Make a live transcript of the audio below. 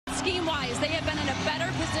scheme-wise, they have been in a better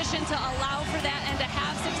position to allow for that and to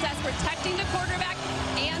have success protecting the quarterback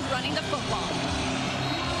and running the football.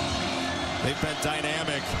 They've been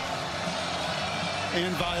dynamic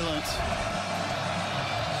and violent,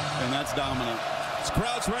 and that's dominant. This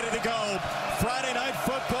crowd's ready to go. Friday Night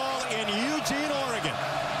Football in Eugene, Oregon.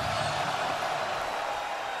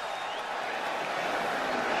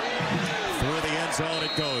 Through the end zone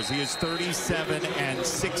it goes. He is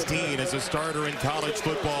 37-16 as a starter in college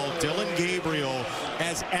football. Dillon Gabriel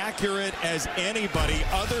as accurate as anybody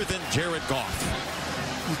other than Jared Goff.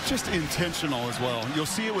 He's just intentional as well. You'll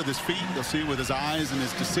see it with his feet. You'll see it with his eyes and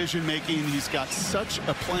his decision making. He's got such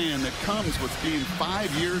a plan that comes with being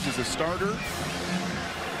 5 years as a starter.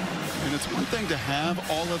 And it's one thing to have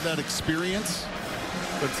all of that experience,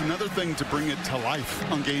 but it's another thing to bring it to life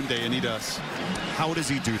on game day, and he does. How does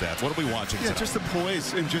he do that? What are we watching tonight? Just the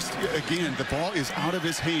poise, and just, again, the ball is out of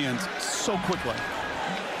his hands so quickly.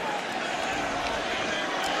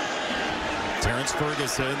 Terrence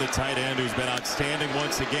Ferguson, the tight end, who's been outstanding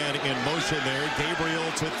once again in motion there.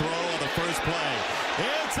 Gabriel to throw on the first play.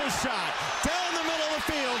 It's a shot down the middle of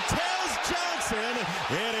the field. Tez Johnson.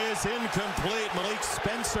 It is incomplete. Malik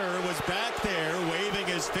Spencer was back there waving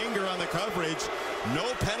his finger on the coverage.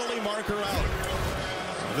 No penalty marker out.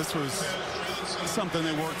 This was something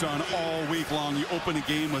they worked on all week long. You open a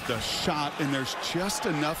game with a shot, and there's just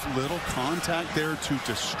enough little contact there to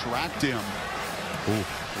distract him. Ooh,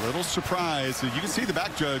 little surprise. You can see the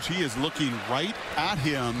back judge. He is looking right at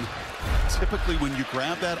him. Typically, when you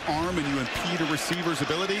grab that arm and you impede a receiver's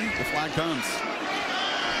ability, the flag comes.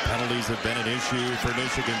 Penalties have been an issue for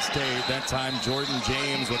Michigan State. That time, Jordan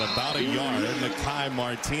James with about a yard. Nakai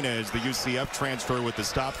Martinez, the UCF transfer, with the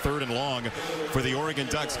stop, 3rd and long for the Oregon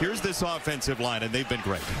Ducks. Here's this offensive line, and they've been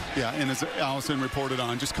great. Yeah, and as Allison reported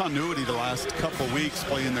on, just continuity the last couple weeks,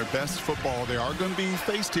 playing their best football. They are going to be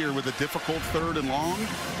faced here with a difficult 3rd and long.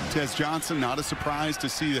 Tez Johnson, not a surprise to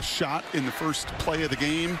see the shot in the first play of the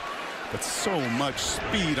game, but so much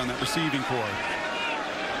speed on that receiving core.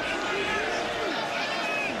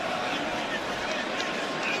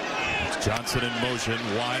 Johnson in motion,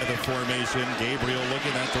 wide of the formation. Gabriel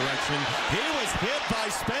looking that direction. He was hit by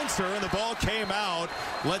Spencer, and the ball came out.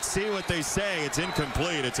 Let's see what they say. It's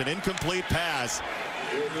incomplete. It's an incomplete pass.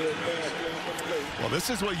 Well, this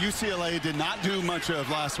is what UCLA did not do much of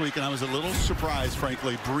last week, and I was a little surprised,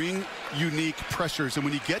 frankly. Bring unique pressures. And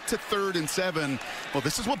when you get to 3rd and 7, well,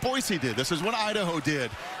 this is what Boise did. This is what Idaho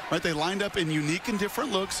did. Right? They lined up in unique and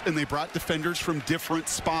different looks, and they brought defenders from different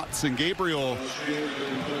spots. And Gabriel,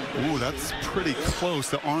 ooh, that's pretty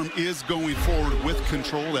close. The arm is going forward with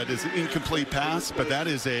control. That is an incomplete pass, but that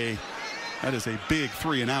is a big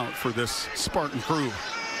 3 and out for this Spartan crew.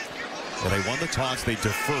 Well, they won the toss, they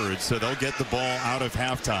deferred, so they'll get the ball out of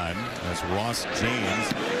halftime. As Ross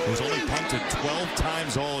James, who's only punted 12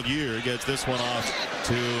 times all year, gets this one off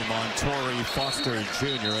to Montori Foster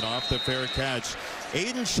Jr. and off the fair catch.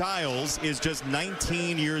 Aiden Childs is just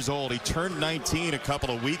 19 years old. He turned 19 a couple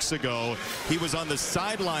of weeks ago. He was on the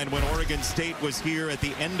sideline when Oregon State was here at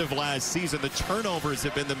the end of last season. The turnovers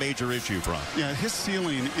have been the major issue, Brock. Yeah, his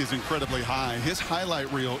ceiling is incredibly high. His highlight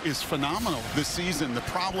reel is phenomenal this season. The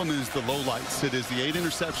problem is the lowlights. It is the 8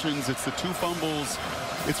 interceptions. It's the 2 fumbles.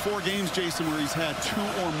 It's 4 games, Jason, where he's had 2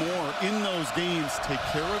 or more in those games. Take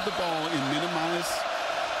care of the ball and minimize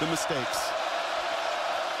the mistakes.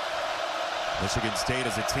 Michigan State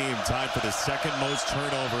as a team tied for the 2nd most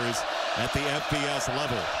turnovers at the FBS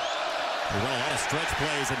level. They run a lot of stretch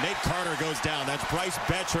plays, and Nate Carter goes down. That's Bryce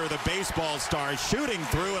Betcher, the baseball star, shooting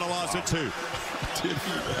through and a loss of 2. Did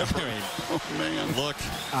he ever? Oh, man. Look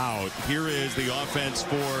out. Here is the offense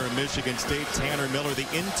for Michigan State. Tanner Miller, the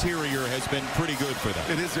interior, has been pretty good for them.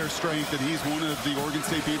 It is their strength, and he's one of the Oregon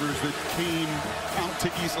State Beavers that came out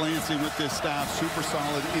to East Lansing with this staff. Super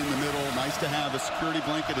solid in the middle. Nice to have a security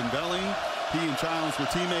blanket in Belling. He and Childs were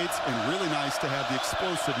teammates, and really nice to have the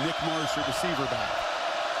explosive Nick Marsh at receiver back.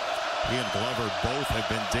 He and Glover both have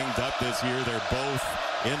been dinged up this year. They're both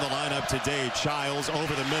in the lineup today. Childs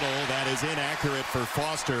over the middle. That is inaccurate for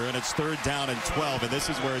Foster, and it's 3rd down and 12. And this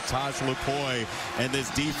is where Tosh Lupoy and this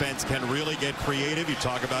defense can really get creative. You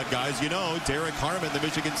talk about guys, you know, Derek Harmon, the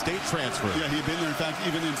Michigan State transfer. Yeah, he'd been there. In fact,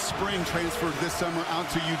 even in spring, transferred this summer out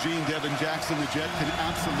to Eugene. Devin Jackson, the Jet, can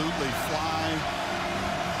absolutely fly.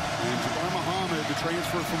 And Jabbar Muhammad, the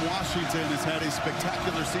transfer from Washington, has had a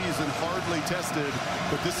spectacular season, hardly tested.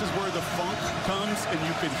 But this is where the funk comes, and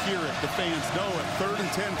you can hear it. The fans know it. 3rd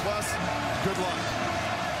and 10 plus, good luck.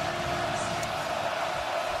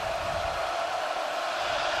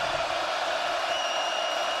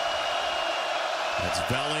 That's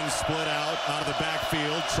Belling split out of the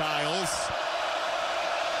backfield. Childs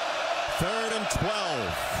 3rd and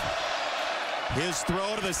 12. His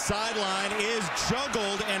throw to the sideline is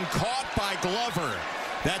juggled and caught by Glover.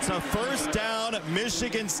 That's a first down,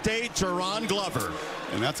 Michigan State, Jaron Glover.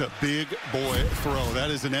 And that's a big boy throw.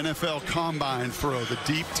 That is an NFL combine throw. The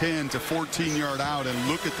deep 10 to 14-yard out, and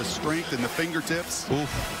look at the strength in the fingertips.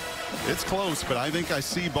 Oof. It's close, but I think I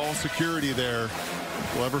see ball security there.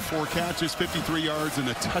 Glover 4 catches, 53 yards, and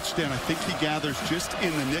a touchdown. I think he gathers just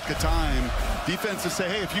in the nick of time. Defenses say,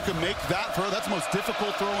 hey, if you can make that throw, that's the most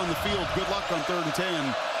difficult throw on the field. Good luck on 3rd and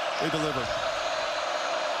 10. They deliver.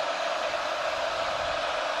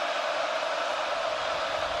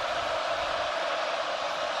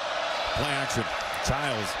 Play action.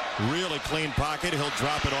 Childs, really clean pocket. He'll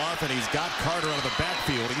drop it off, and he's got Carter out of the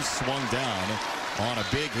backfield. He's swung down on a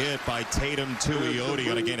big hit by Tatum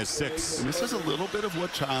Tuioti on a gain of 6. And this is a little bit of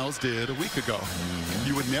what Childs did a week ago.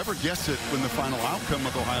 You would never guess it when the final outcome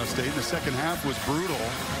of Ohio State in the second half was brutal,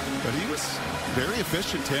 but he was very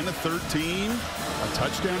efficient. 10 of 13, a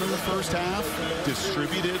touchdown in the first half,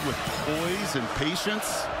 distributed with poise and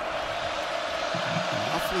patience.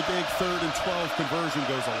 An awfully big 3rd and 12 conversion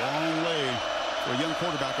goes a long way for a young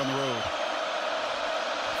quarterback on the road.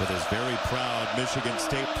 For this very proud Michigan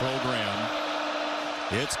State program,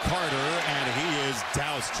 it's Carter, and he is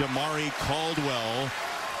doused. Jamari Caldwell,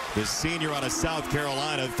 the senior out of South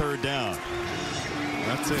Carolina, 3rd down.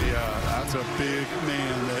 That's a big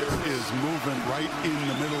man that is moving right in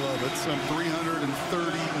the middle of it. Some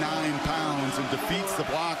 339 pounds, and defeats the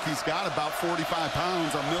block. He's got about 45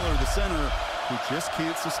 pounds on Miller, the center, who just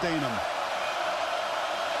can't sustain him.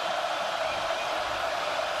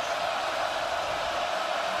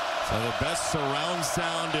 So the best surround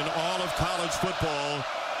sound in all of college football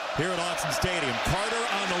here at Autzen Stadium. Carter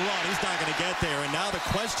on the run. He's not going to get there. And now the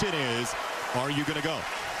question is, are you going to go?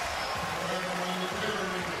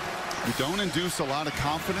 You don't induce a lot of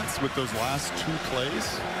confidence with those last 2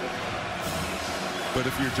 plays. But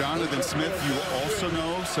if you're Jonathan Smith, you also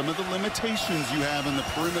know some of the limitations you have in the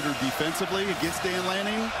perimeter defensively against Dan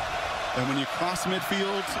Lanning. And when you cross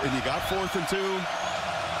midfield and you got 4th and 2,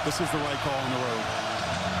 this is the right call on the road.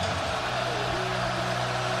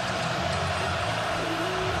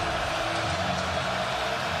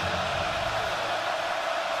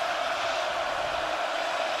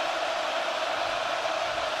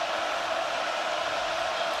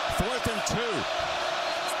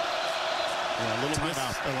 A little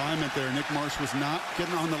misalignment there. Nick Marsh was not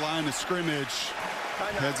getting on the line of scrimmage.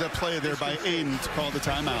 Heads up play there by Aiden to call the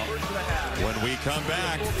timeout. When we come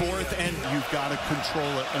back, 4th and you've got to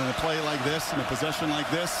control it. And a play like this and a possession like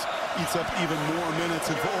this eats up even more minutes.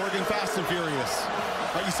 And for Oregon, fast and furious.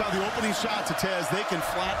 Right, you saw the opening shot to Tez. They can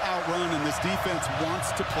flat out run, and this defense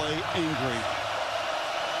wants to play angry.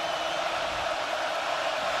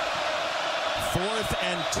 4th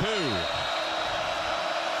and 2.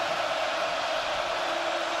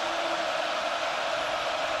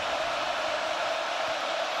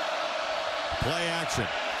 Play action.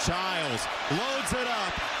 Childs loads it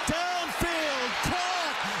up. Downfield.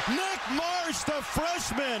 Caught. Nick Marsh, the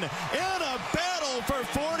freshman, in a battle for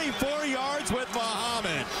 44 yards with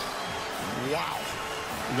Muhammad. Wow.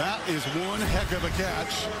 That is one heck of a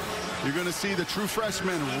catch. You're going to see the true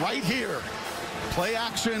freshman right here. Play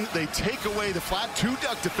action. They take away the flat 2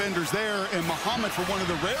 duck defenders there, and Muhammad, for one of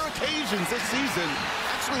the rare occasions this season,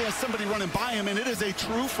 actually has somebody running by him, and it is a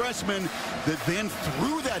true freshman that then,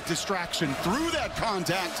 through that distraction, through that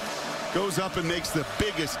contact, goes up and makes the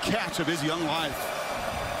biggest catch of his young life.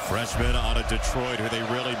 Freshman out of Detroit, who they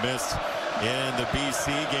really missed in the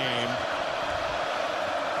BC game.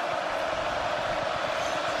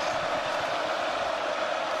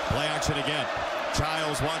 Play action again.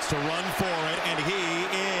 Childs wants to run for it, and he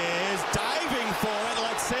is diving for it.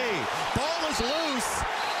 Let's see. Ball is loose.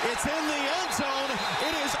 It's in the end zone.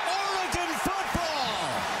 It is Oregon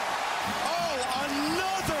football. Oh,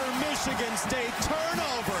 another Michigan State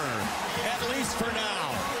turnover, at least for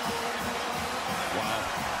now. Wow.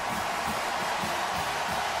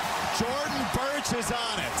 Jordan Burch is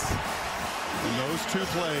on it. And those 2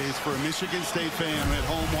 plays for a Michigan State fan at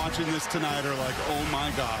home watching this tonight are like, oh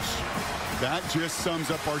my gosh. That just sums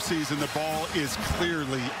up our season. The ball is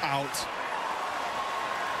clearly out.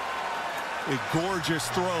 A gorgeous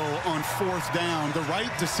throw on 4th down. The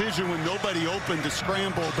right decision when nobody open to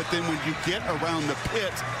scramble, but then when you get around the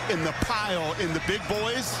pit, in the pile, in the big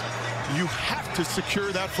boys, you have to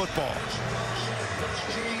secure that football.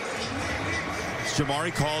 It's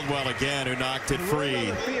Jamari Caldwell again who knocked it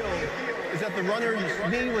free. Is that the runner's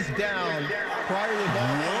knee was down prior to the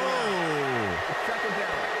ball. Whoa. Second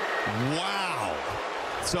down. Wow.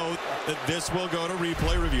 So this will go to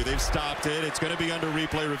replay review. They've stopped it. It's going to be under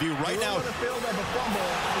replay review. Right now.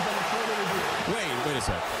 Wait a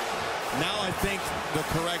sec. Now I think the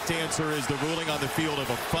correct answer is the ruling on the field of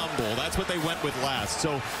a fumble. That's what they went with last.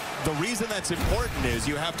 So the reason that's important is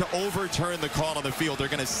you have to overturn the call on the field. They're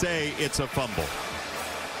going to say it's a fumble.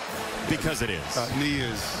 Because it is. Knee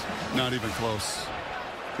is not even close.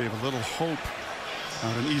 Gave a little hope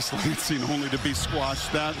out in East Lansing, only to be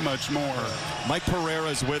squashed that much more. Mike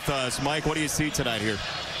Pereira's with us. Mike, what do you see tonight here?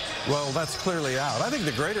 Well, that's clearly out. I think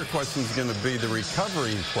the greater question is going to be the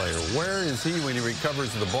recovery player. Where is he when he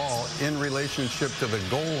recovers the ball in relationship to the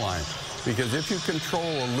goal line? Because if you control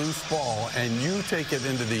a loose ball and you take it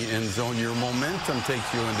into the end zone, your momentum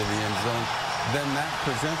takes you into the end zone, then that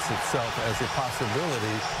presents itself as a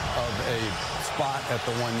possibility of a spot at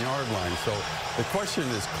the 1-yard line. So the question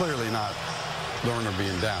is clearly not Lerner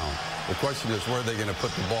being down. The question is where are they going to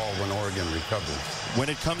put the ball when Oregon recovers? When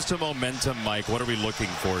it comes to momentum, Mike, what are we looking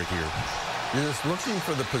for here? You're just looking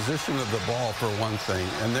for the position of the ball for one thing,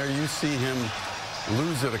 and there you see him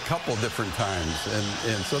lose it a couple different times,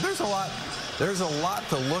 and so there's a lot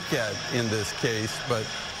to look at in this case, but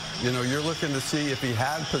you know, you're looking to see if he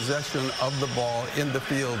had possession of the ball in the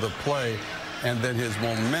field of play, and then his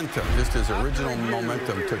momentum, just his original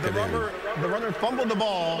momentum, took it in. The runner fumbled the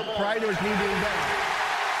ball prior to his knee being down.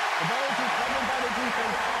 The ball is recovered by the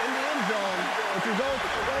defense in the end zone, which results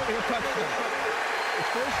in a touchdown.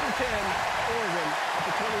 It's 1st and 10, Oregon at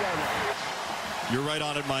the 20-yard line. You're right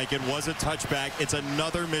on it, Mike. It was a touchback. It's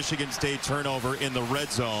another Michigan State turnover in the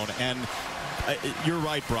red zone. And you're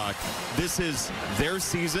right, Brock. This is their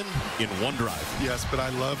season in one drive. Yes, but I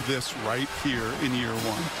love this right here in year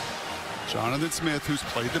one. Jonathan Smith, who's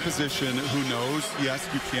played the position, who knows, yes,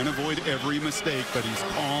 you can't avoid every mistake, but he's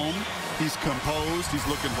calm, he's composed, he's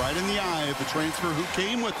looking right in the eye of the transfer who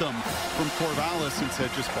came with them from Corvallis and said,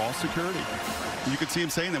 just ball security. You could see him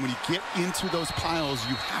saying that when you get into those piles,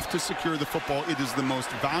 you have to secure the football. It is the most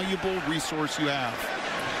valuable resource you have.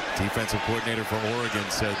 Defensive coordinator for Oregon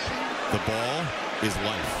said the ball is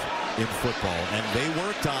life in football, and they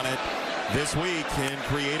worked on it this week in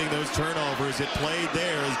creating those turnovers. It played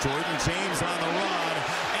there as Jordan James on the run,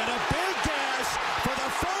 and a big dash for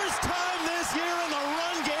the first time this year in the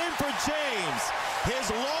run game for James. His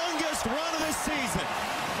longest run of the season,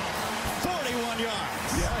 41 yards.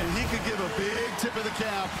 Yeah, and he could give a big tip of the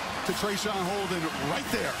cap to Trayshawn Holden right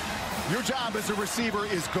there. Your job as a receiver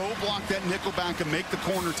is go block that nickelback and make the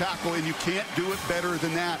corner tackle, and you can't do it better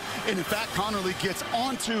than that. And in fact, Connerly gets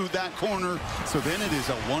onto that corner, so then it is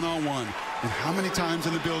a one-on-one. And how many times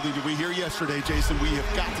in the building did we hear yesterday, Jason, we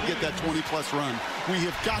have got to get that 20-plus run. We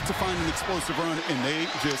have got to find an explosive run, and they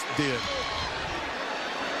just did.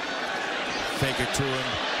 Fake it to him.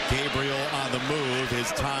 Gabriel on the move.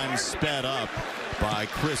 His time sped up by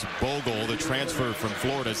Chris Bogle, the transfer from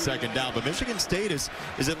Florida, second down. But Michigan State is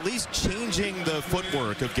at least changing the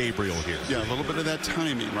footwork of Gabriel here. Yeah, a little bit of that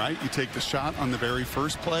timing, right? You take the shot on the very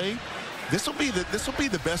first play. This will be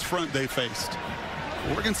the best front they faced.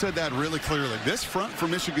 Oregon said that really clearly. This front for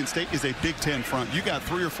Michigan State is a Big Ten front. You got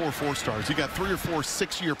 3 or 4 4-stars. You got 3 or 4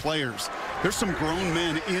 6-year players. There's some grown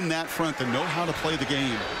men in that front that know how to play the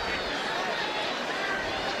game.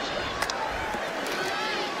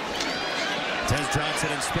 Tez Johnson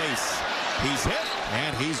in space. He's hit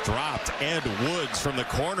and he's dropped. Ed Woods from the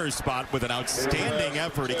corner spot with an outstanding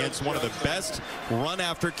effort against one of the best run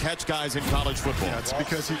after catch guys in college football. Yeah, it's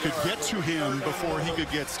because he could get to him before he could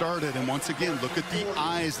get started. And once again, look at the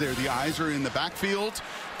eyes there. The eyes are in the backfield.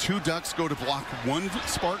 2 Ducks go to block 1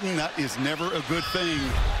 Spartan. That is never a good thing.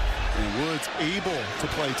 And Woods able to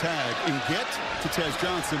play tag and get to Tez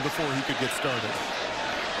Johnson before he could get started.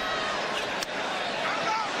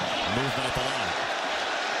 Movement at the line.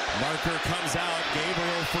 Marker comes out.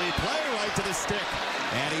 Gabriel free play right to the stick.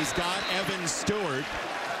 And he's got Evan Stewart.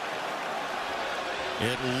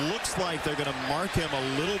 It looks like they're going to mark him a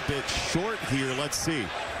little bit short here. Let's see.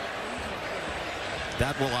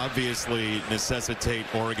 That will obviously necessitate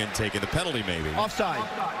Oregon taking the penalty maybe. Offside.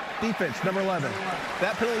 Defense, number 11.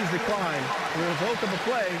 That penalty is declined. The result of the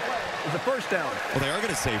play is a first down. Well, they are going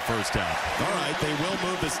to say first down. All right, they will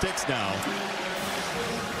move the sticks now.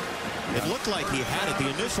 It looked like he had it. The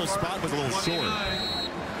initial spot was a little short.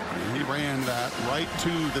 And he ran that right to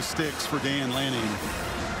the sticks for Dan Lanning.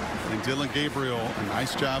 And Dylan Gabriel, a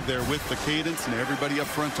nice job there with the cadence and everybody up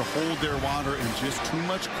front to hold their water and just too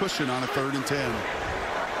much cushion on a 3rd and 10.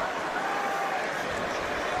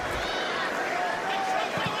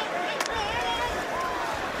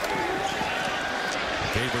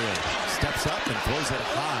 Gabriel steps up and throws it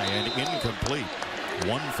high and incomplete.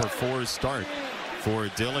 1 for 4 start for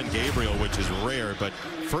Dillon Gabriel, which is rare. But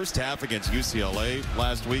first half against UCLA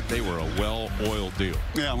last week, they were a well-oiled deal.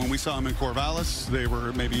 Yeah, when we saw them in Corvallis, they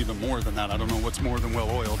were maybe even more than that. I don't know what's more than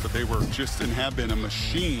well-oiled, but they were just and have been a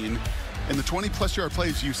machine. In the 20-plus yard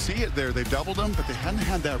plays, you see it there. They doubled them, but they hadn't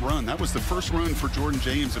had that run. That was the first run for Jordan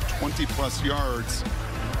James of 20-plus yards.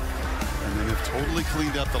 And then they've totally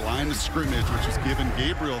cleaned up the line of scrimmage, which has given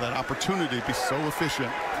Gabriel that opportunity to be so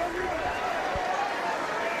efficient.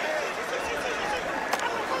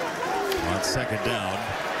 On second down,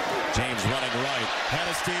 James running right.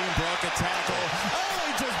 Hennestein broke a tackle. Oh,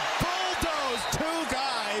 he just bulldozed two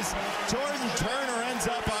guys. Jordan Turner ends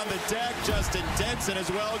up on the deck. Justin Denson as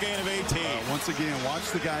well, gain of 18. Once again, watch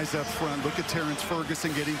the guys up front. Look at Terrence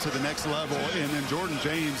Ferguson getting to the next level. And then Jordan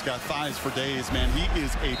James got thighs for days, man. He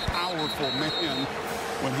is a powerful man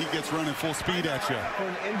when he gets running full speed at you. For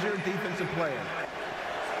an injured defensive player.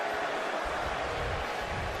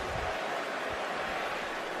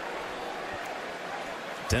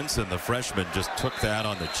 Denson, the freshman, just took that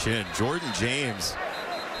on the chin. Jordan James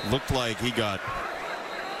looked like he got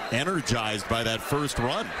energized by that first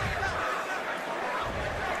run.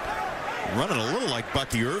 Running a little like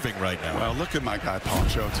Bucky Irving right now. Well, look at my guy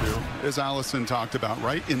Poncho, too. As Allison talked about,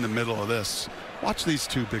 right in the middle of this. Watch these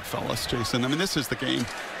two big fellas, Jason. I mean, this is the game.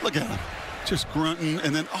 Look at him. Just grunting.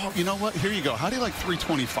 And then, oh, you know what? Here you go. How do you like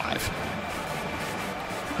 325?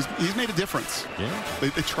 He's made a difference. Yeah. They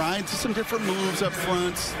tried some different moves up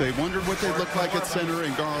front. They wondered what they'd look like at center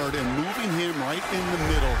and guard. And moving him right in the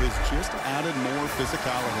middle has just added more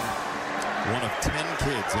physicality. One of 10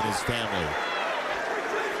 kids in his family.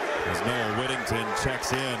 As Noah Whittington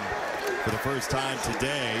checks in for the first time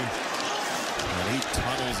today. And he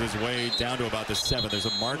tunnels his way down to about the 7. There's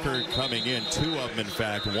a marker coming in. 2 of them, in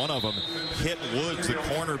fact. One of them hit Woods, the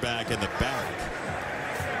cornerback, in the back.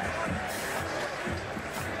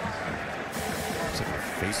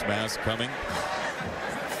 Face mask coming.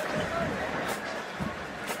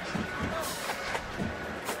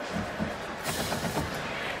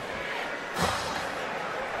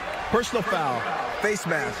 Personal foul, face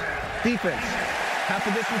mask, defense. Half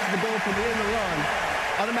the distance to the goal from the end of the run.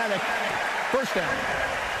 Automatic first down.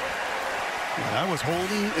 Yeah, that was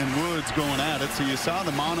Holden and Woods going at it. So you saw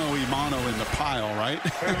the mano-a-mano in the pile, right?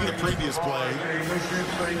 The previous play.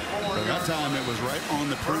 But that time it was right on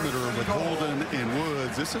the perimeter with Holden and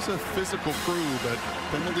Woods. This is a physical crew, but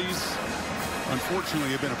penalties,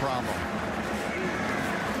 unfortunately, have been a problem.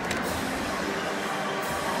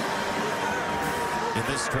 In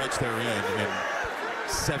this stretch they're in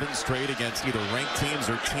 7 straight against either ranked teams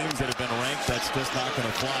or teams that have been ranked, that's just not going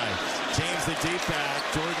to fly. James the deep back,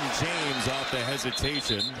 Jordan James off the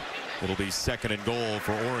hesitation. It'll be 2nd and goal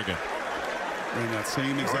for Oregon. And that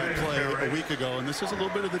same exact play a week ago, and this is a little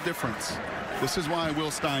bit of the difference. This is why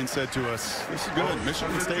Will Stein said to us, this is good.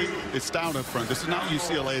 Michigan State is stout up front. This is not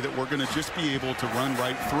UCLA that we're going to just be able to run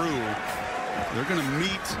right through. They're going to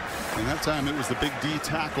meet, and that time it was the big D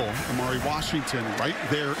tackle, Amari Washington, right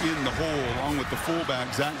there in the hole, along with the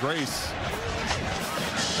fullback, Zach Grace.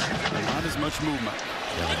 Not as much movement.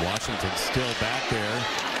 Yeah, Washington still back there.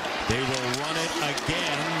 They will run it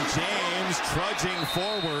again. James trudging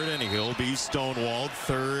forward, and he'll be stonewalled.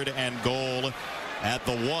 3rd and goal at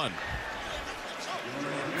the 1.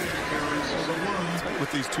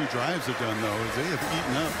 What these 2 drives have done, though, is they have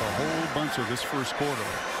eaten up a whole bunch of this first quarter.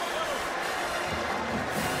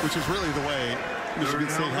 Which is really the way Michigan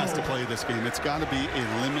State has to play this game. It's got to be a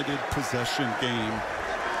limited possession game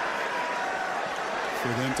for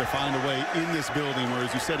them to find a way in this building where, as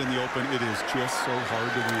you said in the open, it is just so hard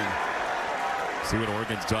to win. See what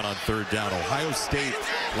Oregon's done on 3rd down. Ohio State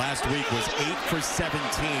last week was 8 for 17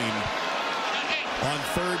 on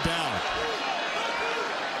 3rd down.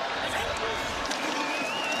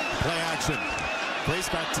 Play action. Grace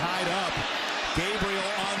got tied up. Gabriel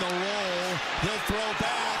on the roll. He'll throw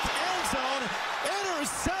back. End zone.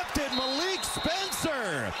 Intercepted. Malik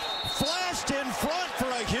Spencer. Flashed in front for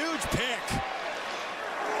a huge pick.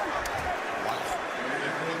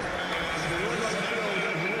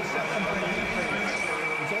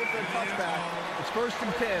 Result for a touchback. It's 1st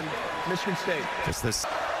and 10, Michigan State. Just this.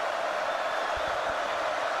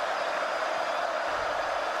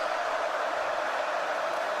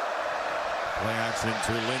 Play action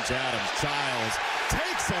to Lynch Adams. Childs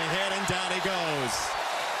takes a hit and down he goes.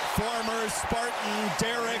 Former Spartan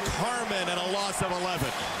Derek Harmon and a loss of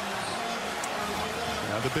 11.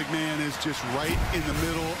 The big man is just right in the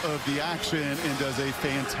middle of the action and does a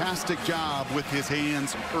fantastic job with his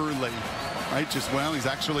hands early. Right, just, well, he's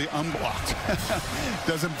actually unblocked.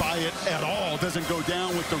 Doesn't buy it at all. Doesn't go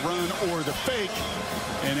down with the run or the fake.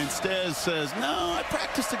 And instead says, no, I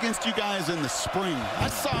practiced against you guys in the spring. I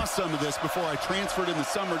saw some of this before I transferred in the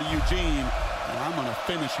summer to Eugene, and I'm going to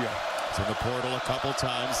finish you. He's in the portal a couple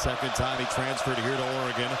times. Second time he transferred here to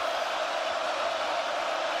Oregon.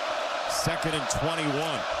 2nd and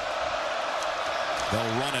 21.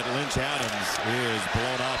 They'll run it. Lynch Adams is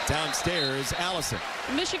blown off downstairs. Allison.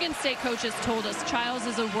 Michigan State coaches told us Childs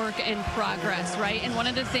is a work in progress, right? And one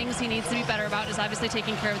of the things he needs to be better about is obviously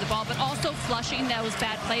taking care of the ball, but also flushing those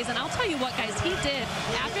bad plays. And I'll tell you what, guys, he did.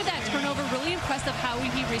 After that turnover, really impressive how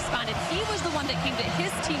he responded. He was the one that came to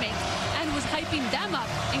his teammates and was hyping them up,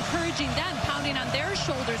 encouraging them, pounding on their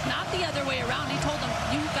shoulders, not the other way around. He told them,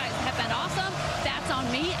 you guys have been awesome. That's on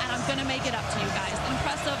me, and I'm going to make it up to you guys.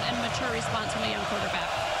 Impressive and mature response from a young quarterback.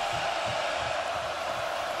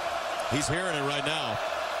 He's hearing it right now.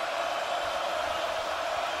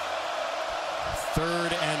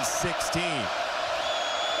 3rd and 16.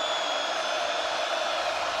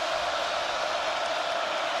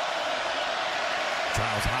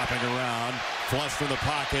 Childs hopping around, flush from the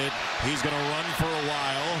pocket. He's going to run for a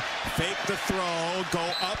while, fake the throw,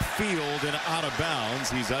 go upfield and out of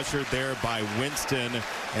bounds. He's ushered there by Winston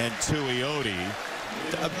and Tuioti.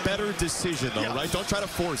 A better decision, though, right? Don't try to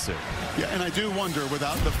force it. Yeah, and I do wonder,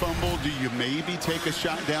 without the fumble, do you maybe take a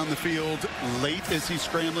shot down the field late as he's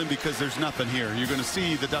scrambling? Because there's nothing here. You're going to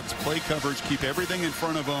see the Ducks play coverage, keep everything in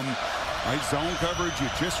front of them. Right, zone coverage, you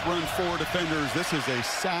just run 4 defenders. This is a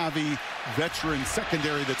savvy veteran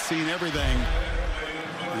secondary that's seen everything.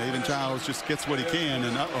 Nathan Childs just gets what he can,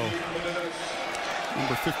 and number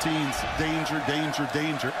 15's danger, danger,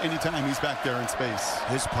 danger anytime he's back there in space.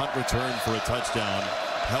 His punt return for a touchdown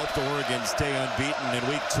helped Oregon stay unbeaten in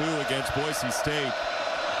week 2 against Boise State.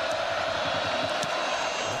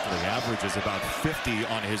 The average is about 50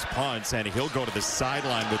 on his punts, and he'll go to the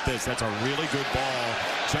sideline with this. That's a really good ball.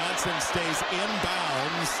 Johnson stays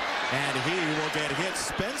inbounds, and he will get hit.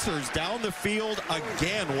 Spencer's down the field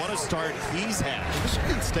again. What a start he's had.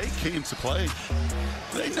 Michigan State came to play.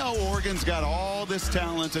 They know Oregon's got all this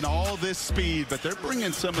talent and all this speed, but they're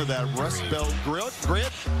bringing some of that Rust Belt grit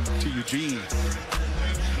to Eugene.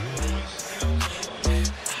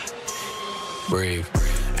 Brave.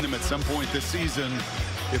 Him at some point this season,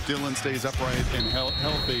 if Dylan stays upright and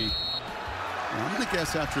healthy. I'm going to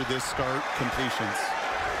guess after this start, completions,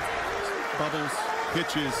 bubbles,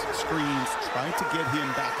 pitches, screens, try to get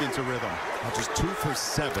him back into rhythm. Just 2 for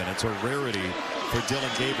 7. It's a rarity for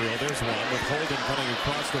Dylan Gabriel. There's one with Holden coming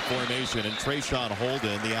across the formation, and Trayshawn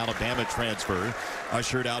Holden, the Alabama transfer,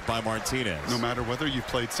 ushered out by Martinez. No matter whether you've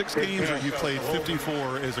played 6 games or you've played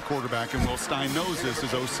 54 as a quarterback, and Will Stein knows this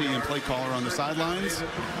as OC and play caller on the sidelines,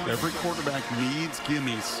 every quarterback needs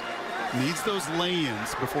gimmies, needs those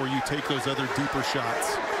lay-ins before you take those other deeper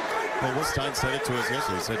shots. Well, Will Stein said it to us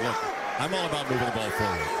yesterday. He said, look, I'm all about moving the ball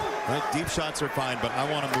forward. Right? Deep shots are fine, but I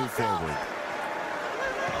want to move forward.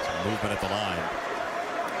 Some movement at the line.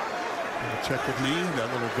 Check with me,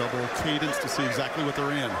 that little double cadence to see exactly what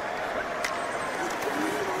they're in.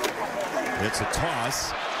 It's a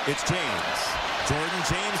toss. It's James. Jordan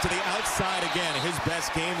James to the outside again. His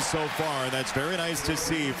best game so far. That's very nice to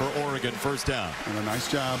see for Oregon. First down. And a nice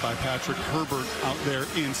job by Patrick Herbert out there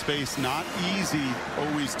in space. Not easy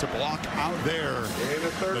always to block out there,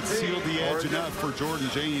 but sealed the edge enough for Jordan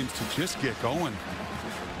James to just get going.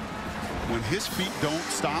 When his feet don't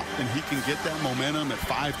stop and he can get that momentum at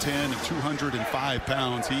 5'10" and 205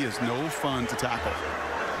 pounds, he is no fun to tackle.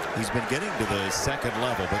 He's been getting to the 2nd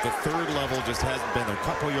level, but the 3rd level just hasn't been there. A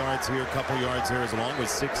couple yards here, couple yards there, as long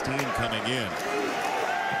as 16 coming in.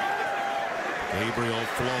 Gabriel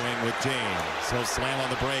flowing with James. He'll slam on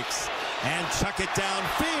the brakes and chuck it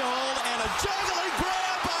downfield, and a juggling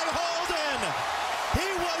grab by Holden. He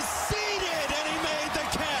was seated, and he made the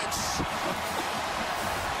catch.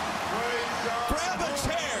 Grab a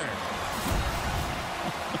chair.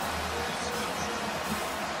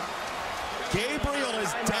 Gabriel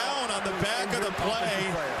is down on the back of the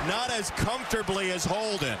play, not as comfortably as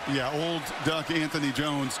Holden. Yeah, old Duck Anthony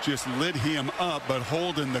Jones just lit him up, but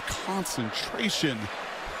Holden, the concentration.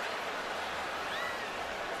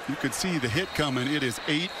 You could see the hit coming. It is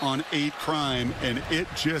 8-on-8 crime, and it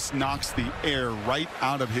just knocks the air right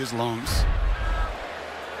out of his lungs.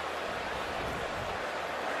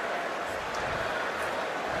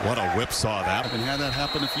 What a whipsaw that. I've had that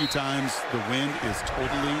happen a few times. The wind is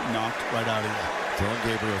totally knocked right out of you. Dillon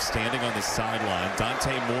Gabriel standing on the sideline.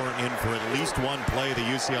 Dante Moore in for at least one play, the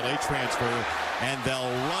UCLA transfer, and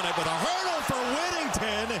they'll run it with a hurdle for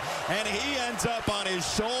Whittington, and he ends up on his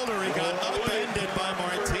shoulder. He got upended by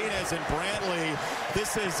Martinez and Brantley.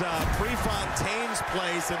 This is Prefontaine's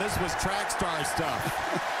place, and this was track star stuff.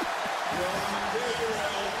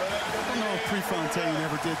 I don't know if Prefontaine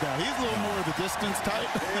ever did that. He's a little more of the distance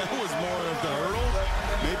type. That was more of the hurdle.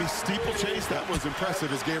 Maybe steeplechase. That was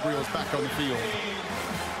impressive as Gabriel's back on the field.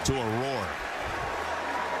 To a roar.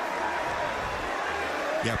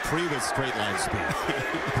 Yeah, Pre with straight line speed.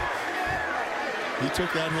 He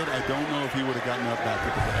took that hit. I don't know if he would have gotten up back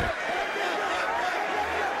at the play.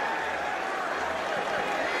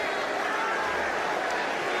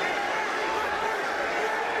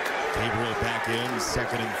 Gabriel back in,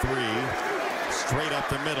 2nd and 3. Straight up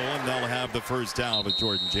the middle, and they'll have the first down with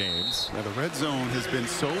Jordan James. Now, the red zone has been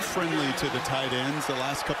so friendly to the tight ends the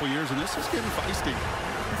last couple years, and this is getting feisty.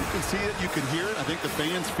 You can see it, you can hear it. I think the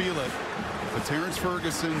fans feel it. But Terrence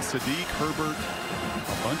Ferguson, Sadiq Herbert,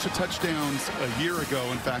 a bunch of touchdowns a year ago.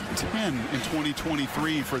 In fact, 10 in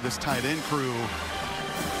 2023 for this tight end crew.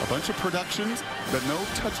 A bunch of productions, but no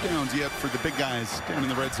touchdowns yet for the big guys down in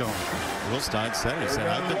the red zone. Will Stein said, he said,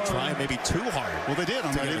 I've been trying maybe too hard. Well, they did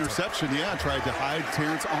on that interception. Yeah, tried to hide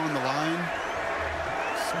Terrence on the line.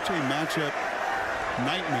 Such a matchup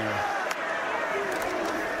nightmare.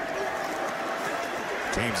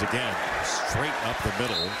 James again, straight up the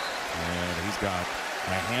middle. And he's got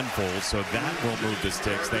a handful, so that will move the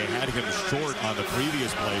sticks. They had him short on the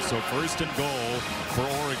previous play, so 1st and goal for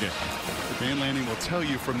Oregon. Dan Lanning will tell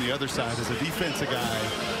you from the other side, as a defensive guy,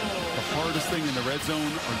 the hardest thing in the red zone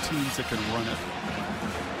are teams that can run it.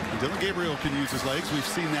 And Dillon Gabriel can use his legs. We've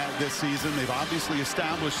seen that this season. They've obviously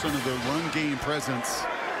established some of the run game presence.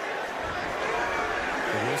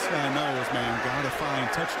 But Will Stein knows, man, got to find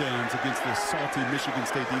touchdowns against this salty Michigan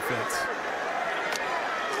State defense.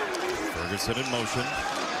 Ferguson in motion.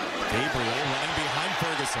 Gabriel running behind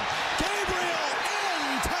Ferguson. Gabriel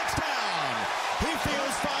in! Touchdown! He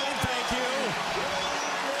feels fine, thank you.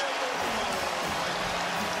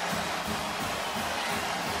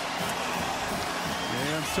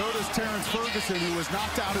 And so does Terrence Ferguson, who was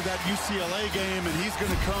knocked out of that UCLA game, and he's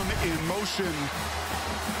going to come in motion.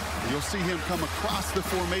 You'll see him come across the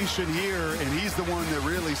formation here, and he's the one that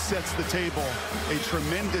really sets the table. A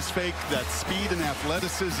tremendous fake, that speed and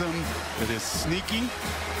athleticism that is sneaky.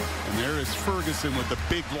 And there is Ferguson with the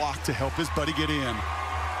big block to help his buddy get in.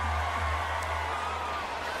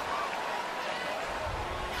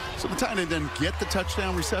 So the tight end didn't get the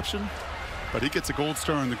touchdown reception, but he gets a gold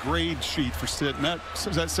star on the grade sheet for setting up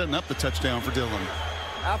the touchdown for Dillon.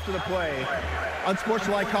 After the play,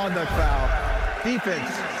 unsportsmanlike conduct foul. Defense,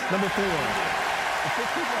 number 4. A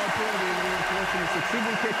 15-yard penalty reinforcing a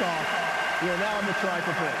succeeding kickoff. We are now on the try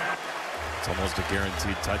for play. It's almost a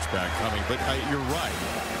guaranteed touchback coming, but you're right.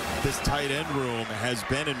 This tight end room has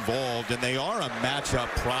been involved, and they are a matchup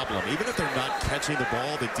problem. Even if they're not catching the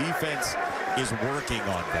ball, the defense is working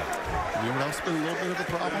on that. You know what else has been a little bit of a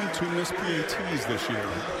problem? 2 missed PATs this year.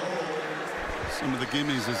 Some of the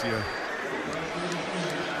gimmies as you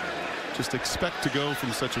just expect to go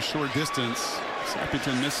from such a short distance.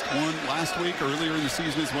 Sappington missed one last week, earlier in the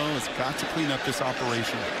season as well. Has got to clean up this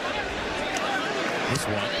operation. This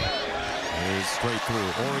one is straight through.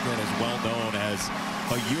 Oregon is well known as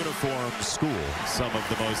a uniform school. Some of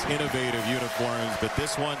the most innovative uniforms, but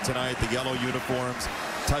this one tonight, the yellow uniforms,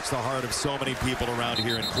 touch the heart of so many people around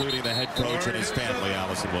here, including the head coach and his family,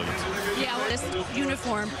 Allison Williams. Yeah, well, this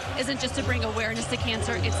uniform isn't just to bring awareness to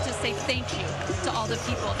cancer, it's to say thank you to all the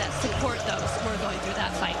people that support those who are going through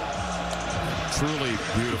that fight. Truly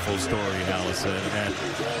beautiful story, Allison, and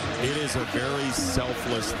it is a very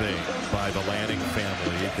selfless thing by the Lanning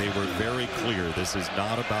family. They were very clear. This is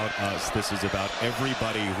not about us. This is about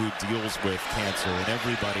everybody who deals with cancer and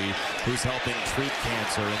everybody who's helping treat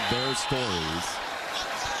cancer and their stories.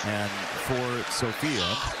 And for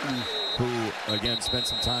Sophia, who again spent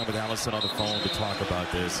some time with Allison on the phone to talk about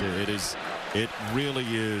this, it really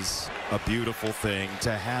is a beautiful thing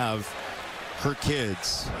to have her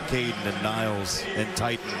kids, Caden and Niles and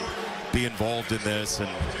Titan, be involved in this, and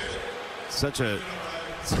such a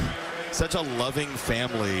loving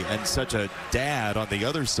family and such a dad on the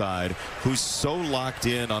other side who's so locked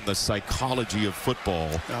in on the psychology of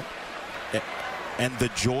football. Yep. And the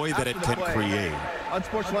joy that it can create.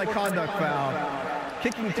 Unsportsmanlike conduct foul.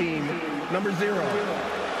 Kicking team, number 0.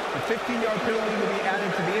 A 15-yard penalty will be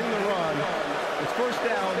added to the end of the run. It's first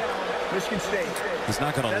down, Michigan State. He's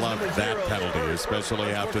not going to love that penalty,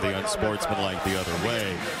 especially after the unsportsmanlike the other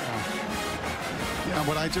way. Yeah,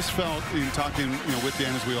 what I just felt in talking, with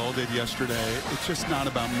Dan, as we all did yesterday, it's just not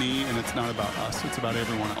about me and it's not about us. It's about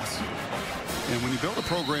everyone else. And when you build a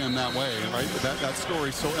program that way, right, that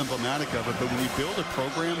story's so emblematic of it, but when you build a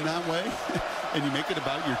program that way and you make it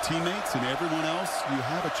about your teammates and everyone else, you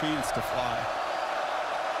have a chance to fly.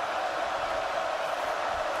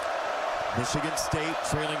 Michigan State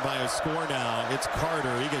trailing by a score now. It's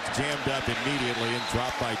Carter. He gets jammed up immediately and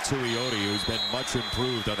dropped by Tuioti, who's been much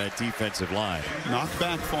improved on that defensive line. Knock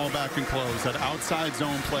back, fall back, and close. That outside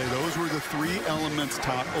zone play, those were the three elements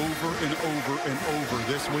taught over and over and over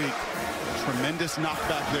this week. Tremendous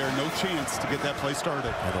knockback there. No chance to get that play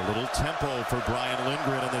started. And a little tempo for Brian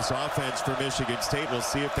Lindgren in this offense for Michigan State. We'll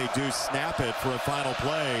see if they do snap it for a final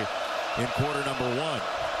play in quarter number 1.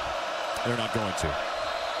 They're not going to.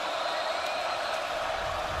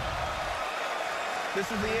 This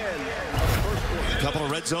is the end of the first quarter. A couple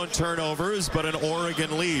of red zone turnovers, but an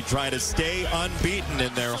Oregon lead trying to stay unbeaten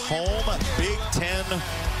in their home Big Ten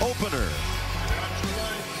opener.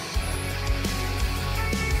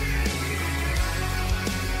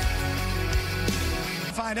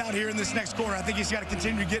 Find out here in this next quarter. I think he's got to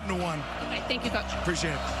continue getting to one. Okay, thank you, Coach.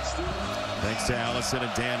 Appreciate it. Thanks to Allison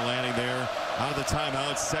and Dan Lanning there. Out of the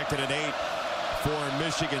timeout, 2nd and 8 for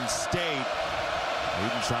Michigan State.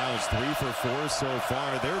 Aiden Childs 3 for 4 so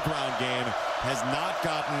far. Their ground game has not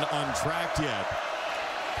gotten untracked yet.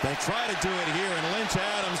 They'll try to do it here, and Lynch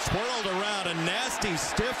Adams twirled around a nasty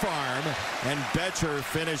stiff arm, and Betcher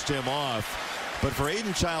finished him off. But for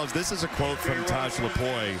Aiden Childs, this is a quote from Taj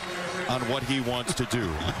Lapoy on what he wants to do.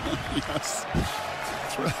 Yes.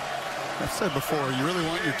 That's right. I've said before, you really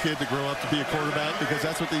want your kid to grow up to be a quarterback because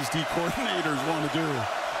that's what these D coordinators want to do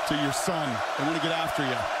to your son. They want to get after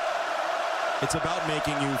you. It's about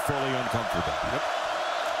making you fully uncomfortable. Yep.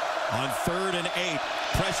 On 3rd and 8,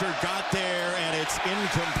 pressure got there, and it's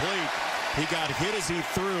incomplete. He got hit as he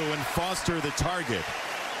threw, and Foster the target.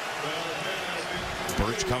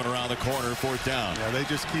 Birch coming around the corner, 4th down. Yeah, they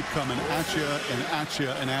just keep coming at you and at you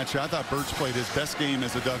and at you. I thought Birch played his best game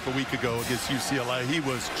as a Duck a week ago against UCLA. He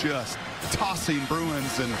was just tossing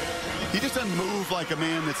Bruins, and he just doesn't move like a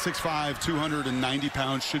man that's 6'5", 290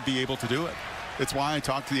 pounds should be able to do it. It's why I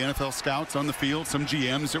talked to the NFL scouts on the field, some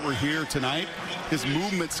GMs that were here tonight. His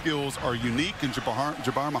movement skills are unique, and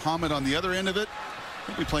Jabbar Muhammad on the other end of it,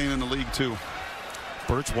 he'll be playing in the league too.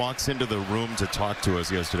 Birch walks into the room to talk to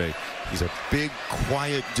us yesterday. He's a big,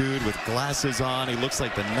 quiet dude with glasses on. He looks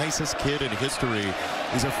like the nicest kid in history.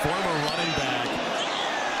 He's a former running back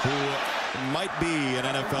who might be an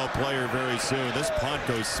NFL player very soon. This punt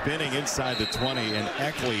goes spinning inside the 20, and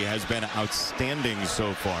Eckley has been outstanding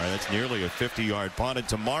so far. That's nearly a 50-yard punt. And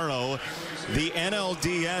tomorrow, the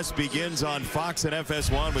NLDS begins on Fox and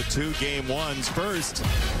FS1 with 2 game ones. First,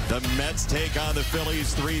 the Mets take on the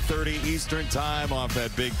Phillies, 3:30 Eastern time off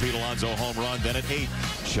that big Pete Alonso home run. Then at 8,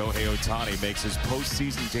 Shohei Ohtani makes his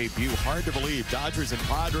postseason debut. Hard to believe. Dodgers and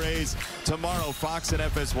Padres tomorrow, Fox and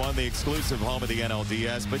FS1, the exclusive home of the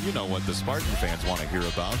NLDS. But you know what the Spartan fans want to hear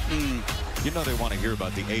about. You know they want to hear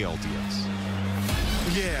about the ALDS.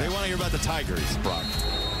 Yeah. They want to hear about the Tigers, Brock.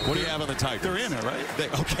 What do you have on the Tigers? They're in it, right?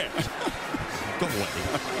 Okay. Go away.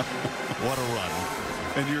 What a run.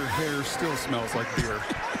 And your hair still smells like beer.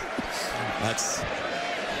 That's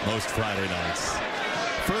most Friday nights.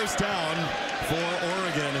 First down for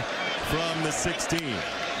Oregon from the 16.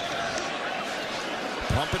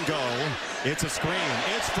 Pump and go. It's a screen.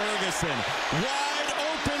 It's Ferguson. Wide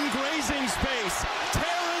open grazing space.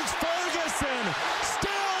 Terrence Ferguson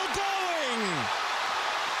still going.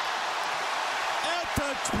 At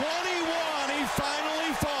the 21, he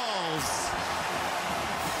finally falls.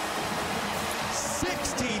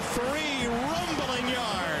 63 rumbling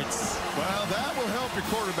yards. Well, that will help your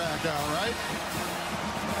quarterback out, right?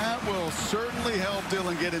 That will certainly help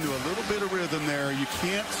Dylan get into a little bit of rhythm there. You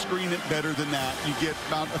can't screen it better than that. You get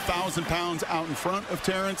about 1,000 pounds out in front of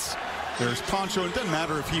Terrence. There's Poncho. It doesn't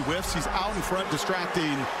matter if he whiffs. He's out in front distracting.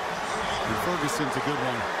 And Ferguson's a good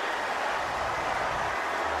one.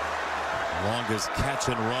 Longest catch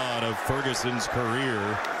and run of Ferguson's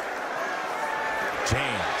career.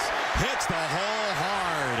 James hits the hole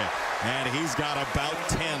hard, and he's got about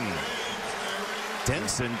 10.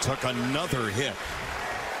 Denson took another hit.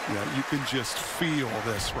 Yeah, you can just feel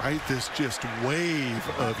this, right? This just wave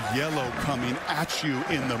of yellow coming at you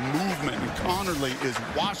in the movement. And Connerly is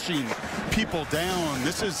washing people down.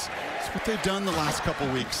 This is what they've done the last couple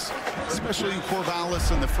weeks, especially in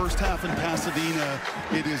Corvallis in the first half in Pasadena.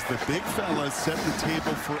 It is the big fellas setting the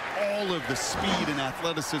table for all of the speed and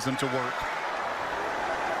athleticism to work.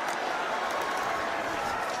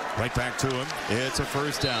 Right back to him. It's a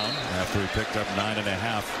first down after he picked up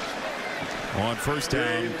 9.5. on first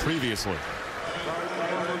down previously.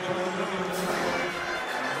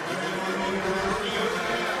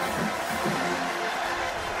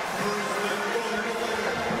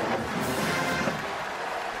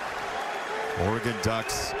 Oregon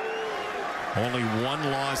Ducks only one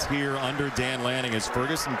loss here under Dan Lanning as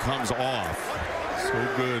Ferguson comes off. So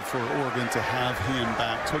good for Oregon to have him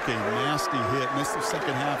back. Took a nasty hit, missed the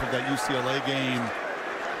second half of that UCLA game.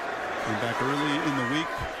 Came back early in the week.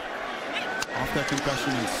 Off that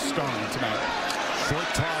concussion and starting tonight. Short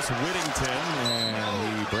toss, Whittington,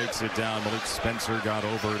 and he breaks it down. Malik Spencer got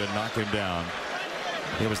over it and knocked him down.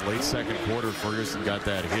 It was late second quarter. Ferguson got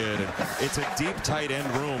that hit. And it's a deep tight end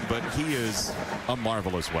room, but he is a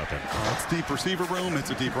marvelous weapon. It's deep receiver room. It's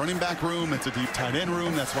a deep running back room. It's a deep tight end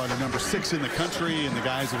room. That's why they're number 6 in the country. And the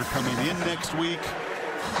guys that are coming in next week.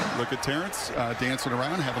 Look at Terrence dancing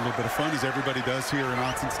around, having a little bit of fun as everybody does here in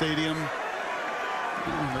Autzen Stadium.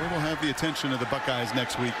 They will have the attention of the Buckeyes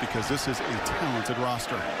next week because this is a talented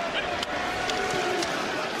roster.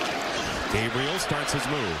 Gabriel starts his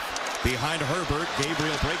move. Behind Herbert,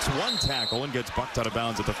 Gabriel breaks one tackle and gets bucked out of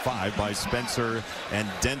bounds at the 5 by Spencer and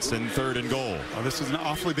Denson, 3rd and goal. This is an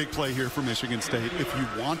awfully big play here for Michigan State. If you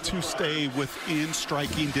want to stay within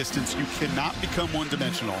striking distance, you cannot become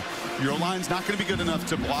one-dimensional. Your line's not going to be good enough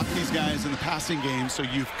to block these guys in the passing game, so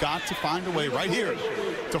you've got to find a way right here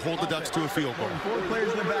to hold the Ducks to a field goal. 4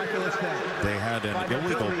 players in the backfield snap. They had an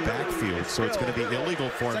illegal backfield, so it's going to be illegal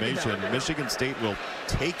formation. Michigan State will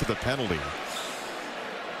take the penalty.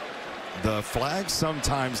 The flags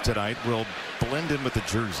sometimes tonight will blend in with the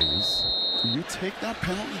jerseys. Do you take that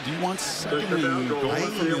penalty? Do you want 2nd and goal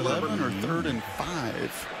from the 11 or 3rd and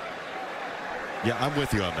 5? Yeah, I'm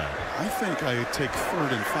with you on that. I think I take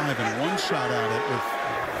 3rd and 5 and one shot at it with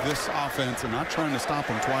this offense and not trying to stop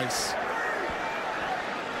them twice.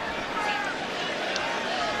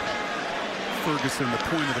 Ferguson, the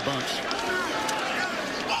point of the bunch.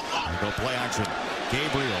 Go play action.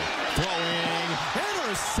 Gabriel throwing.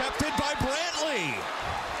 Intercepted by Brantley.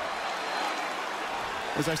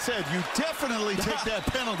 As I said, you definitely take that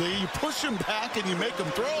penalty. You push him back and you make him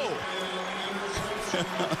throw.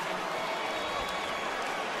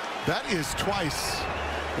 That is twice.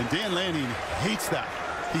 And Dan Lanning hates that.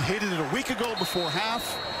 He hated it a week ago before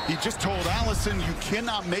half. He just told Allison, you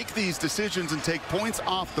cannot make these decisions and take points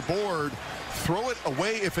off the board. Throw it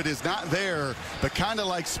away if it is not there. But kind of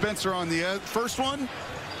like Spencer on the first one,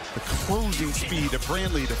 the closing speed of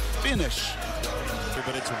Brantley to finish.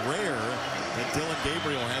 But it's rare that Dylan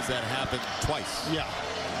Gabriel has that happen twice. Yeah,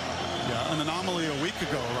 an anomaly a week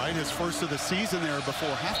ago, right? His first of the season there before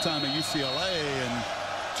halftime at UCLA, and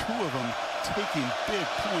 2 of them taking big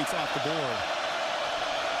points off the board.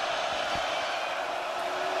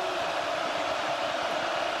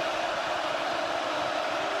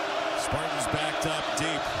 Spartans backed up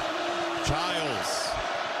deep. Childs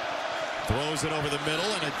throws it over the middle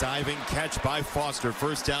and a diving catch by Foster.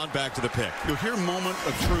 First down, back to the pick. You'll hear moment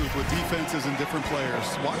of truth with defenses and different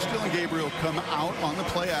players. Watch Dylan Gabriel come out on the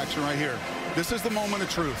play action right here. This is the moment of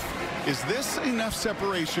truth. Is this enough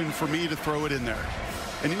separation for me to throw it in there?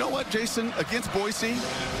 And you know what, Jason? Against Boise,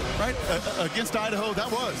 right? Against Idaho, that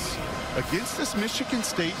was. Against this Michigan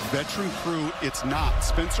State veteran crew, it's not.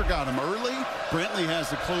 Spencer got him early. Brantley has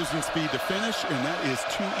the closing speed to finish, and that is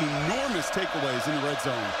 2 enormous takeaways in the red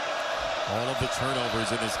zone. All of the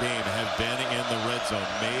turnovers in this game have been in the red zone.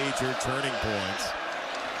 Major turning points.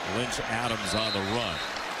 Lynch Adams on the run.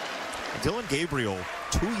 Dylan Gabriel,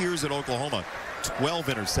 2 years at Oklahoma, 12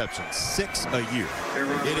 interceptions, 6 a year.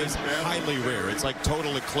 It is highly rare. It's like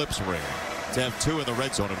total eclipse rare to have 2 in the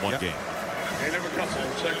red zone in one game.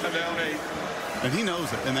 And he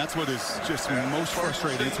knows it, and that's what is just most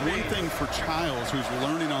frustrating. It's one thing for Childs, who's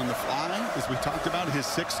learning on the fly, as we talked about, his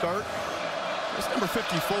 6th start. It's number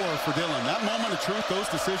 54 for Dylan. That moment of truth, those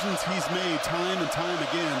decisions he's made time and time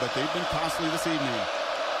again, but they've been costly this evening.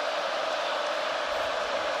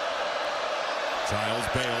 Childs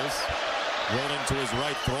bails. Rolling to his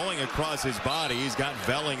right, throwing across his body. He's got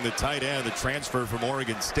Velling, the tight end, the transfer from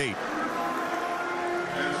Oregon State.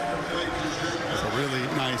 It's a really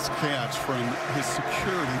nice catch from his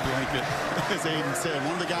security blanket, as Aiden said.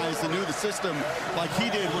 One of the guys that knew the system like he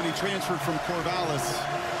did when he transferred from Corvallis.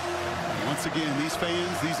 Once again, these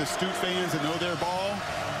fans, these astute fans that know their ball,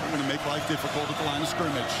 are going to make life difficult at the line of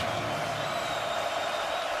scrimmage.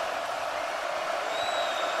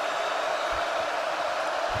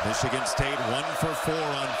 Michigan State 1 for 4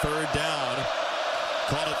 on 3rd down.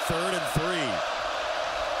 Call it 3rd and 3.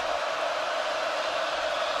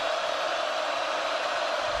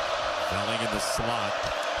 Velling in the slot.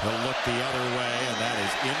 He'll look the other way, and that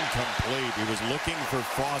is incomplete. He was looking for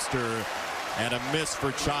Foster and a miss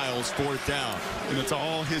for Childs, 4th down. And it's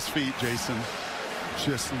all his feet, Jason.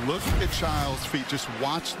 Just look at Childs' feet. Just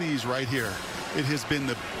watch these right here. It has been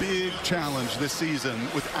the big challenge this season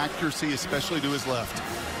with accuracy, especially to his left.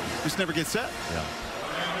 Just never gets set. Yeah.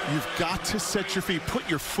 You've got to set your feet. Put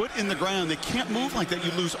your foot in the ground. They can't move like that.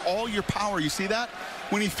 You lose all your power. You see that?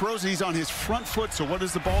 When he throws it, he's on his front foot. So what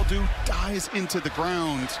does the ball do? Dies into the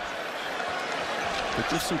ground. But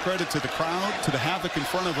give some credit to the crowd, to the havoc in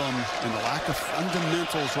front of him, and the lack of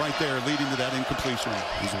fundamentals right there leading to that incompletion.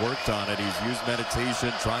 He's worked on it. He's used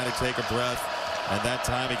meditation, trying to take a breath. And that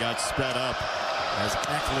time he got sped up as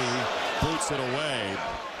Eckley boots it away.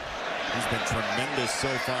 He's been tremendous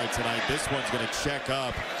so far tonight. This one's going to check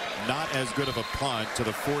up. Not as good of a punt to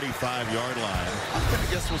the 45-yard line. I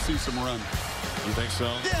guess we'll see some run. You think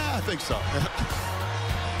so? Yeah, I think so.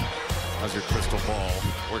 How's your crystal ball?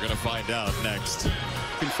 We're going to find out next.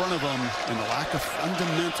 In front of him, and the lack of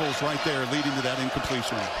fundamentals right there leading to that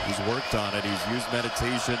incompletion. He's worked on it. He's used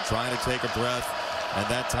meditation, trying to take a breath. And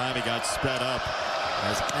that time he got sped up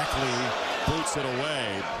as Eckley boots it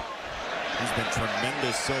away. He's been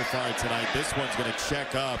tremendous so far tonight. This one's going to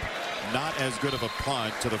check up. Not as good of a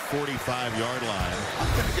punt to the 45-yard line.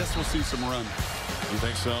 I guess we'll see some run. You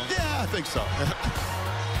think so? Yeah, I think so.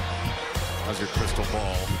 How's your crystal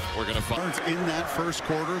ball? We're going to find. In that first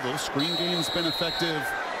quarter, those screen games been effective.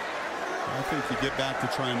 I think you get back to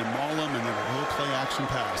trying to maul them and then a little play action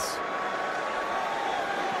pass.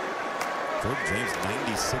 Jordan James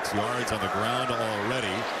 96 yards on the ground already.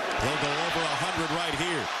 He'll go over 100 right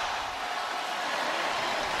here.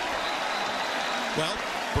 Well,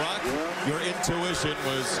 Brock, your intuition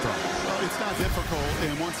was strong. Well, it's not difficult,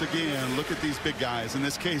 and once again, look at these big guys. In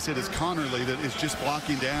this case, it is Connerly that is just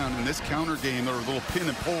blocking down, and this counter game, or little pin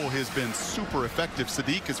and pull, has been super effective.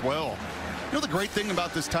 Sadiq as well. You know the great thing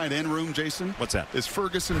about this tight end room, Jason? What's that? Is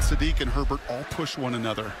Ferguson, Sadiq, and Herbert all push one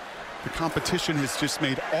another. The competition has just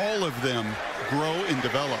made all of them grow and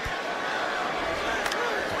develop.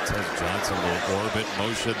 Tez Johnson, a little orbit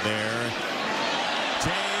motion there.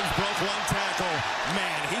 James broke one tackle.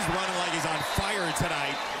 Man, he's running like he's on fire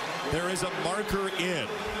tonight. There is a marker in.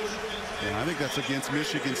 Yeah, I think that's against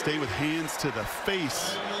Michigan State with hands to the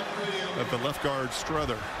face of the left guard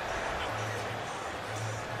Strother.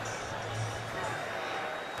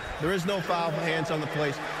 There is no foul, hands on the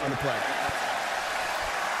play.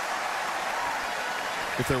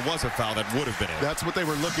 If there was a foul, that would have been it. That's what they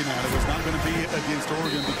were looking at. It was not going to be against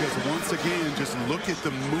Oregon because once again, just look at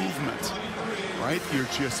the movement, right?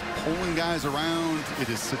 You're just pulling guys around. It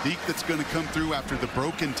is Sadiq that's going to come through after the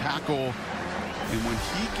broken tackle. And when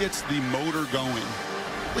he gets the motor going,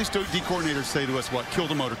 at least D coordinators say to us, what? Kill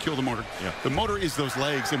the motor, kill the motor. Yeah. The motor is those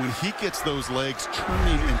legs. And when he gets those legs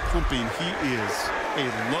turning and pumping, he is a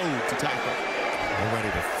load to tackle. Already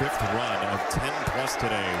the 5th run of 10+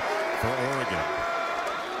 today for Oregon.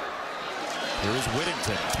 Here is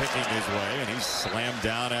Whittington picking his way, and he's slammed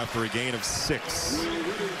down after a gain of 6.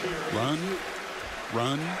 Run,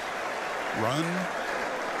 run, run,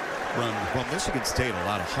 run. Well, Michigan State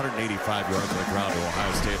allowed 185 yards on the ground to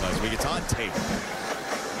Ohio State last week. It's on tape.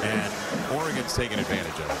 And Oregon's taking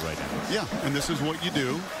advantage of it right now. Yeah, and this is what you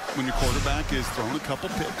do when your quarterback is throwing a couple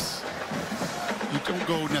picks. You don't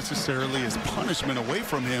go necessarily as punishment away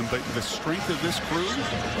from him, but the strength of this crew,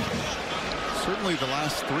 certainly the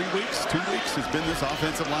last 3 weeks, 2 weeks, has been this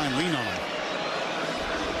offensive line. Lean on him.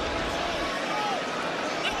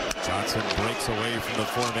 Johnson breaks away from the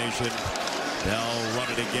formation. They'll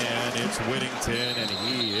run it again. It's Whittington, and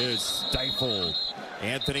he is stifled.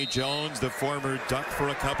 Anthony Jones, the former Duck for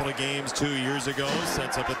a couple of games 2 years ago,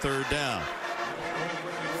 sets up a 3rd down.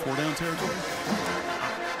 4-down territory.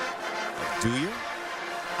 Do you?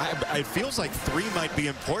 It feels like 3 might be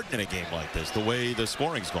important in a game like this, the way the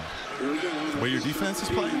scoring's going. The way your defense is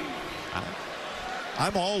playing?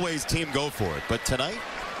 I'm always team go for it, but tonight,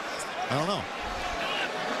 I don't know.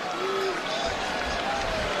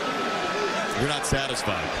 You're not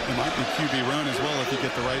satisfied. It might be QB run as well if you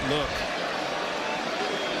get the right look.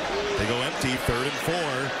 They go empty, 3rd and 4.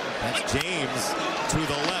 That's James to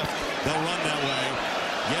the left. They'll run that way.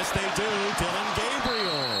 Yes, they do. Dylan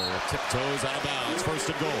Gabriel tiptoes out of bounds. 1st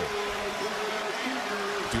and goal.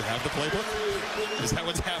 Do you have the playbook? Is that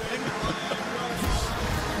what's happening?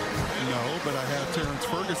 No, but I have Terrence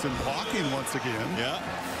Ferguson blocking once again. Yeah.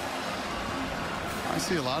 I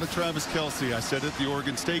see a lot of Travis Kelce. I said at the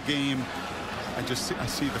Oregon State game, I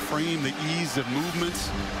see the frame, the ease of movements,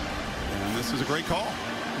 and this is a great call.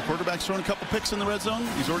 The quarterback's throwing a couple picks in the red zone.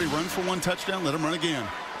 He's already run for 1 touchdown. Let him run again.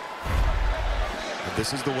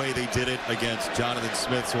 This is the way they did it against Jonathan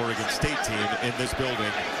Smith's Oregon State team in this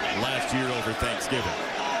building last year over Thanksgiving.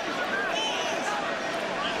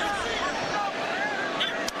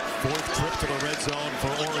 to the red zone for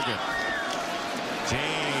Oregon.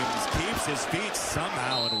 James keeps his feet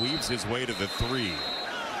somehow and weaves his way to the 3.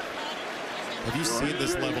 Have you seen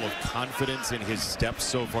this level of confidence in his steps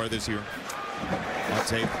so far this year? On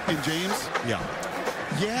tape. In James? Yeah.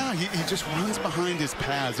 Yeah, he just runs behind his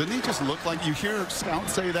pads. Doesn't he just look like, you hear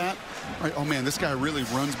scouts say that? Right, oh man, this guy really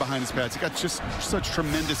runs behind his pads. He got just such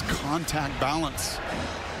tremendous contact balance.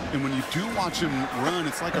 And when you do watch him run,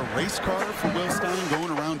 it's like a race car for Will Stein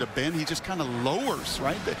going around a bend. He just kind of lowers,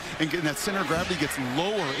 right? And getting that center of gravity gets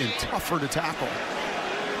lower and tougher to tackle.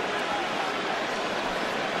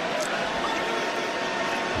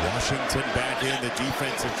 Washington back in. The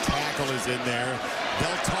defensive tackle is in there.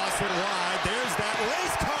 They'll toss it wide. There's that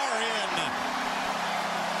race car in.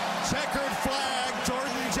 Checkered flag,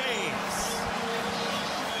 Jordan James.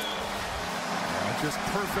 Just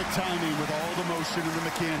perfect timing with all the motion and the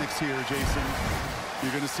mechanics here, Jason.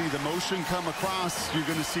 You're going to see the motion come across. You're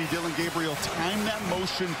going to see Dillon Gabriel time that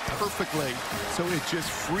motion perfectly. So it just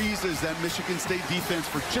freezes that Michigan State defense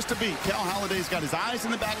for just a beat. Cal Halliday's got his eyes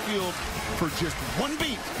in the backfield for just one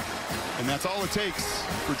beat. And that's all it takes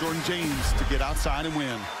for Jordan James to get outside and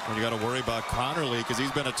win. And you got to worry about Connerly because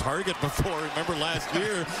he's been a target before. Remember last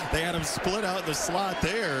year, they had him split out in the slot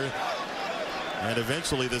there. And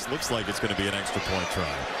eventually this looks like it's going to be an extra point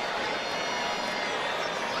try.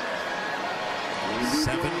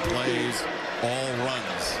 7 plays, all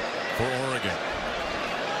runs for Oregon.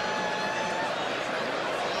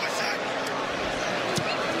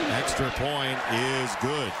 Extra point is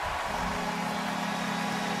good.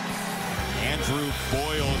 Andrew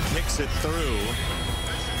Boyle kicks it through.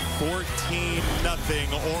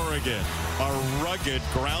 14-0 Oregon. A rugged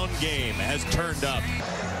ground game has turned up.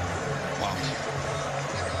 Wow.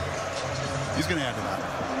 He's going to add to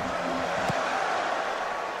that.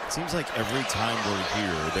 Seems like every time we're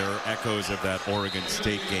here, there are echoes of that Oregon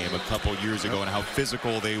State game a couple years ago and how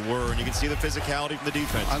physical they were. And you can see the physicality from the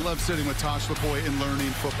defense. I love sitting with Tosh Lavoie and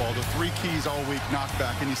learning football. The 3 keys all week,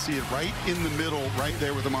 knockback, and you see it right in the middle, right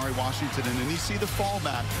there with Amari Washington. And then you see the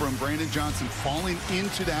fallback from Brandon Johnson falling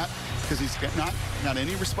into that because he's not got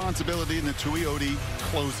any responsibility, and the Tuioti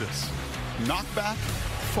closes. Knockback,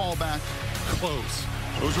 fallback, close.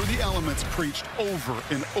 Those were the elements preached over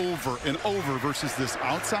and over and over versus this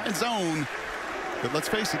outside zone that, let's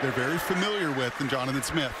face it, they're very familiar with in Jonathan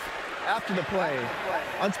Smith. After the play,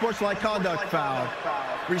 unsportsmanlike conduct foul.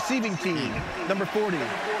 Receiving team, number 40.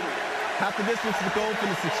 Half the distance to the goal from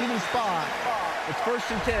the succeeding spot. It's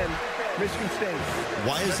 1st and 10, Michigan State.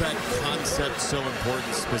 Why is that concept so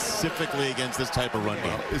important specifically against this type of run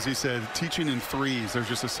game? As he said, teaching in threes, there's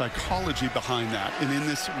just a psychology behind that. And in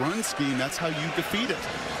this run scheme, that's how you defeat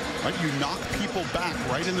it. Right? You knock people back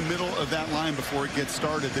right in the middle of that line before it gets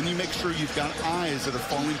started. Then you make sure you've got eyes that are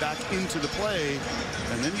falling back into the play,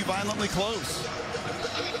 and then you violently close.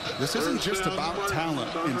 This isn't just about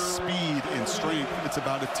talent and speed and strength. It's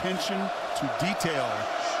about attention to detail.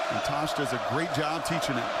 And Tosh does a great job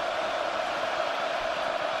teaching it.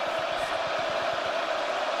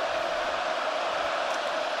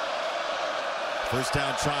 First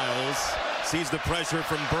down, Childs sees the pressure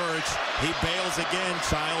from Birch. He bails again.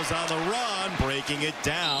 Childs on the run, breaking it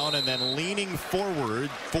down and then leaning forward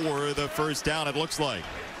for the first down, it looks like.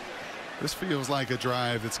 This feels like a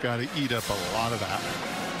drive that's got to eat up a lot of that.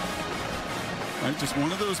 Right, just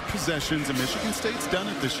one of those possessions, and Michigan State's done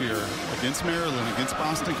it this year against Maryland, against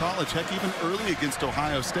Boston College, heck, even early against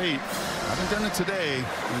Ohio State. Haven't done it today,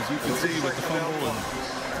 as you can see with the fumble and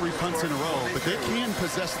 3 punts in a row, but they can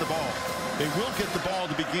possess the ball. They will get the ball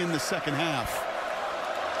to begin the second half.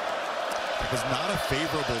 It was not a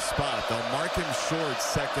favorable spot. They'll mark him short,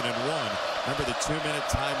 2nd and 1. Remember, the 2-minute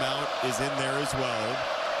timeout is in there as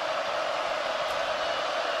well.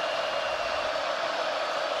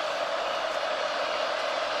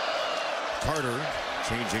 Carter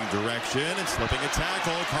changing direction and slipping a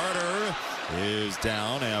tackle. Carter is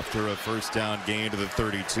down after a first down gain to the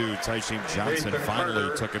 32. Tysheem Johnson finally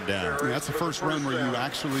took him down. Yeah, that's the first run where you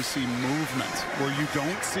actually see movement, where you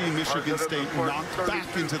don't see Michigan State knocked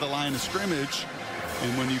back into the line of scrimmage.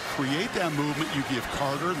 And when you create that movement, you give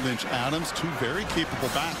Carter, Lynch, Adams, 2 very capable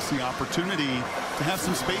backs, the opportunity to have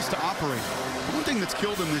some space to operate. The one thing that's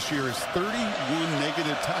killed them this year is 31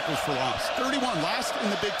 negative tackles for loss. 31, last in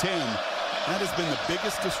the Big Ten. That has been the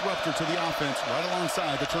biggest disruptor to the offense, right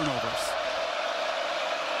alongside the turnovers.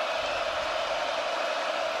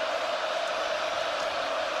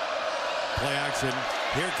 Play action.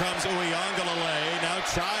 Here comes Uiagalelei. Now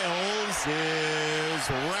Childs is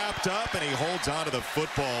wrapped up, and he holds on to the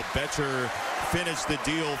football. Betcher finished the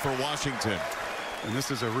deal for Washington. And this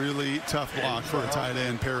is a really tough block for a tight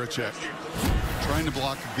end, Parachek. trying to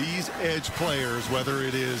block these edge players, whether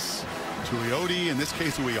it is Tuioti, in this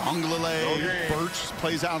case Uiagalelei. Birch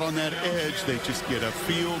plays out on that edge. They just get a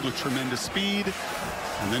field with tremendous speed,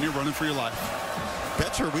 and then you're running for your life.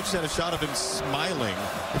 Betcher, we just had a shot of him smiling.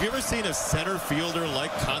 Have you ever seen a center fielder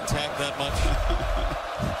like contact that much?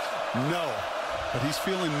 No, but he's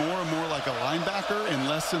feeling more and more like a linebacker and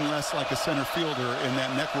less like a center fielder, and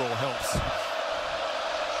that neck roll helps.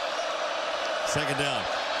 Second down.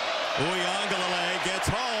 Uiagalelei gets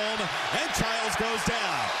home, and Childs goes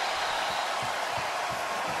down.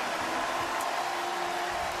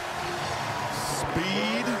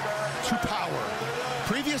 Speed to power.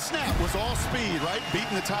 Previous snap was all speed, right?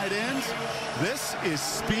 Beating the tight ends. This is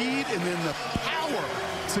speed and then the power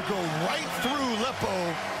to go right through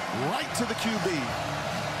Lippo, right to the QB.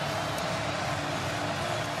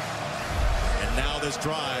 And now this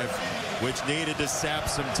drive, which needed to sap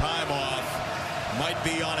some time off, might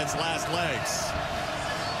be on its last legs.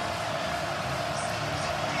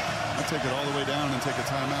 I'll take it all the way down and take a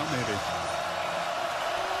timeout, maybe.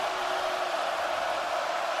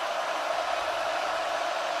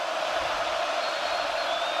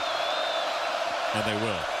 And they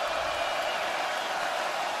will.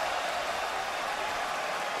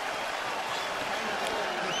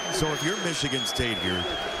 So if you're Michigan State here,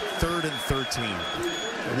 3rd and 13,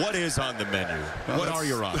 what is on the menu? Well, what are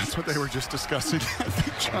your options? That's what they were just discussing. I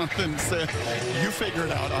think Jonathan said, you figure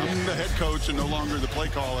it out. I'm the head coach and no longer the play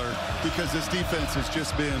caller, because this defense has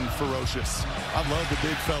just been ferocious. I love the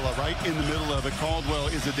big fella right in the middle of it. Caldwell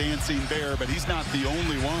is a dancing bear, but he's not the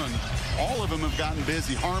only one. All of them have gotten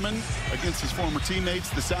busy. Harmon against his former teammates.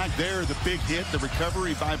 The sack there, the big hit, the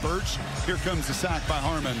recovery by Birch. Here comes the sack by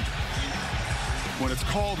Harmon. When it's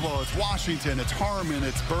Caldwell, it's Washington, it's Harmon,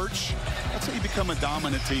 it's Birch. That's how you become a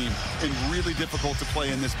dominant team and really difficult to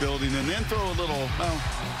play in this building. And then throw a little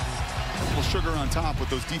sugar on top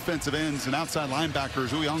with those defensive ends and outside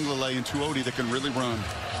linebackers, Uiagalelei and Tuioti, that can really run.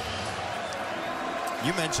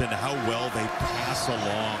 You mentioned how well they pass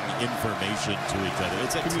along information to each other.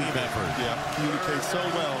 It's a team effort. Yeah, communicate so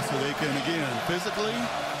well so they can, again, physically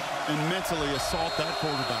and mentally assault that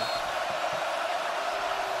quarterback.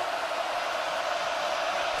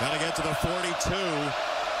 Got to get to the 42.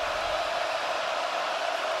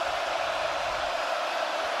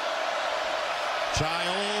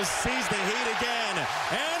 Childs sees the heat again,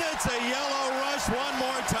 and it's a yellow rush one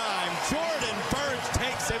more time. Jordan Birch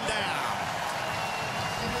takes him down.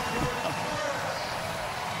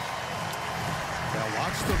 Now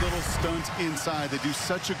watch the little stunt inside. They do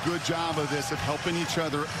such a good job of this, of helping each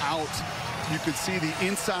other out. You could see the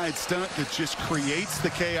inside stunt that just creates the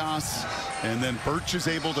chaos, and then Birch is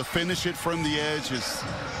able to finish it from the edge. Is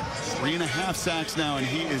 3.5 sacks now, and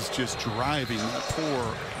he is just driving that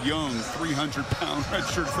poor, young, 300-pound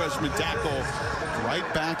redshirt freshman tackle right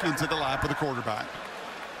back into the lap of the quarterback.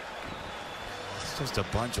 It's just a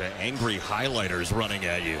bunch of angry highlighters running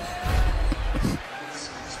at you.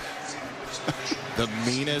 The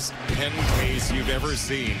meanest pen case you've ever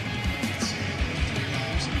seen.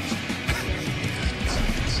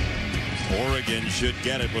 Oregon should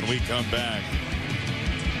get it when we come back.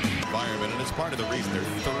 Environment, and it's part of the reason they're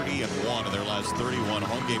 30-1 in their last 31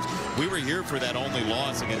 home games. We were here for that only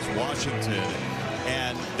loss against Washington,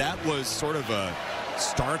 and that was sort of a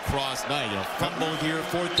star-crossed night. You know, fumble here,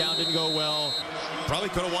 4th down didn't go well. Probably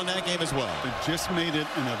could have won that game as well. They just made it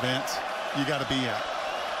an event you got to be at.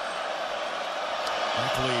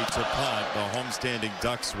 Luckily to punt, the homestanding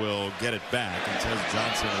Ducks will get it back, and Tez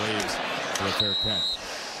Johnson waves for a fair catch.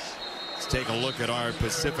 Let's take a look at our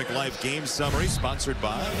Pacific Life game summary, sponsored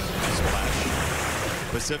by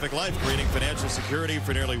Splash. Pacific Life, creating financial security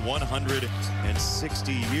for nearly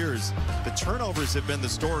 160 years. The turnovers have been the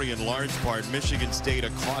story in large part. Michigan State,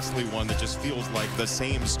 a costly one that just feels like the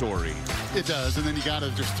same story. It does, and then you got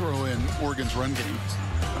to just throw in Oregon's run game.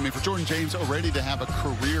 I mean, for Jordan James already to have a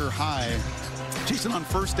career high, Jason, on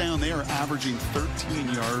 1st down, they are averaging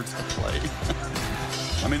 13 yards a play.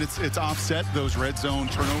 I mean, it's offset those red zone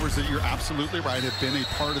turnovers that you're absolutely right have been a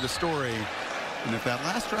part of the story. And if that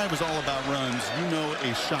last drive was all about runs, you know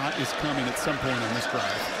a shot is coming at some point on this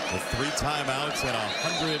drive. With 3 timeouts and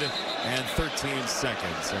 113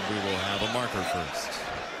 seconds, and we will have a marker first.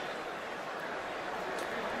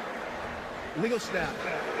 Legal snap.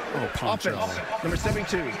 Oh, Poncho. Offense, number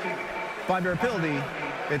 72. 5-yard penalty.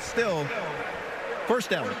 It's still 1st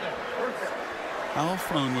down. How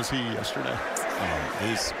fun was he yesterday? Oh,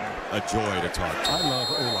 he's a joy to talk to. I love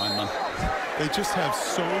O-linemen. They just have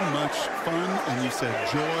so much fun, and you said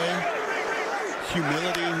joy,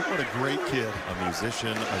 humility. What a great kid. A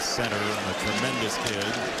musician, a center, a tremendous kid.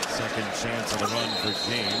 Second chance on the run for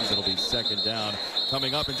James. It'll be second down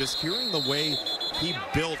coming up. And just hearing the way he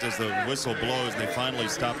built as the whistle blows and they finally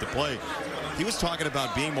stop the play. He was talking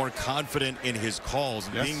about being more confident in his calls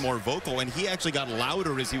and being more vocal, and he actually got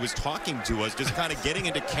louder as he was talking to us, just kind of getting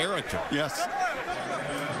into character. Yes.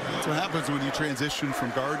 That's what happens when you transition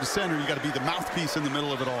from guard to center. You got to be the mouthpiece in the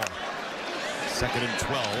middle of it all. Second and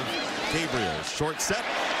 12. Gabriel, short set,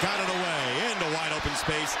 got it away into wide open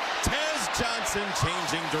space. Tez Johnson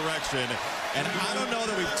changing direction. And I don't know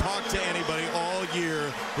that we've talked to anybody all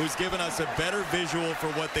year who's given us a better visual for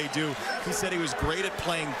what they do. He said he was great at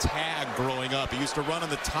playing tag growing up. He used to run on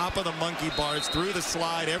the top of the monkey bars, through the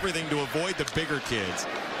slide, everything to avoid the bigger kids.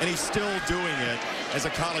 And he's still doing it as a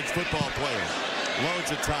college football player.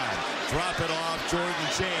 Loads of time. Drop it off. Jordan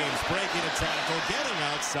James breaking a tackle, getting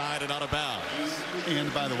outside and out of bounds.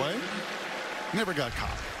 And by the way, never got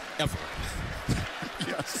caught. Ever.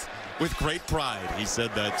 Yes. With great pride, he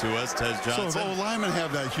said that to us, Tez Johnson. So if O-linemen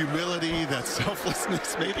have that humility, that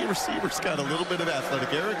selflessness, maybe receivers got a little bit of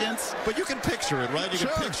athletic arrogance. But you can picture it, right? You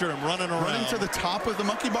can picture him running around. Running to the top of the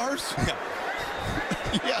monkey bars? Yeah.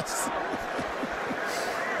 Yes.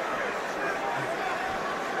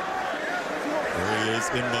 There he is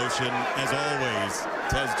in motion, as always.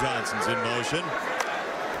 Tez Johnson's in motion.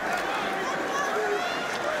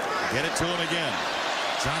 Get it to him again.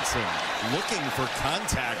 Johnson looking for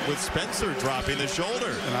contact with Spencer dropping the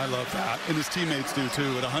shoulder. And I love that. And his teammates do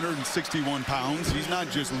too. At 161 pounds, he's not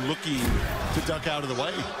just looking to duck out of the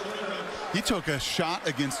way. He took a shot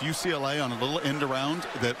against UCLA on a little end around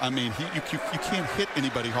that, I mean, you can't hit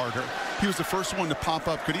anybody harder. He was the first one to pop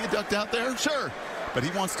up. Could he have ducked out there? Sure. But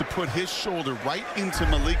he wants to put his shoulder right into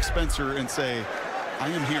Malik Spencer and say, I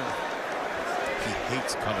am here. He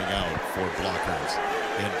hates coming out for blockers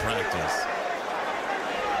in practice.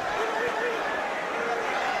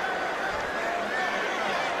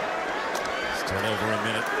 Still over a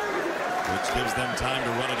minute, which gives them time to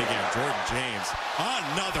run it again. Jordan James,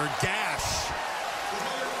 another gash.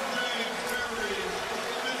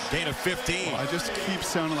 Gain of 15. Well, I just keep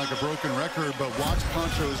sounding like a broken record, but watch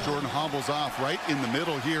Poncho as Jordan hobbles off right in the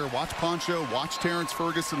middle here. Watch Poncho, watch Terrence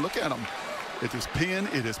Ferguson. Look at him. It is pin,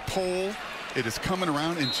 it is pole, it is coming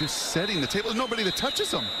around and just setting the table. There's nobody that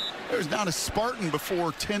touches him. There's not a Spartan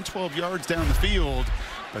before 10, 12 yards down the field,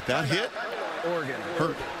 but that hit Oregon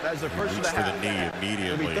hurt. That's the first of the for half. the knee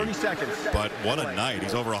immediately. 30 seconds. But what a night.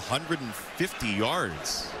 He's over 150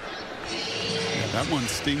 yards. That one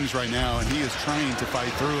stings right now, and he is trying to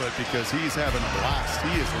fight through it because he's having a blast.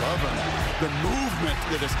 He is loving the movement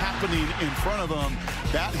that is happening in front of him.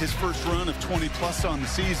 That his first run of 20-plus on the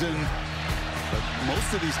season. But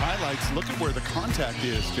most of these highlights, look at where the contact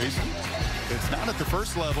is, Jason. It's not at the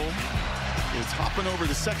first level. It's hopping over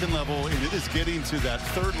the second level, and it is getting to that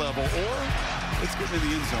third level, or it's getting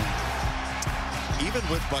in the end zone. Even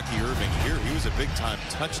with Bucky Irving here, he was a big-time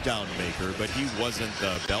touchdown maker, but he wasn't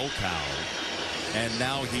the bell cow. And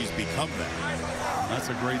now he's become that. That's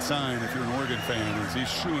a great sign if you're an Oregon fan, as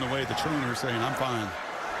he's shooing away the trainer saying, I'm fine.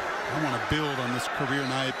 I want to build on this career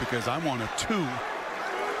night because I want a 2.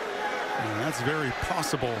 And that's very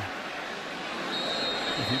possible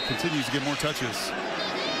if he continues to get more touches.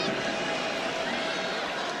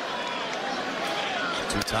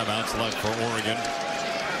 2 timeouts left for Oregon.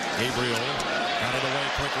 Gabriel got it away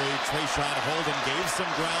quickly. Trayshawn Holden gave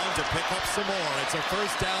some ground to pick up some more. It's a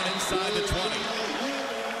first down inside the 20.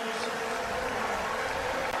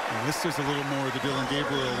 And this is a little more of the Dillon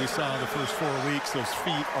Gabriel we saw the first 4 weeks. Those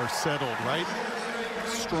feet are settled, right?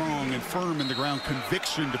 Strong and firm in the ground.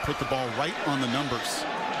 Conviction to put the ball right on the numbers.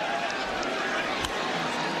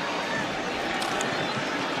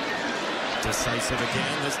 Decisive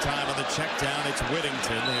again, this time on the check down. It's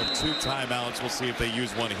Whittington. They have 2 timeouts. We'll see if they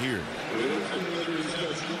use one here.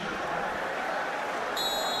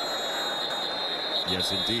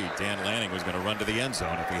 Yes, indeed. Dan Lanning was going to run to the end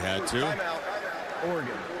zone if he had to. Timeout,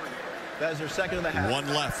 Oregon. That is their second of the half.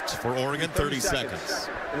 1 left for Oregon, 30 seconds.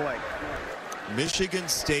 Michigan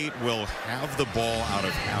State will have the ball out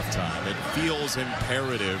of halftime. It feels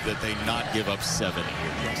imperative that they not give up 7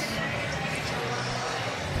 here.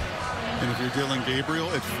 And if you're Dillon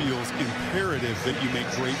Gabriel, it feels imperative that you make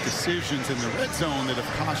great decisions in the red zone that have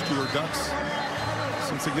cost your Ducks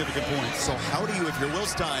some significant points. So how do you, if you're Will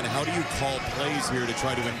Stein, how do you call plays here to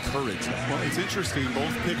try to encourage them? Well, it's interesting.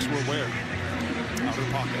 Both picks were where? Out of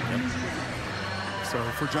the pocket. Yep. So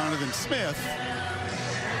for Jonathan Smith,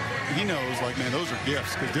 he knows, like, man, those are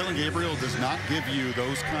gifts, because Dillon Gabriel does not give you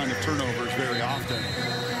those kind of turnovers very often.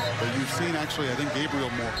 But you've seen, actually, I think Gabriel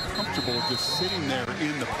more comfortable just sitting there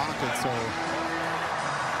in the pocket. So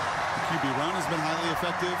QB run has been highly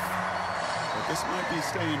effective. But this might be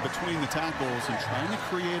staying between the tackles and trying to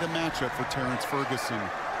create a matchup for Terrence Ferguson.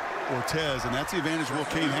 Ortez, and that's the advantage Will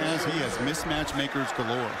Cain has. He has mismatch makers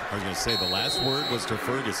galore. I was going to say the last word was to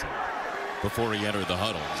Ferguson before he entered the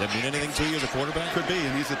huddle. Does that mean anything to you as a quarterback? Could be,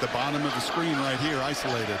 and he's at the bottom of the screen right here,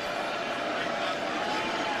 isolated.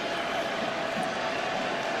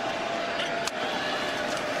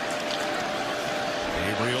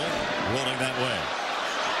 Gabriel rolling that way,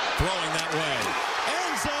 throwing that way,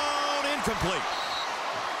 end zone, incomplete.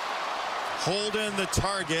 Holden the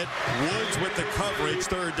target, Woods with the coverage,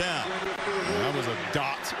 third down. That was a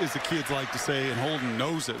dot, as the kids like to say, and Holden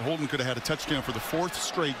knows it. Holden could have had a touchdown for the 4th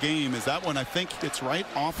straight game, as that one, I think, hits right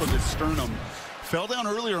off of his sternum. Fell down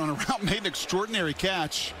earlier on a route, made an extraordinary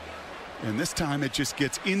catch, and this time it just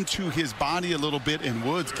gets into his body a little bit, and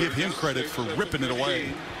Woods, give him credit for ripping it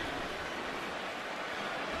away.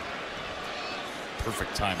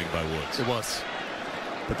 Perfect timing by Woods. It was.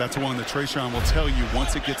 But that's one that Trayshawn will tell you,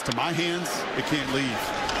 once it gets to my hands, it can't leave.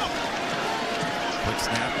 Quick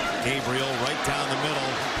snap, Gabriel right down the middle.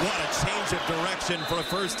 What a change of direction for a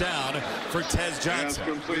first down for Tez Johnson.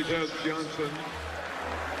 Complete Tez Johnson.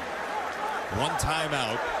 One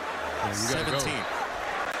timeout, 17.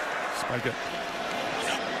 Spike it.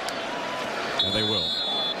 And they will.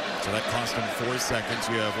 So that cost him 4 seconds.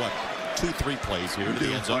 You have what? 2-3 plays here to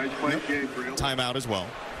the end zone. Timeout as well.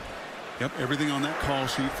 Yep, everything on that call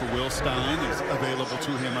sheet for Will Stein is available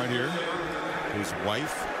to him right here. Whose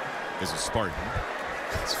wife is a Spartan.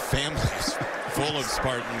 His family is full of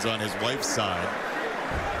Spartans on his wife's side.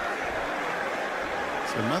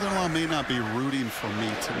 So mother-in-law may not be rooting for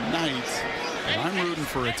me tonight, but I'm rooting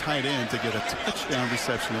for a tight end to get a touchdown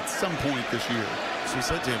reception at some point this year. She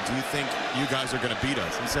said to him, do you think you guys are going to beat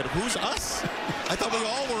us? He said, who's us? I thought we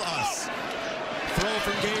all were us. Throw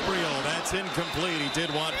from Gabriel. That's incomplete. He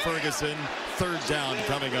did want Ferguson. Third down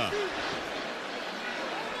coming up.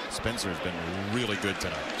 Spencer's been really good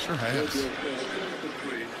tonight. Sure has.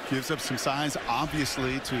 Gives up some size,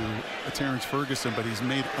 obviously, to Terrence Ferguson, but he's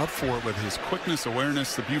made up for it with his quickness,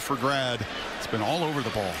 awareness. The Buford grad, it's been all over the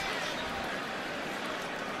ball.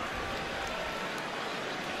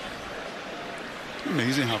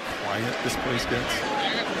 Amazing how quiet this place gets.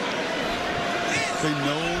 They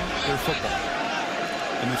know their football,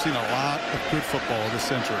 and they've seen a lot of good football this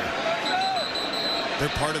century. They're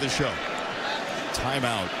part of the show.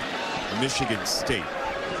 Timeout, Michigan State.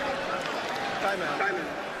 Timeout,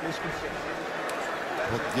 Michigan State.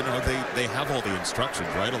 Well, you know, they have all the instructions,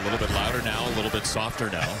 right? A little bit louder now, a little bit softer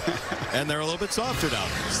now. And they're a little bit softer now.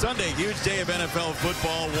 Sunday, huge day of NFL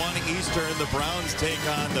football. 1 Eastern, the Browns take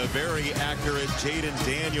on the very accurate Jaden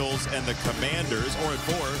Daniels and the Commanders. Or at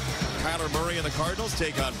 4, Kyler Murray and the Cardinals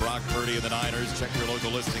take on Brock Purdy and the Niners. Check your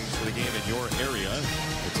local listings for the game in your area.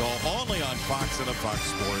 It's all only on Fox and the Fox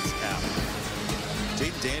Sports app.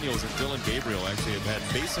 Jaden Daniels and Dylan Gabriel actually have had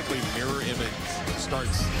basically mirror image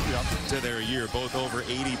starts to their year, both over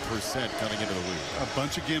 80% coming into the week. A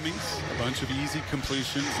bunch of gimmies, a bunch of easy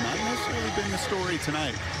completions. Not necessarily been the story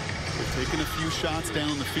tonight. They've taken a few shots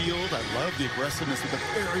down the field. I love the aggressiveness of the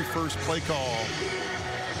very first play call.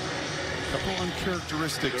 A couple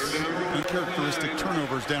uncharacteristic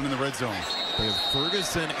turnovers down in the red zone. They have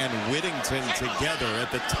Ferguson and Whittington together at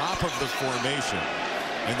the top of the formation,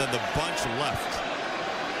 and then the bunch left.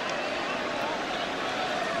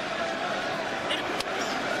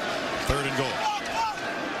 Third and goal.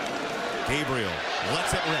 Gabriel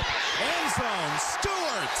lets it rip. End zone.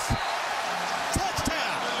 Stewart.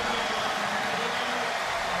 Touchdown.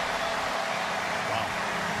 Wow.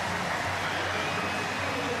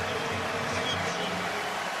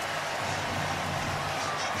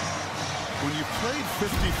 When you've played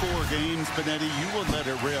 54 games, Benetti, you will let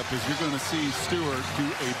it rip, as you're going to see Stewart do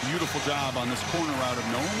a beautiful job on this corner route of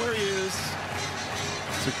knowing where he is,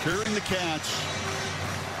 securing the catch.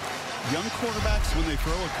 Young quarterbacks, when they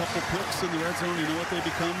throw a couple picks in the red zone, you know what they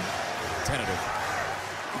become? Tentative.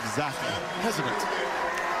 Exactly. Hesitant.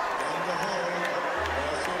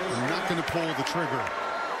 I'm not going to pull the trigger.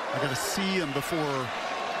 I got to see him before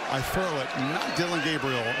I throw it. Not Dylan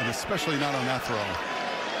Gabriel, and especially not on that throw.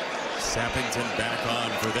 Sappington back on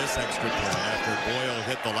for this extra point after Boyle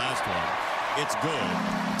hit the last one. It's good.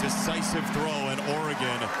 Decisive throw in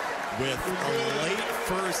Oregon with a late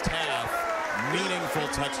first half. Meaningful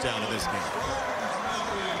touchdown in this game.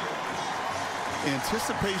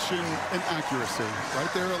 Anticipation and accuracy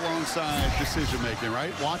right there alongside decision making,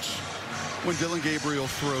 right? Watch when Dylan Gabriel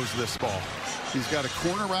throws this ball. He's got a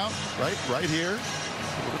corner route right here,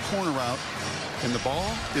 a little corner route, and the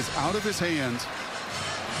ball is out of his hands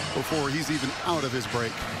before he's even out of his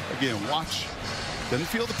break. Again, watch Doesn't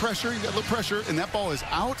feel the pressure. You got a little pressure, and that ball is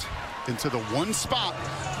out into the one spot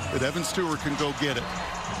that Evan Stewart can go get it.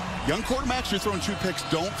 Young quarterbacks, you're throwing 2 picks.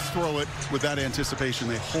 Don't throw it with that anticipation.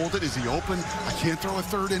 They hold it. Is he open? I can't throw a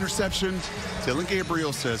 3rd interception. Dillon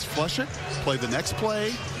Gabriel says, flush it, play the next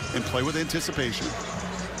play, and play with anticipation.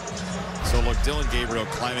 So look, Dillon Gabriel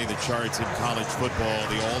climbing the charts in college football.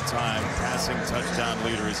 The all-time passing touchdown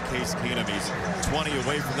leader is Case Keenum. He's 20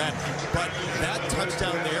 away from that. But that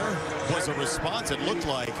touchdown there was a response, it looked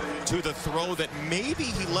like, to the throw that maybe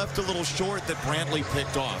he left a little short that Brantley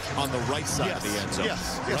picked off on the right side of the end zone.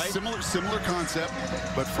 Yes, right? Similar concept,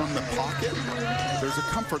 but from the pocket, there's a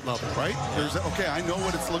comfort level, right? There's okay, I know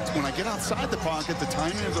what it's looked when I get outside the pocket. The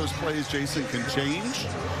timing of those plays, Jason, can change,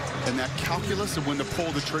 and that calculus of when to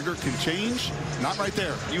pull the trigger can change. Not right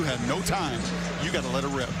there. You had no time. You got to let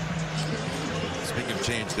it rip. Speaking of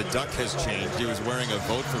change, the duck has changed. He was wearing a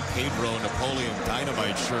Vote for Pedro Napoleon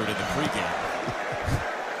Dynamite shirt in the pregame.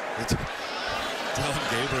 Dillon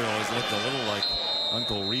Gabriel has looked a little like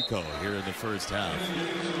Uncle Rico here in the first half.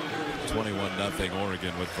 21-0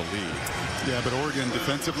 Oregon with the lead. Yeah, but Oregon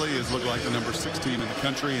defensively has looked like the number 6 team in the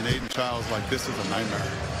country, and Aiden Childs like this is a nightmare.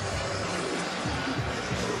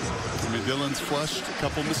 I mean, Dillon's flushed a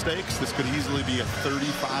couple mistakes. This could easily be a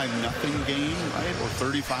 35-0 game, right? Or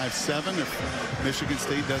 35-7 if Michigan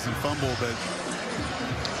State doesn't fumble. But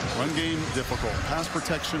run game, difficult. Pass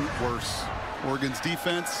protection, worse. Oregon's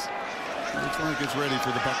defense looks like it's ready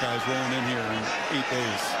for the Buckeyes rolling in here in 8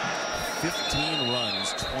 days. 15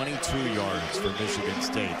 runs, 22 yards for Michigan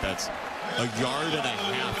State. That's a yard and a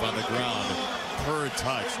half on the ground per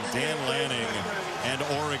touch. Dan Lanning and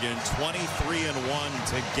Oregon 23-1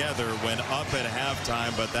 together when up at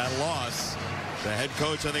halftime, but that loss, the head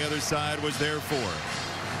coach on the other side was there for.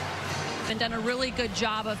 And done a really good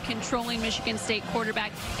job of controlling Michigan State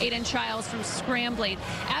quarterback Aiden Childs from scrambling.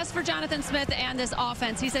 As for Jonathan Smith and this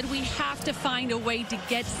offense, he said we have to find a way to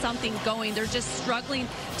get something going. They're just struggling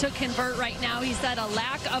to convert right now. He said a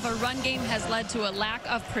lack of a run game has led to a lack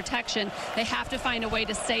of protection. They have to find a way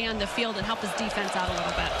to stay on the field and help his defense out a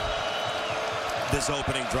little bit. This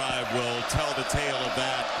opening drive will tell the tale of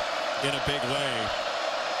that in a big way.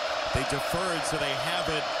 They deferred, so they have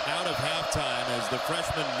it out of halftime as the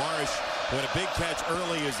freshman Marsh, who had a big catch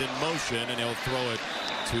early, is in motion, and he'll throw it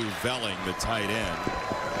to Velling, the tight end,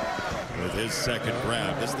 with his second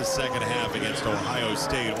grab. This is the second half against Ohio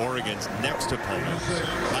State, Oregon's next opponent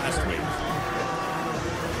last week.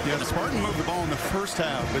 Yeah, the Spartans moved the ball in the first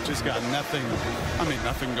half, but just got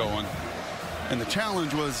nothing going. And the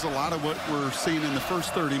challenge was a lot of what we're seeing in the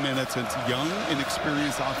first 30 minutes. It's young,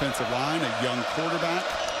 inexperienced offensive line, a young quarterback.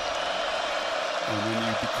 And when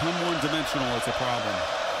you become one-dimensional, it's a problem.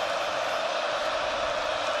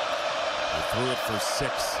 They threw it for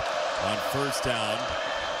 6 on first down.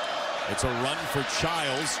 It's a run for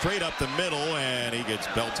Childs straight up the middle, and he gets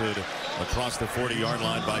belted across the 40-yard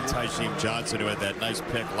line by Tysheem Johnson, who had that nice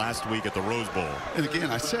pick last week at the Rose Bowl. And again,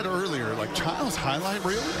 I said earlier, like Childs' highlight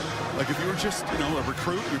reel, like if you were just, a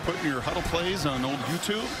recruit, you're putting your huddle plays on old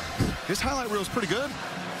YouTube, his highlight reel is pretty good.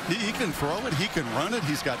 He can throw it, he can run it,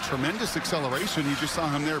 he's got tremendous acceleration. You just saw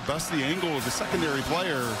him there bust the angle of the secondary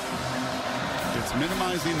player. It's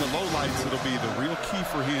minimizing the lowlights. It'll be the real key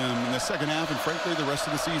for him in the second half and frankly the rest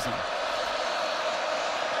of the season.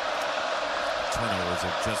 Turnovers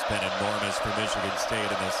have just been enormous for Michigan State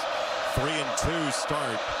in this 3-2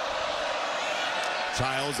 start.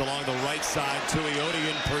 Childs along the right side, Tuioti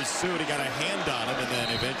in pursuit. He got a hand on him and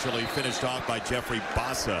then eventually finished off by Jeffrey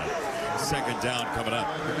Bassa. Second down coming up.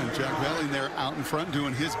 And Jack Velling there out in front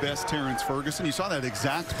doing his best, Terrence Ferguson. You saw that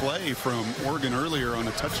exact play from Oregon earlier on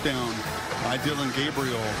a touchdown by Dillon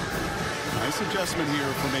Gabriel. Nice adjustment here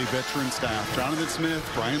from a veteran staff. Jonathan Smith,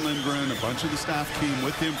 Brian Lindgren, a bunch of the staff came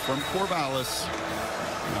with him from Corvallis.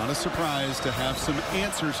 Not a surprise to have some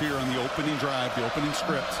answers here on the opening drive, the opening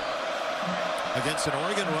script. Against an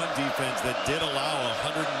Oregon run defense that did allow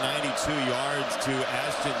 192 yards to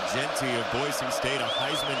Ashton Jeanty of Boise State, a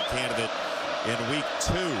Heisman candidate in week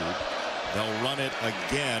 2. They'll run it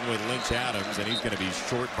again with Lynch Adams, and he's going to be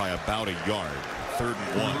short by about a yard. 3rd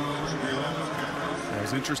and 1. It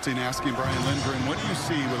was interesting asking Brian Lindgren, what do you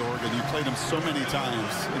see with Oregon? You played him so many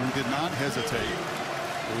times, and he did not hesitate.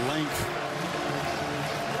 Length.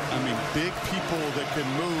 I mean, big people that can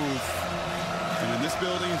move. And in this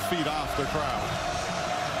building, feed off the crowd.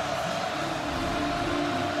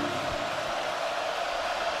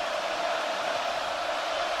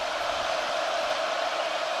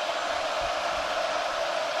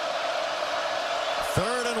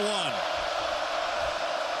 Third and 1.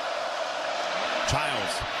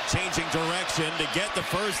 Childs changing direction to get the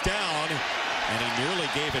first down. and he nearly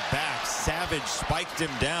gave it back. Savage spiked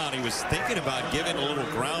him down. He was thinking about giving a little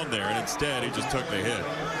ground there, and instead he just took the hit.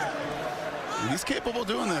 He's capable of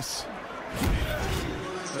doing this.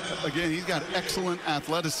 Again, he's got excellent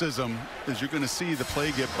athleticism. As you're going to see the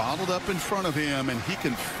play get bottled up in front of him, and he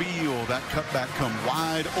can feel that cutback come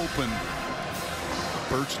wide open.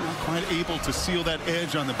 Birch not quite able to seal that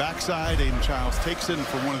edge on the backside. Aiden Childs takes it, and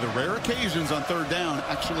for one of the rare occasions on third down,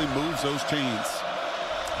 actually moves those chains.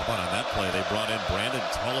 How about on that play? They brought in Brandon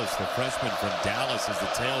Tullis, the freshman from Dallas, as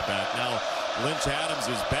the tailback. Now Lynch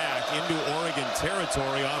Adams is back into Oregon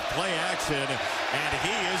territory off play action, and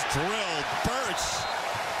he is drilled. Birch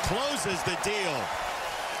closes the deal.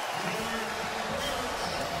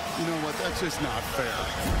 You know what? That's just not fair.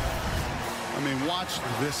 I mean, watch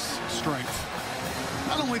this strength.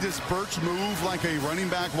 Not only does Birch move like a running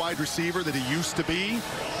back wide receiver that he used to be,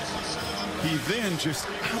 he then just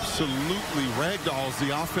absolutely ragdolls the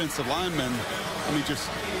offensive lineman. I mean, just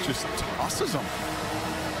tosses him.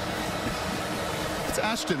 It's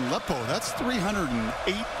Ashton Lepo. That's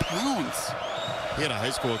 308 pounds. He had a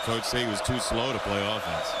high school coach say he was too slow to play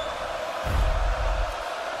offense.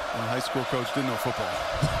 And the high school coach didn't know football.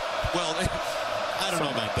 Well, I don't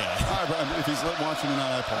know about that. If he's watching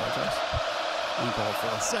tonight, I apologize. Uncalled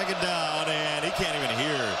for. Second down, and he can't even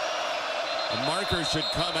hear. The marker should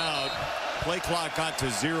come out. Play clock got to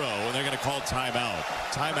 0, and they're going to call timeout.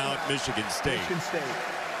 Timeout, Michigan State. Michigan State.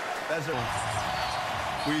 That's it.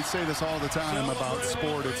 We say this all the time about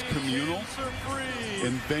sport. It's communal.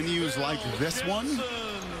 In venues like this one,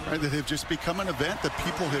 right, that have just become an event that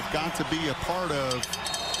people have got to be a part of,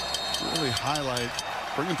 really highlight,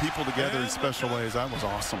 bringing people together in special ways. That was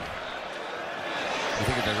awesome. I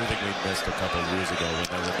think of everything we missed a couple of years ago when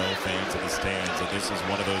there were no fans in the stands, and this is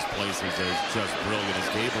one of those places that is just brilliant. As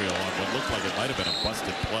Gabriel, on what looked like it might have been a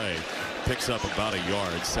busted play, picks up about a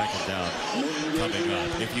yard. Second down coming up.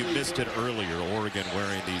 If you missed it earlier, Oregon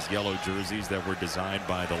wearing these yellow jerseys that were designed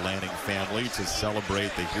by the Lanning family to celebrate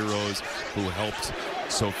the heroes who helped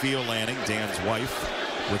Sophia Lanning, Dan's wife,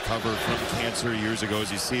 recover from cancer years ago.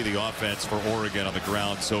 As you see the offense for Oregon on the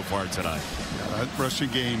ground so far tonight. That rushing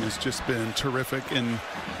game has just been terrific, and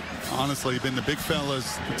honestly been the big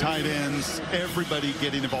fellas, the tight ends, everybody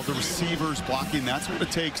getting involved, the receivers blocking. That's what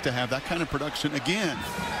it takes to have that kind of production. Again,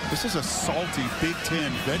 this is a salty Big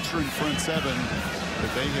Ten veteran front seven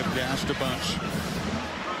that they have gashed a bunch.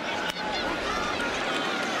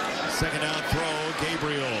 Second down throw,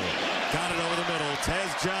 Gabriel got it over the middle.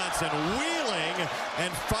 Tez Johnson wheeling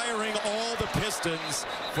and firing all the pistons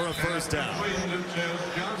for a first down.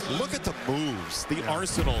 Look at the moves, the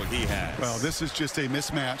arsenal he has. Well, this is just a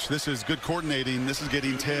mismatch. This is good coordinating. This is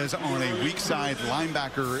getting Tez on a weak side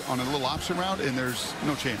linebacker on a little option route, and there's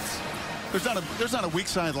no chance. There's not a weak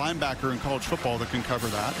side linebacker in college football that can cover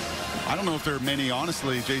that. I don't know if there are many,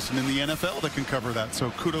 honestly, Jason, in the NFL that can cover that.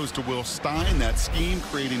 So kudos to Will Stein, that scheme,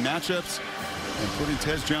 creating matchups and putting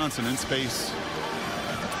Tez Johnson in space.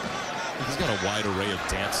 He's got a wide array of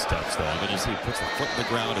dance steps, though. I mean, you see he puts a foot in the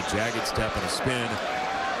ground, a jagged step, and a spin.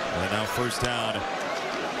 And now first down.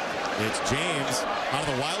 It's James out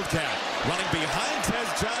of the Wildcat, running behind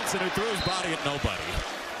Tez Johnson, who threw his body at nobody.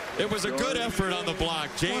 It was a good effort on the block.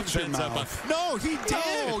 James ends up on. No, he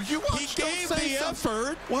did. No, he gave the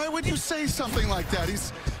effort. Why would you say something like that?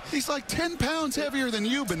 He's like 10 pounds heavier than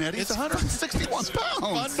you, Benetti. He's 161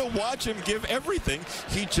 pounds. Fun to watch him give everything.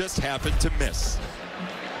 He just happened to miss.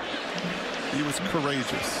 He was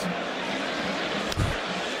courageous.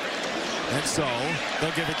 And so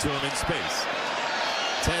they'll give it to him in space.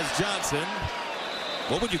 Tez Johnson.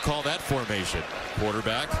 What would you call that formation?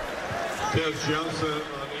 Quarterback? Tez Johnson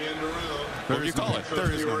on the end around. What do you call it?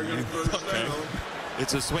 There is no name. Okay.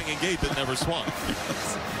 It's a swinging gate that never swung.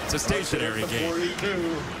 It's a stationary gate. 42.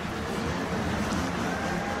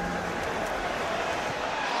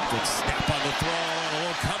 Good snap on the throw, and a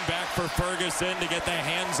little comeback for Ferguson to get the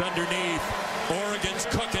hands underneath. Oregon's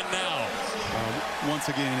cooking now. Once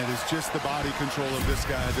again, it is just the body control of this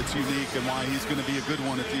guy that's unique and why he's going to be a good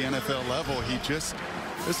one at the NFL level. This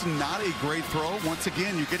is not a great throw. Once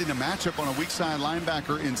again, you're getting a matchup on a weak side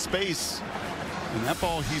linebacker in space. And that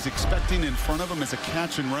ball he's expecting in front of him is a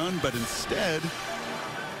catch and run, but instead,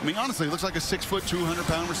 I mean, honestly, it looks like a 6',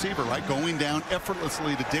 200-pound receiver, right? Going down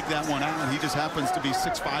effortlessly to dig that one out, and he just happens to be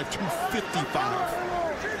 6'5", 255.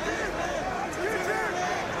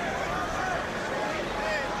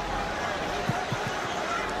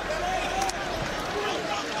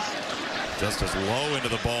 Just as low into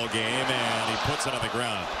the ball game, and he puts it on the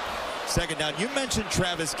ground. Second down. You mentioned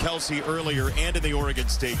Travis Kelce earlier and in the Oregon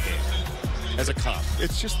State game. as a comp.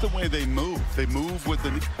 It's just the way they move. They move with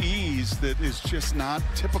an ease that is just not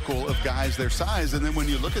typical of guys their size. And then when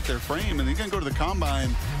you look at their frame, and he's going to go to the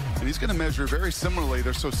combine, and he's going to measure very similarly.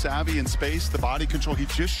 They're so savvy in space, the body control, he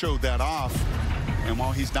just showed that off. And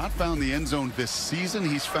while he's not found the end zone this season,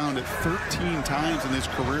 he's found it 13 times in his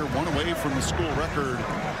career, one away from the school record.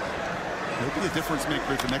 He'll be a difference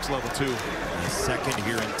maker at the next level, too. Second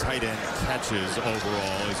here in tight end catches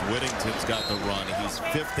overall as Whittington's got the run. He's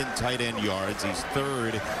 5th in tight end yards. He's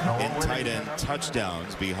 3rd in tight end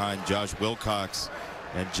touchdowns behind Josh Wilcox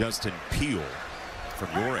and Justin Peel from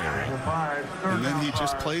your area. And then he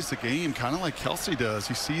just plays the game kind of like Kelsey does.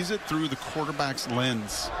 He sees it through the quarterback's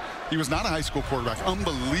lens. He was not a high school quarterback.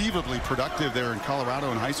 Unbelievably productive there in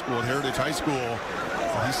Colorado in high school at Heritage High School.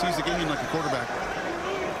 He sees the game like a quarterback.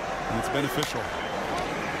 And it's beneficial.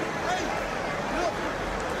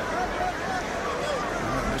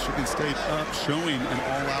 Michigan State up, showing an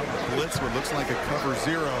all-out blitz what looks like a cover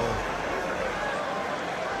 0.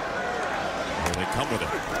 Here they come with it.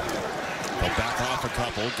 They'll back off a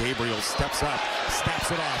couple. Gabriel steps up, snaps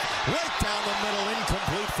it off, right down the middle,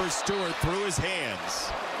 incomplete for Stewart through his hands.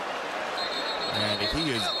 And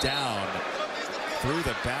he is down through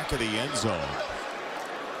the back of the end zone.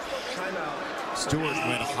 Stewart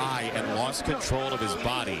went high and lost control of his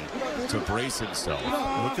body to brace himself.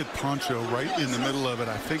 Look at Poncho right in the middle of it.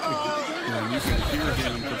 I think you can hear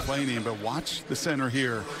him complaining, but watch the center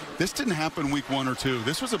here. This didn't happen week 1 or 2.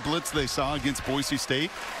 This was a blitz they saw against Boise State,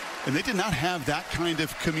 and they did not have that kind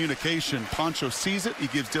of communication. Poncho sees it. He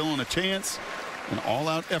gives Dylan a chance. An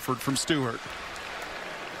all-out effort from Stewart.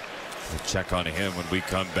 We'll check on him when we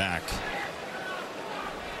come back.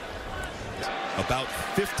 About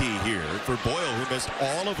 50 here for Boyle, who missed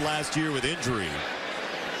all of last year with injury.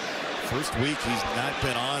 First week he's not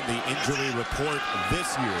been on the injury report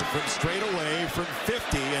this year. From straight away from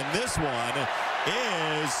 50, and this one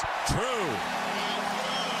is true.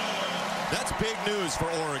 That's big news for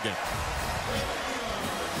Oregon.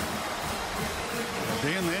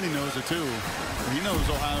 Dan Lanning knows it too. He knows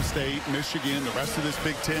Ohio State, Michigan, the rest of this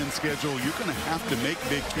Big Ten schedule. You're going to have to make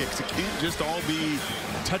big kicks. It can't just all be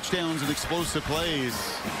touchdowns and explosive plays.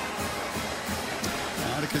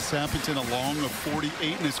 Atticus Sappington along of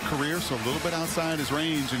 48 in his career, so a little bit outside his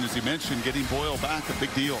range. And as he mentioned, getting Boyle back, a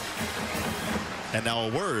big deal. And now a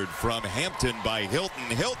word from Hampton by Hilton.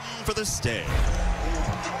 Hilton for the stay.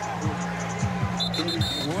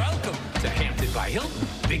 Welcome to Hampton by Hilton.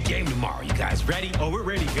 Big game tomorrow. You guys ready? Oh, we're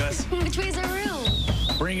ready, Gus. Which way's our room?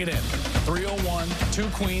 Bring it in. 301, 2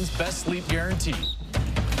 queens, best sleep guaranteed.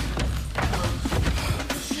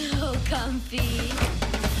 So comfy.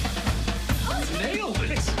 Nailed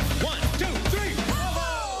it. 1, 2, 3.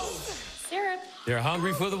 Syrup. They're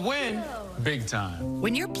hungry for the win. Big time.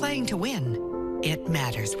 When you're playing to win, it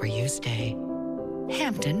matters where you stay.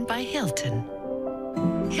 Hampton by Hilton.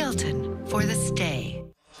 Hilton for the stay.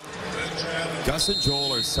 Gus and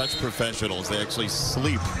Joel are such professionals. They actually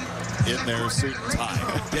sleep in their suit and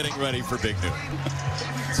tie, getting ready for Big Noon.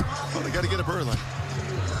 Well, they got to get up early.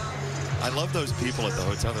 I love those people at the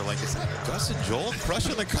hotel. They're like, is that Gus and Joel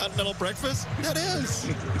crushing the continental breakfast? That is.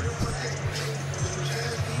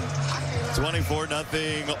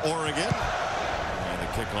 24-0 Oregon. And a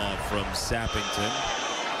kickoff from Sappington.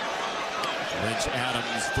 Lynch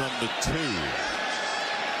Adams from the 2.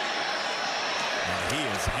 And he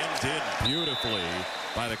is hemmed in beautifully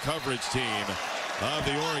by the coverage team of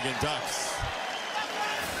the Oregon Ducks.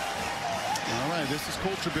 All right, this is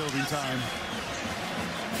culture building time.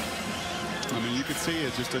 I mean, you could see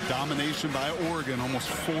it, just a domination by Oregon, almost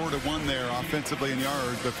 4-1 there offensively in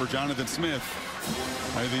yards. But for Jonathan Smith,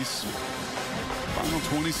 these final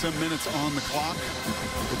 20-some minutes on the clock,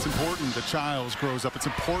 it's important that Childs grows up. It's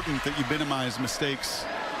important that you minimize mistakes.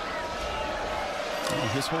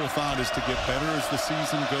 His whole thought is to get better as the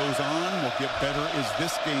season goes on. We'll get better as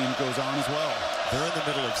this game goes on as well. They're in the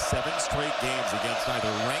middle of 7 straight games against either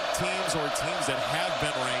ranked teams or teams that have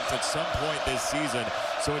been ranked at some point this season.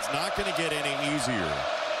 So it's not going to get any easier.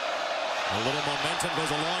 A little momentum goes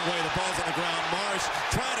a long way. The ball's on the ground. Marsh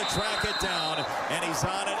trying to track it down, and he's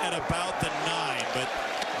on it at about the 9. But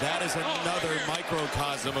that is another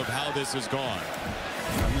microcosm of how this has gone.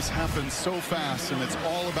 And this happens so fast, and it's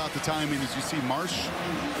all about the timing. As you see Marsh,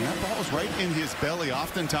 and that ball's right in his belly.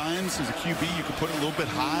 Oftentimes, as a QB, you can put it a little bit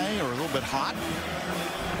high or a little bit hot.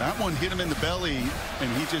 That one hit him in the belly,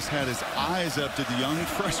 and he just had his eyes up to the young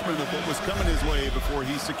freshman of what was coming his way before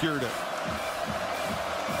he secured it.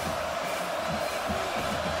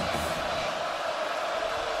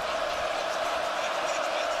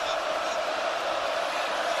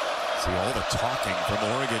 See all the talking from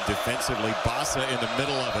Oregon defensively. Bassa in the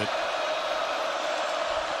middle of it.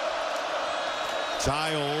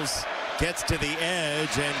 Giles gets to the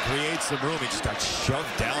edge and creates some room. He just got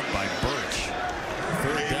shoved down by Birch.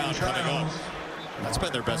 Third down coming up. That's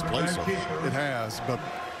been their best play so far. It has, but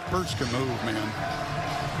Birch can move, man.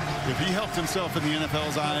 If he helped himself in the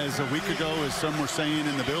NFL's eyes a week ago, as some were saying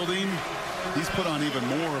in the building, he's put on even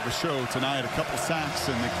more of a show tonight. A couple sacks,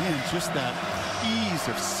 and again, just that ease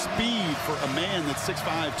of speed for a man that's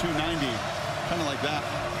 6'5", 290. Kind of like that.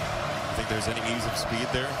 You think there's any ease of speed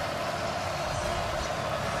there?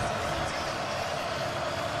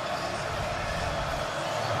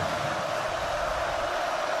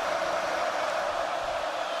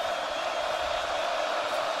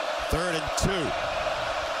 Third and 2.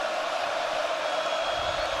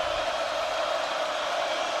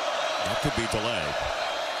 That could be delayed.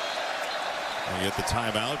 And get the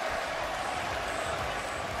timeout.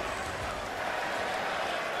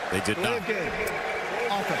 They did not.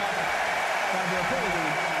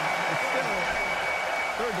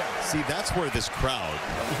 See, that's where this crowd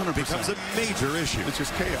 100%. becomes a major issue. It's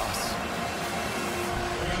just chaos.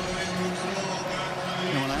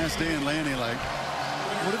 And when I asked Dan Lanning, like,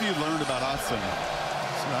 what have you learned about Autzen?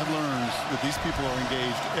 So I've learned that these people are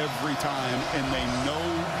engaged every time, and they know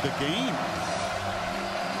the game.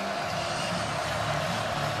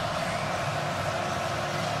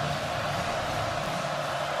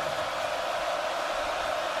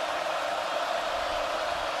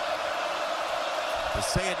 To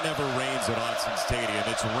say it never rains at Autzen Stadium,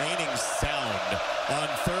 it's raining sound on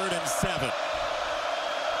 3rd and 7.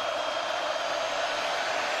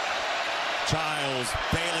 Giles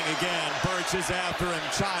bailing again. Birch is after him.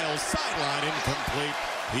 Giles sideline incomplete.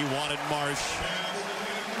 He wanted Marsh.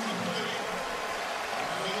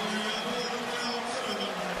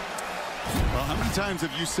 Well, how many times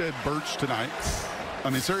have you said Birch tonight? I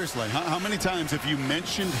mean, seriously, how many times have you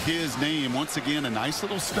mentioned his name? Once again, a nice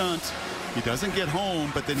little stunt. He doesn't get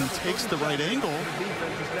home, but then he takes the right angle.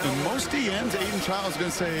 And most DNs, Aiden Childs is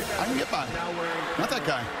going to say, I can get by. Not that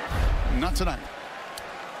guy. Not tonight.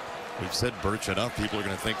 We've said Birch enough. People are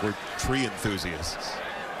going to think we're tree enthusiasts.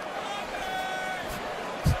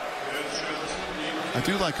 I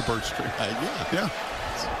do like a birch tree. Yeah.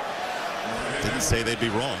 Didn't say they'd be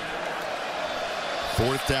wrong.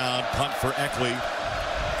 4th down, punt for Eckley.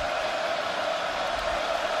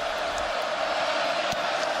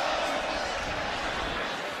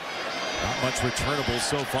 Not much returnable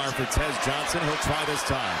so far for Tez Johnson. He'll try this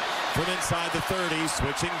time. From inside the 30,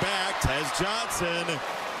 switching back. Tez Johnson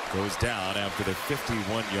goes down after the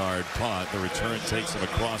 51-yard punt. The return takes him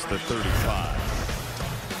across the 35.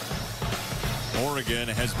 Oregon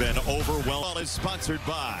has been overwhelmed. Is sponsored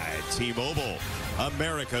by T-Mobile,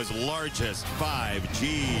 America's largest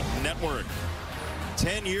 5G network.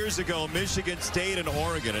 10 years ago, Michigan State and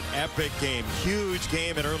Oregon, an epic game, huge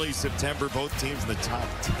game in early September. Both teams in the top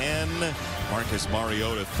 10. Marcus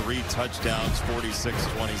Mariota, 3 touchdowns,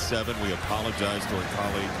 46-27. We apologize to our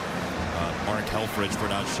colleague Mark Helfrich for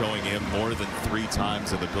not showing him more than 3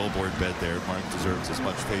 times in the billboard bed there. Mark deserves as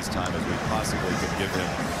much face time as we possibly can give him.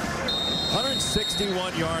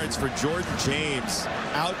 161 yards for Jordan James,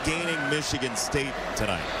 outgaining Michigan State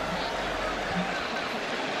tonight.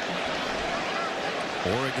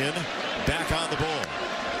 Oregon back on the ball.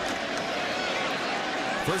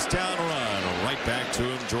 First down run, right back to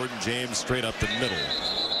him. Jordan James straight up the middle.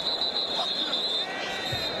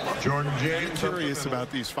 Jordan James. I'm curious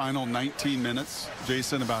about these final 19 minutes,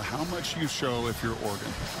 Jason, about how much you show if you're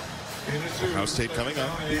Oregon. Ohio State coming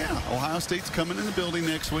up. Yeah, Ohio State's coming in the building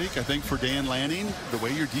next week. I think for Dan Lanning, the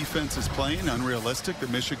way your defense is playing, unrealistic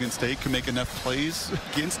that Michigan State can make enough plays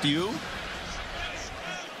against you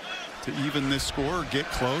to even this score, get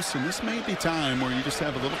close. And this may be time where you just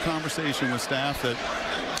have a little conversation with staff that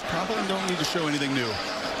probably don't need to show anything new.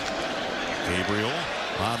 Gabriel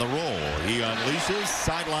on the roll. He unleashes,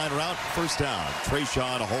 sideline route, first down.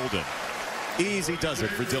 Trayshawn Holden. Easy does it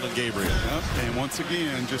for Dylan Gabriel. Yep. And once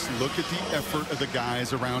again, just look at the effort of the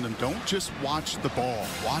guys around him. Don't just watch the ball.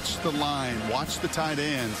 Watch the line. Watch the tight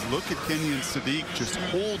ends. Look at Kenyon Sadiq just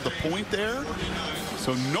hold the point there.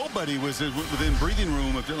 So nobody was within breathing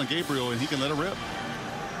room of Dylan Gabriel, and he can let it rip.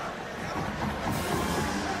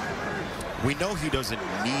 We know he doesn't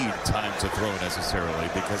need time to throw necessarily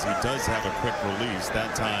because he does have a quick release.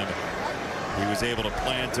 That time he was able to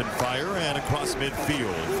plant and fire and across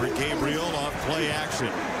midfield for Gabriel off play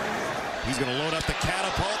action. He's going to load up the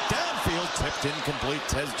catapult downfield, tipped incomplete.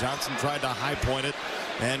 Tez Johnson tried to high point it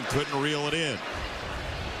and couldn't reel it in.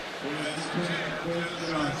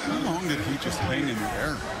 How long did he just hang in the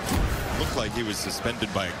air? Looked like he was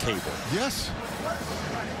suspended by a cable. Yes.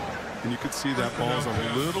 And you could see that ball's a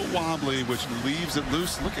little wobbly, which leaves it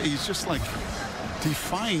loose. Look, he's just like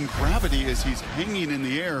defying gravity as he's hanging in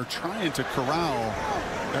the air trying to corral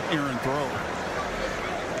that errant throw.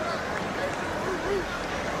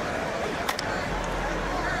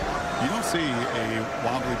 You don't see a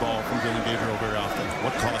wobbly ball from Dillon Gabriel very often.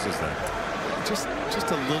 What causes that?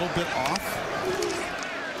 Just a little bit off.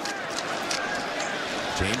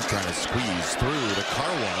 James trying to squeeze through the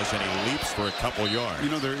car wash, and he leaps for a couple yards. You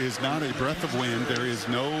know, there is not a breath of wind. There is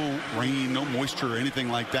no rain, no moisture, or anything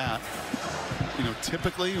like that. You know,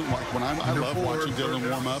 typically, like when I love watching Dillon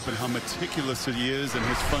warm up and how meticulous he is and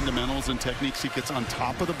his fundamentals and techniques. He gets on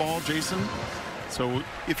top of the ball, Jason. So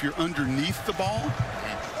if you're underneath the ball,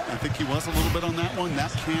 I think he was a little bit on that one.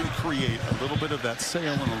 That can create a little bit of that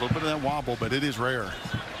sail and a little bit of that wobble, but it is rare.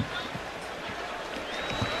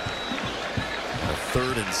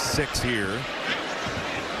 3rd and 6 here.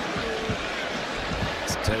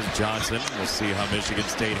 It's Tez Johnson. We'll see how Michigan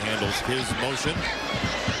State handles his motion.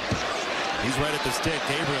 He's right at the stick.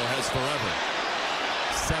 Gabriel has forever.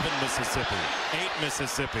 7 Mississippi. 8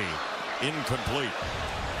 Mississippi. Incomplete.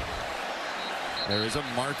 There is a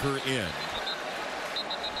marker in.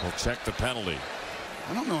 We'll check the penalty.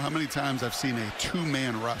 I don't know how many times I've seen a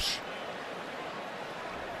 2-man rush.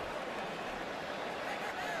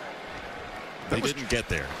 They didn't get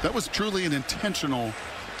there. That was truly an intentional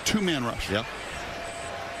 2-man rush. Yep.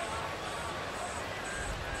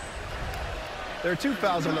 There are 2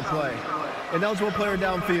 fouls on the play. Ineligible player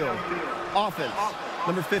downfield. Offense,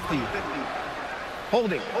 number 50.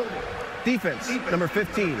 Holding. Defense, number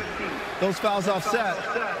 15. Those fouls offset.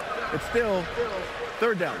 It's still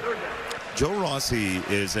 3rd down. Joe Rossi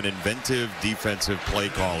is an inventive defensive play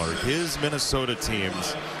caller. His Minnesota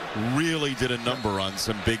teams really did a number on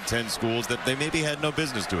some Big Ten schools that they maybe had no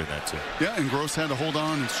business doing that to. Yeah, and Gross had to hold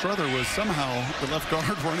on, and Strother was somehow the left guard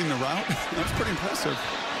running the route. That's pretty impressive.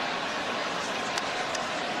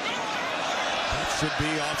 That should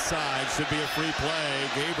be offside, should be a free play.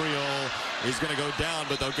 Gabriel is going to go down,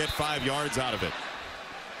 but they'll get 5 yards out of it.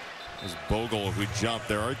 There's Bogle who jumped.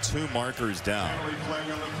 There are 2 markers down.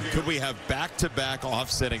 Could we have back-to-back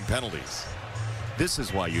offsetting penalties? This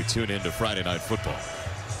is why you tune into Friday Night Football.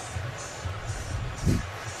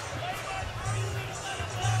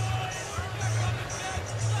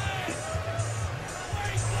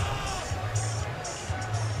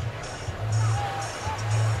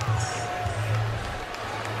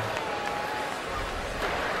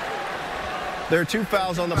 There are 2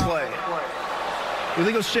 fouls on the play.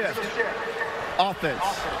 Illegal shift. Offense.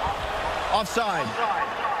 Offside.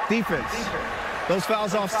 Defense. Those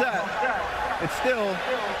fouls offset. It's still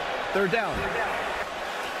 3rd down.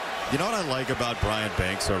 You know what I like about Brian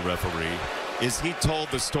Banks, our referee, is he told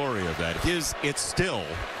the story of that. It's still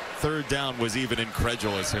 3rd down was even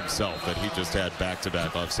incredulous himself that he just had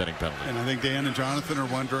back-to-back offsetting penalties. And I think Dan and Jonathan are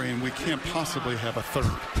wondering, we can't possibly have a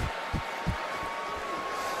 3rd.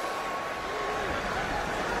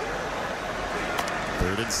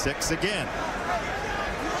 Third and 6 again.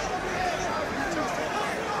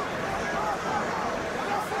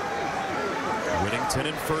 Whittington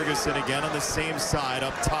and Ferguson again on the same side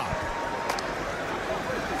up top.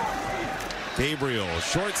 Gabriel,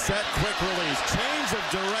 short set, quick release, change of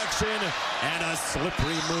direction, and a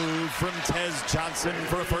slippery move from Tez Johnson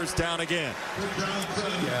for a 1st down again.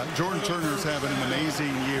 Yeah, Jordan Turner's having an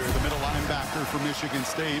amazing year, the middle linebacker for Michigan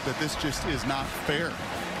State, but this just is not fair.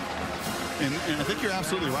 And I think you're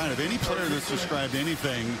absolutely right. If any player that's described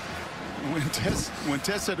anything, when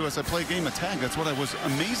Tez said to us, I play a game of tag, that's what I was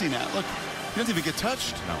amazing at. Look, he doesn't even get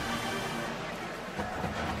touched. No.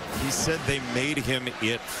 He said they made him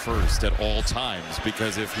it first at all times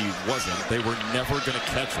because if he wasn't, they were never going to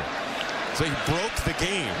catch him. So he broke the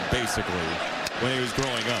game, basically, when he was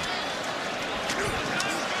growing up.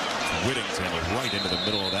 Whittington right into the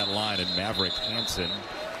middle of that line, and Maverick Hansen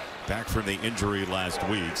back from the injury last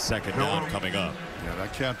week. 2nd down coming up. Yeah,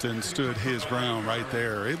 that captain stood his ground right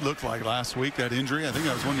there. It looked like last week, that injury. I think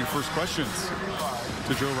that was one of your first questions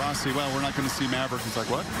to Joe Rossi. Well, we're not going to see Maverick. He's like,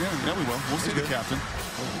 what? Yeah, we will. We'll see the captain.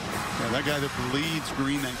 Yeah, that guy that bleeds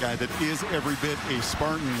green, that guy that is every bit a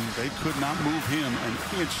Spartan, they could not move him an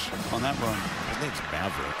inch on that run. His name's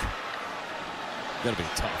Maverick. Got to be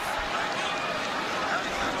tough.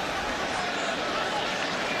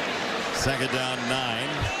 2nd down,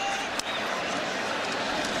 9.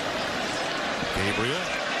 Gabriel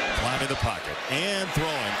climbing the pocket and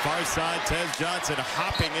throwing. Far side, Tez Johnson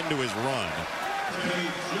hopping into his run.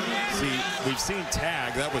 See, we've seen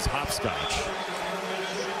tag. That was hopscotch.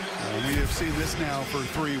 He have seen this now for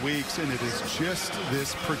 3 weeks, and it is just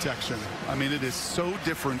this protection. I mean, it is so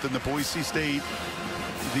different than the Boise State,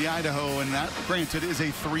 the Idaho, and that, granted, is a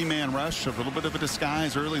 3-man rush. A little bit of a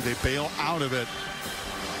disguise early. They bail out of it.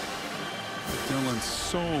 Dillon,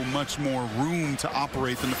 so much more room to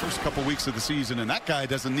operate than the first couple weeks of the season, and that guy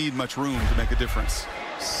doesn't need much room to make a difference.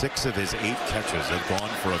 6 of his 8 catches have gone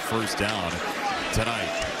for a first down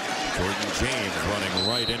tonight. Jordan James running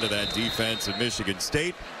right into that defense of Michigan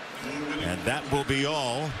State, and that will be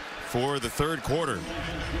all for the third quarter.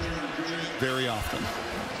 Very often.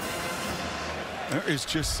 There is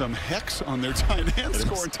just some hex on their tight end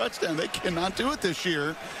scoring touchdown. They cannot do it this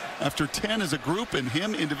year after 10 as a group and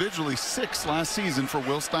him individually 6 last season for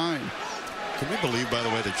Will Stein. Can we believe, by the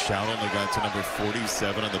way, that Shout only got to number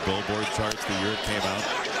 47 on the Billboard charts the year it came out?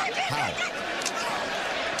 How?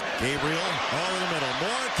 Gabriel over the middle.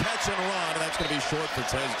 More catch and run, and that's going to be short for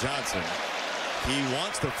Tez Johnson. He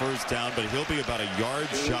wants the first down, but he'll be about a yard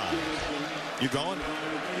shy. You going?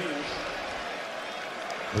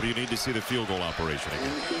 Or do you need to see the field goal operation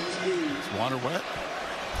again? Is water wet?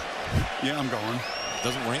 Yeah, I'm going. It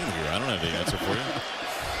doesn't rain here. I don't have the answer for you.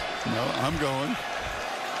 No, I'm going.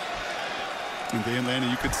 And Dan Lanning,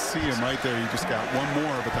 you could see him right there. You just got one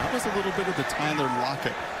more, but that was a little bit of the Tyler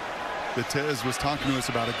Lockett that Tez was talking to us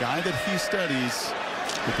about, a guy that he studies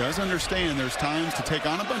that does understand there's times to take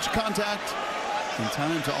on a bunch of contact and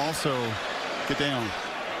time to also get down.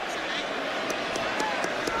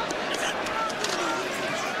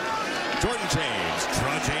 Jordan James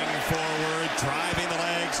trudging forward, driving the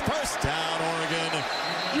legs, first down Oregon,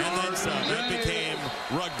 and then some. That became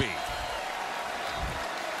rugby.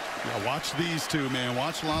 Yeah, watch these two, man.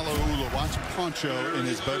 Watch Laloula, watch Poncho and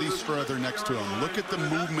his buddy Strother next to him. Look at the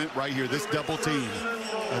movement right here, this double team.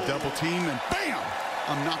 A double team, and bam!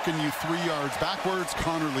 I'm knocking you 3 yards backwards.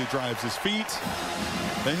 Connerly drives his feet.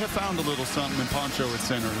 They have found a little something in Poncho at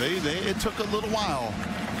center. It took a little while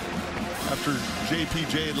after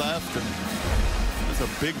JPJ left, and there's a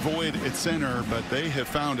big void at center, but they have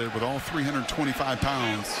found it with all 325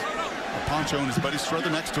 pounds. Poncho and his buddy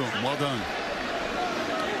Strother next to him. Well done.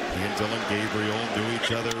 He and Dillon Gabriel knew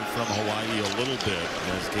each other from Hawaii a little bit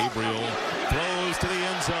as Gabriel throws to the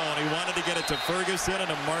end zone. He wanted to get it to Ferguson,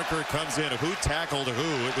 and a marker comes in. Who tackled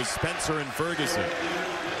who? It was Spencer and Ferguson.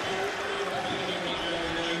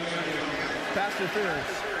 Pass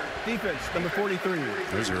interference. Defense, number 43.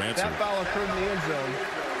 There's your answer. That foul occurred in the end zone.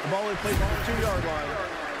 The ball in play on the 2-yard line.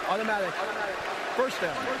 Automatic. First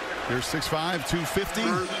down. Here's 6'5", 250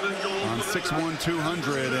 on 6'1",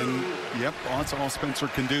 200. And, yep, that's all Spencer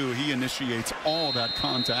can do. He initiates all that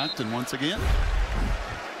contact. And once again,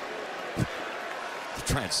 He's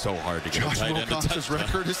trying so hard to get Josh a tight end to Wilcox's touchdown.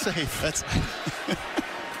 record is safe. That's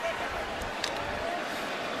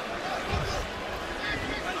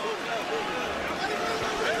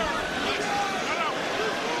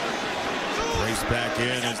Brace back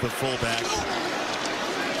in as the fullback.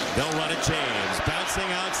 They'll run it. James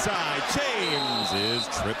bouncing outside. James is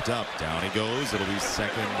tripped up. Down he goes. It'll be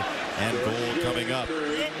second and goal coming up.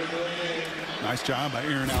 Nice job by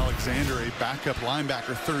Aaron Alexander, a backup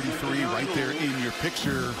linebacker, 33, right there in your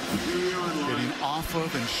picture. Getting off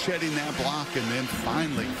of and shedding that block, and then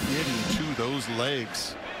finally getting to those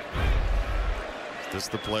legs. Is this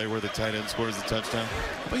the play where the tight end scores the touchdown?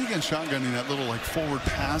 I think again, shotgunning that little like forward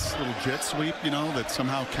pass, little jet sweep, you know, that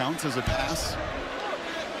somehow counts as a pass.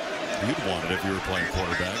 You'd want it if you were playing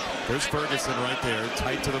quarterback. There's Ferguson right there,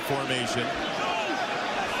 tight to the formation.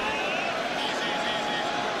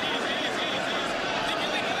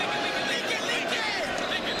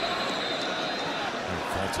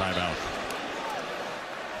 Call timeout.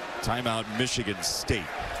 Timeout, Michigan State.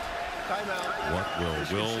 Timeout. What will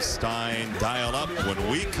Will Stein dial up when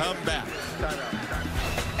we come back?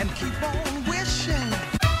 And keep on wishing.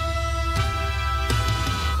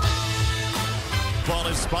 Ball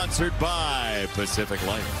is sponsored by Pacific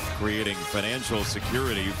Life, creating financial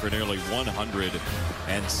security for nearly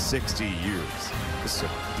 160 years. This is a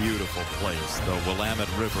beautiful place, the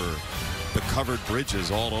Willamette River, the covered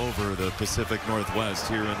bridges all over the Pacific Northwest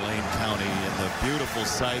here in Lane County, and the beautiful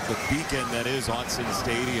site, the beacon that is Autzen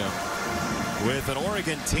Stadium, with an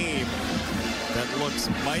Oregon team that looks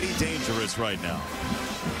mighty dangerous right now.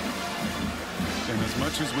 And as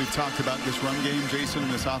much as we've talked about this run game, Jason,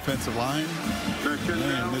 and this offensive line,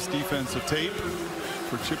 man, this defensive tape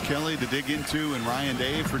for Chip Kelly to dig into and Ryan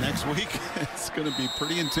Day for next week, it's going to be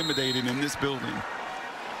pretty intimidating in this building.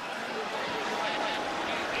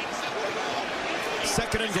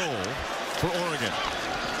 Second and goal for Oregon.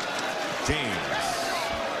 James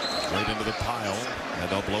right into the pile, and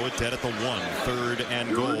they'll blow it dead at the 1. Third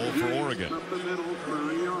and goal for Oregon.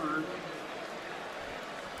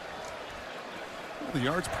 The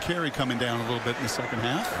yards per carry coming down a little bit in the second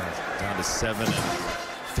half. Down to 7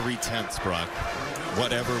 3/10, Brock.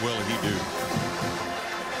 Whatever will he do?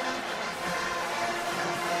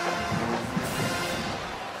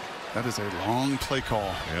 That is a long play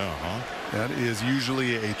call. Yeah, huh? That is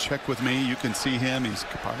usually a check with me. You can see him. He's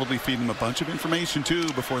probably feeding him a bunch of information, too,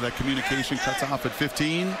 before that communication cuts off at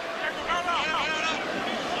 15.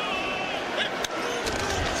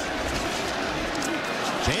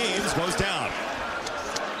 James goes down.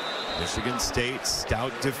 Michigan State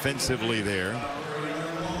stout defensively there.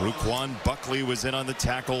 Ruquan Buckley was in on the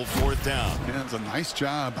tackle, 4th down. Yeah, it's a nice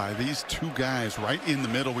job by these two guys right in the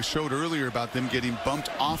middle. We showed earlier about them getting bumped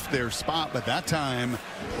off their spot, but that time,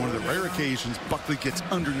 one of the rare occasions, Buckley gets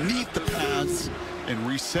underneath the pads and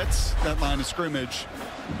resets that line of scrimmage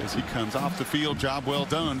as he comes off the field. Job well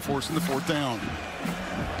done, forcing the 4th down.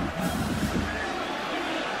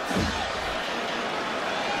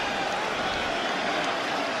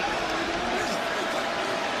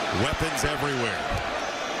 Weapons everywhere.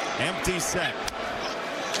 Empty set.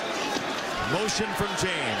 Motion from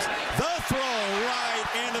James. The throw right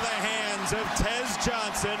into the hands of Tez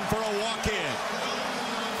Johnson for a walk-in.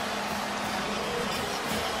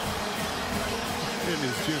 It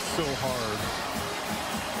is just so hard.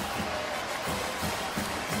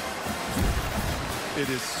 It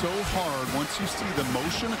is so hard once you see the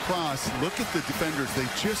motion across. Look at the defenders. They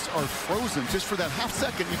just are frozen just for that half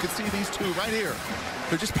second. You can see these two right here.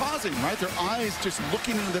 They're just pausing, right? Their eyes just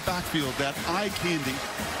looking into the backfield, that eye candy.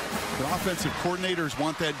 The offensive coordinators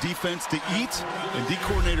want that defense to eat, and D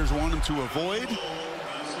coordinators want them to avoid.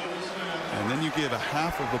 And then you give a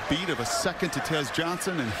half of a beat of a second to Tez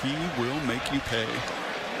Johnson, and he will make you pay.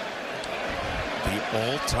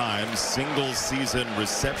 The all-time single-season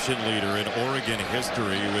reception leader in Oregon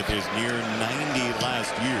history with his near 90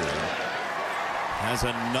 last year has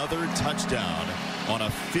another touchdown on a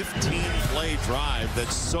 15-play drive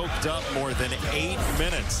that soaked up more than 8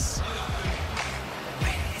 minutes.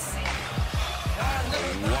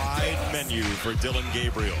 Wide menu for Dillon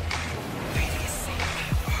Gabriel.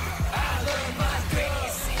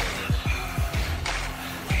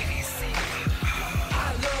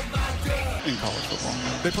 In college football,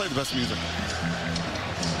 they play the best music.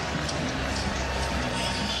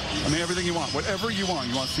 I mean, everything you want, whatever you want.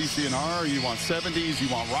 You want CCNR, you want 70s, you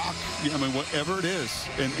want rock. I mean, whatever it is.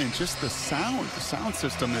 And just the sound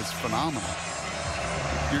system is phenomenal.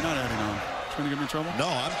 You're not adding on. Trying to get me in trouble? No,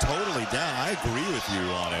 I'm totally down. I agree with you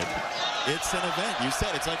on it. It's an event. You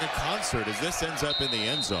said it's like a concert as this ends up in the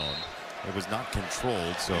end zone. It was not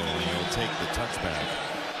controlled, so he'll take the touchback.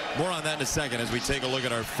 More on that in a second as we take a look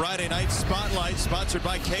at our Friday night spotlight, sponsored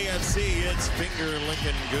by KFC. It's finger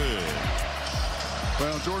licking good.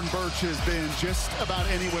 Well, Jordan Burch has been just about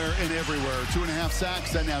anywhere and everywhere. 2.5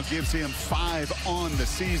 sacks. That now gives him 5 on the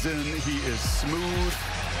season. He is smooth.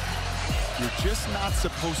 You're just not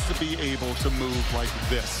supposed to be able to move like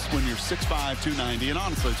this when you're 6'5", 290. And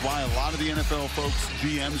honestly, it's why a lot of the NFL folks,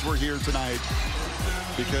 GMs, were here tonight,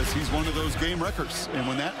 because he's one of those game wreckers. And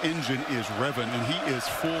when that engine is revving and he is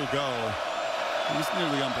full go, he's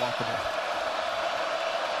nearly unblockable.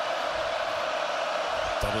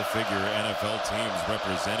 Double-figure NFL teams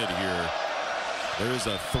represented here. There's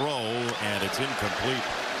a throw, and it's incomplete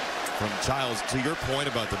from Childs. To your point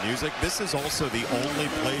about the music, this is also the only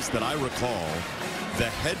place that I recall the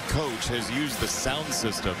head coach has used the sound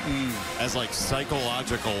system as like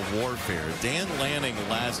psychological warfare. Dan Lanning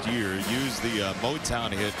last year used the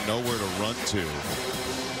Motown hit Nowhere to Run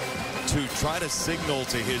to try to signal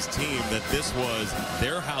to his team that this was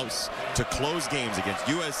their house to close games against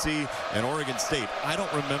USC and Oregon State. I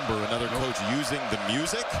don't remember another coach using the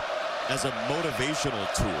music as a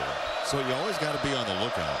motivational tool. So you always got to be on the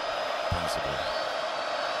lookout, possibly.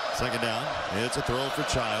 Second down. It's a throw for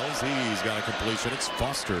Childs. He's got a completion. It's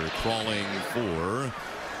Foster crawling for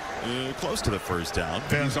close to the first down.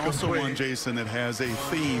 He's also one, Jason, that has a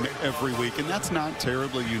theme every week, and that's not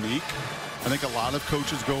terribly unique. I think a lot of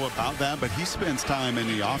coaches go about that, but he spends time in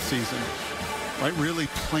the offseason, right, really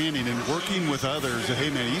planning and working with others. Hey,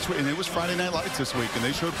 man, each week, and it was Friday Night Lights this week, and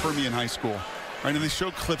they showed Permian High School, right, and they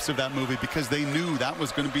showed clips of that movie because they knew that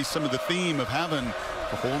was going to be some of the theme of having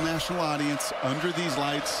the whole national audience under these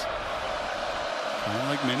lights. Kind of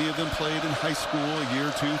like many of them played in high school a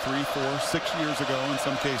year, 2, 3, 4, 6 years ago in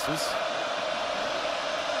some cases.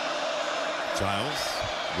 Childs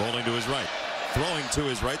rolling to his right. Throwing to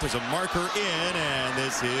his right. There's a marker in, and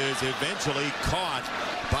this is eventually caught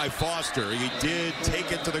by Foster. He did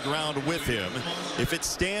take it to the ground with him. If it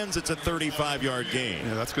stands, it's a 35-yard gain.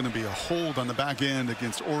 Yeah, that's going to be a hold on the back end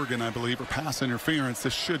against Oregon, I believe, or pass interference.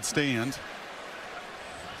 This should stand.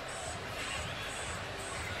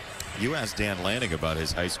 You asked Dan Lanning about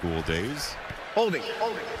his high school days. Holding.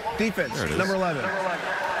 Defense, There it is. number 11.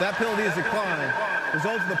 That penalty is declined.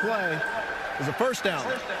 Result of the play is a first down.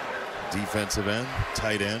 Defensive end,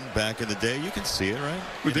 tight end, back in the day. You can see it, right?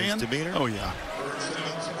 With In his Dan? demeanor. Oh, yeah.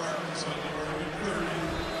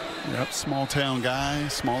 Yep, small town guy,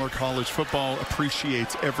 smaller college football,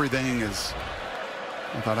 appreciates everything. As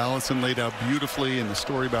I thought Allison laid out beautifully in the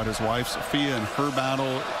story about his wife, Sophia, and her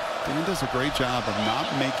battle. Dan does a great job of not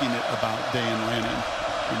making it about Dan Lanning.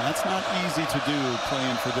 And that's not easy to do,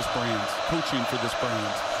 playing for this brand, coaching for this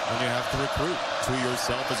brand. And you have to recruit to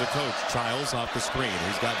yourself as a coach. Childs off the screen.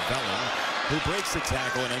 He's got Velling, who breaks the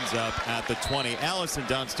tackle and ends up at the 20. Allison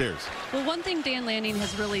downstairs. Well, one thing Dan Lanning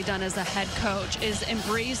has really done as a head coach is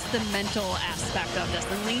embrace the mental aspect of this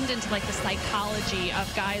and leaned into like the psychology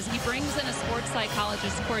of guys. He brings in a sports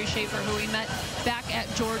psychologist, Corey Schaefer, who we met back at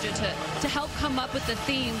Georgia to help come up with the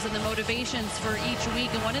themes and the motivations for each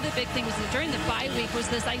week. And one of the big things during the bye week was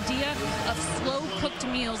this idea of slow cooked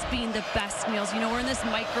meals being the best meals. You know, we're in this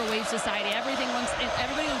microwave society. Everybody wants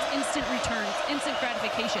instant returns, instant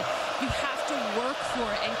gratification. You have to work for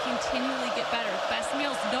it and continually get better. Best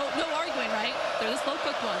meals, no arguing, right? They're the slow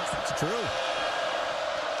cooked ones. It's true.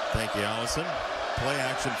 Thank you, Allison. Play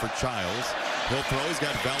action for Childs. He'll throw. He's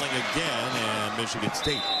got Velling again, and Michigan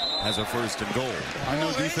State has a first and goal. I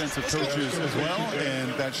know defensive coaches as well,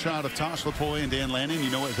 and that shot of Tosh Latoy and Dan Lanning,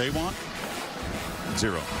 you know what they want?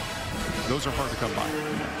 0. Those are hard to come by.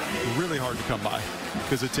 Really hard to come by,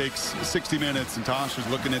 because it takes 60 minutes, and Tosh is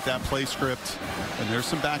looking at that play script, and there's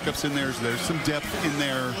some backups in there. There's some depth in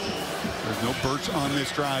there. There's no Birch on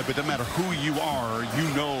this drive, but no matter who you are, you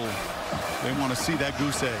know they want to see that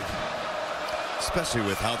goose egg. Especially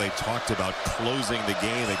with how they talked about closing the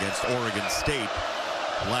game against Oregon State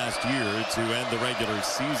last year to end the regular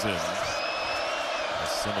season. A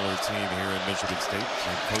similar team here in Michigan State.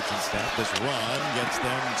 And coaching staff, this run gets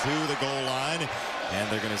them to the goal line, and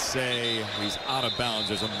they're going to say he's out of bounds.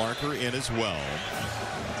 There's a marker in as well.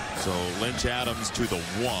 So Lynch Adams to the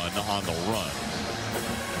 1 on the run.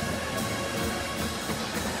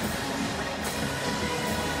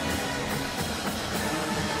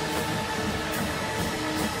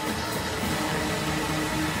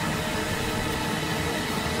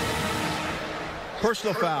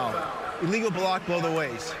 Personal foul. Illegal block below the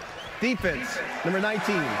waist. Defense, number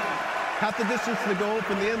 19. Half the distance to the goal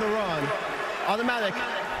from the end of the run. Automatic.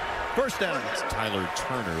 First down. It's Tyler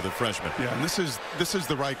Turner, the freshman. Yeah, and this is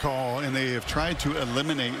the right call, and they have tried to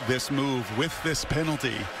eliminate this move with this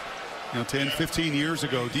penalty. You know, 10, 15 years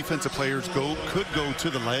ago, defensive players could go to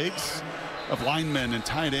the legs of linemen and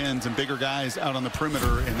tight ends and bigger guys out on the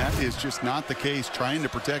perimeter, and that is just not the case. Trying to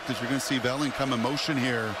protect, as you're going to see Velling come in motion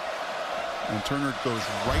here. And Turner goes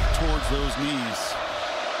right towards those knees.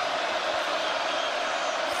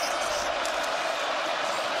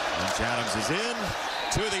 Lynch Adams is in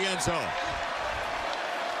to the end zone.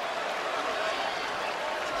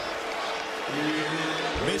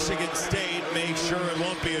 Michigan State makes sure it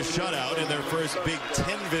won't be a shutout in their first Big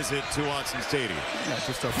Ten visit to Autzen Stadium. Yeah,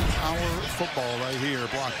 just a power football right here.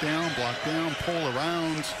 Block down, pull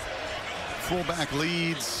around. Fullback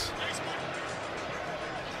leads.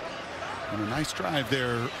 And a nice drive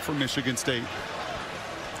there for Michigan State.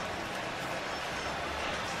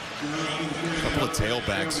 A couple of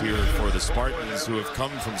tailbacks here for the Spartans, who have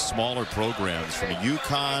come from smaller programs from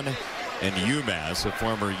UConn and UMass, a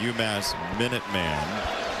former UMass Minuteman,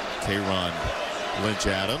 K'Ron Lynch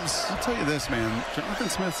Adams. I'll tell you this, man. Jonathan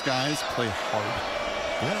Smith's guys play hard.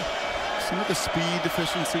 Yeah. Some of the speed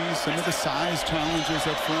deficiencies, some of the size challenges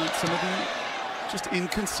up front, some of the just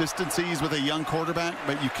inconsistencies with a young quarterback,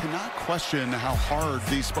 but you cannot question how hard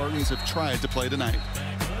these Spartans have tried to play tonight.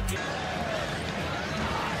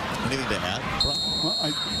 Anything to add? Well,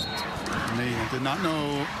 I did not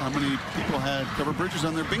know how many people had covered bridges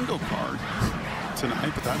on their bingo card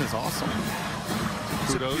tonight, but that is awesome.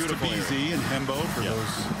 Kudos to BZ and Hembo for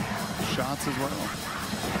those shots as well.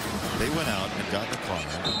 They went out and got in the car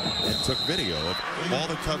and took video of all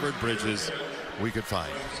the covered bridges we could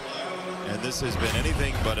find. And this has been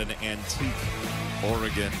anything but an antique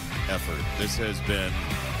Oregon effort. This has been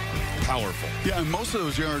powerful. Yeah, and most of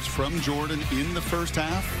those yards from Jordan in the first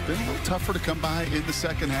half been a little tougher to come by in the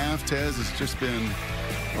second half. Tez has just been,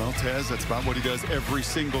 well, Tez, that's about what he does every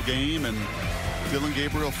single game. And Dillon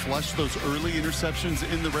Gabriel flushed those early interceptions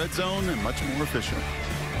in the red zone and much more efficient.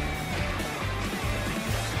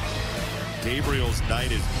 Gabriel's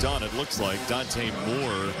night is done, it looks like. Dante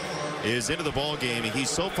Moore is into the ball game. He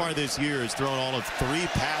so far this year has thrown all of 3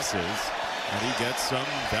 passes, and he gets some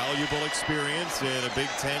valuable experience in a Big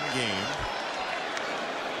Ten game.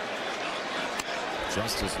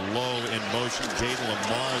 just as low in motion. Jaden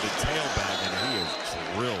Lamar, the tailback, and he is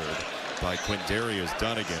drilled by Quindarius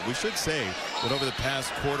Dunnigan. We should say that over the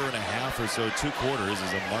past quarter and a half or so, 2 quarters,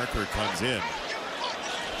 as a marker comes in,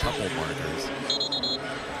 couple markers,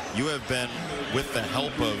 you have been, with the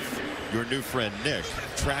help of your new friend Nick,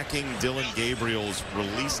 tracking Dillon Gabriel's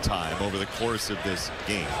release time over the course of this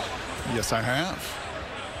game. Yes, I have.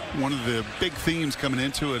 One of the big themes coming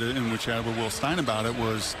into it, in which I had with Will Stein about it,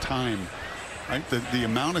 was time. Right? The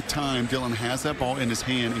amount of time Dillon has that ball in his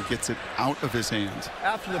hand and gets it out of his hands.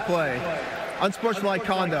 After the play, unsportsmanlike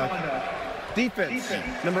conduct. Defense,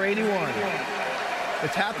 number 81.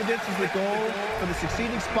 It's half the distance to the goal for the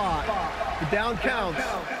succeeding spot. The down counts.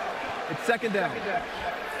 It's second down.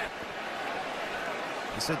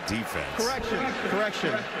 You said defense.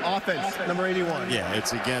 Correction. Offense, number 81. Yeah,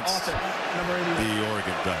 it's against offense, number 81. The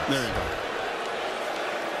Oregon Ducks. There you go.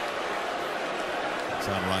 It's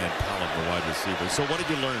on Ryan Pallett, the wide receiver. So what did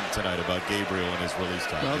you learn tonight about Gabriel and his release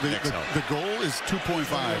time? Well, the goal is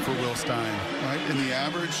 2.5 for Will Stein, right? And the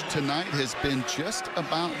average tonight has been just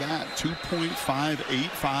about that,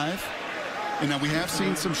 2.585. And now we have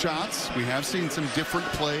seen some shots. We have seen some different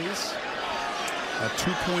plays.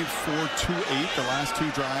 2.428 the last 2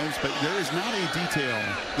 drives, but there is not a detail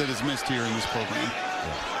that is missed here in this program.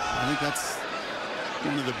 I think that's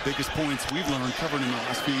one of the biggest points we've learned covering in the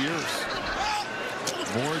last few years.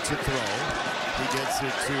 More to throw. He gets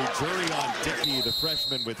it to Jurion Dickey, the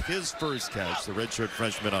freshman, with his first catch, the redshirt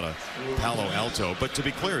freshman out of Palo Alto. But to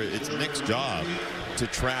be clear, it's Nick's job to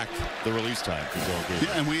track the release time for Dillon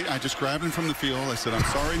Gabriel. Yeah, and I just grabbed him from the field. I said, I'm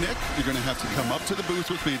sorry, Nick, you're going to have to come up to the booth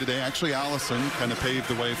with me today. Actually, Allison kind of paved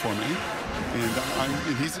the way for me.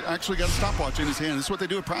 And he's actually got a stopwatch in his hand. This is what they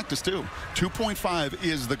do at practice, too. 2.5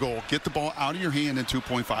 is the goal. Get the ball out of your hand in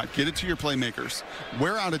 2.5. Get it to your playmakers.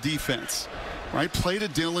 Wear out a defense. Right, play to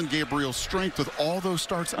Dillon Gabriel's strength with all those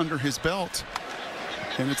starts under his belt.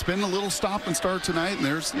 And it's been a little stop and start tonight. And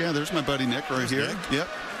there's my buddy Nick right here. Nick? Yep.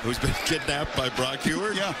 Who's been kidnapped by Brock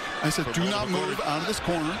Huard? Yeah. I said, do not move out of this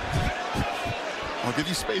corner. I'll give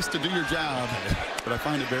you space to do your job. But I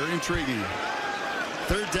find it very intriguing.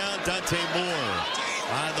 Third down, Dante Moore.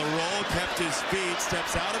 On the roll, kept his feet,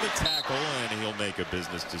 steps out of a tackle, and he'll make a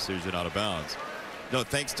business decision out of bounds. No,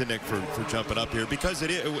 thanks to Nick for jumping up here, because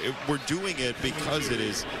we're doing it because it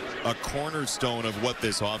is a cornerstone of what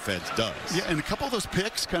this offense does. Yeah, and a couple of those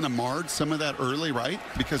picks kind of marred some of that early, right?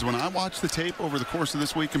 Because when I watch the tape over the course of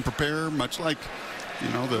this week and prepare, much like, you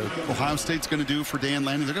know, the Ohio State's going to do for Dan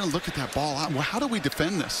Lanning, they're going to look at that ball. Well, how do we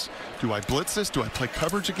defend this? Do I blitz this? Do I play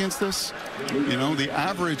coverage against this? You know, the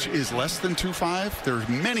average is less than 2.5. There's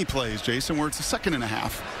many plays, Jason, where it's a 2.5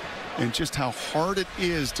 seconds. And just how hard it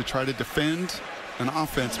is to try to defend an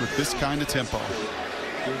offense with this kind of tempo.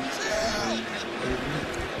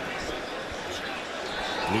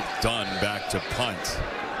 Luke Dunn back to punt.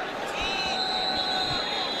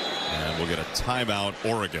 And we'll get a timeout,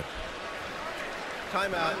 Oregon.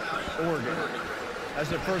 Timeout, Oregon. As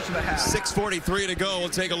the first of the half. 6:43 to go. We'll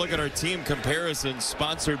take a look at our team comparison,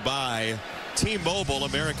 sponsored by T-Mobile,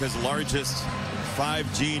 America's largest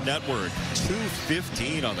 5G network.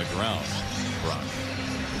 215 on the ground. Brock.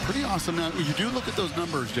 Pretty awesome. Now, you do look at those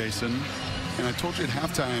numbers, Jason, and I told you at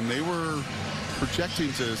halftime they were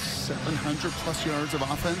projecting to 700+ yards of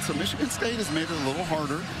offense. So Michigan State has made it a little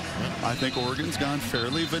harder. I think Oregon's gone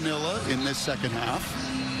fairly vanilla in this second half,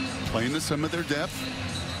 playing to some of their depth.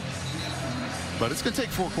 But it's going to take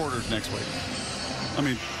 4 quarters next week. I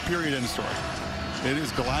mean, period, end of story. It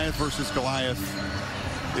is Goliath versus Goliath.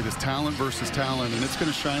 It is talent versus talent, and it's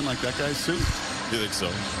going to shine like that guy's suit. You think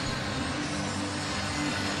so?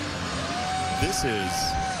 This is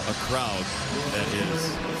a crowd that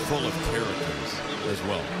is full of characters as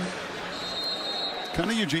well.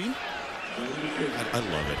 Kind of Eugene. I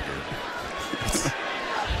love it here.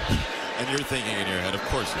 And you're thinking in your head, of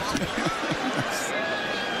course it's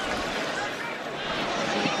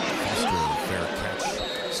Foster, fair catch.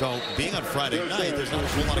 So being on Friday night, there's not a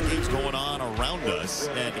whole lot of games going on around us.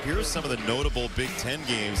 And here's some of the notable Big Ten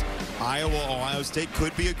games. Iowa, Ohio State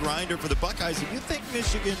could be a grinder for the Buckeyes. And you think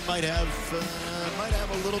Michigan might have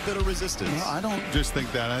a little bit of resistance? Well, I don't just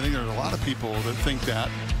think that. I think there's a lot of people that think that.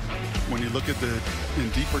 When you look at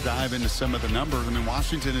deeper dive into some of the numbers, I mean,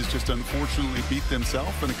 Washington has just unfortunately beat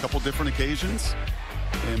themselves on a couple different occasions.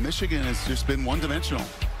 And Michigan has just been one-dimensional.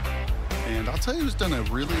 And I'll tell you who's done a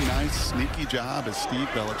really nice, sneaky job is Steve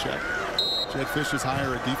Belichick. Jed Fish is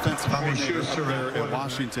higher a defensive coordinator up there at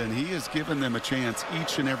Washington. He has given them a chance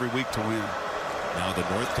each and every week to win. Now the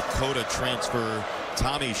North Dakota transfer,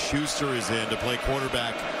 Tommy Schuster, is in to play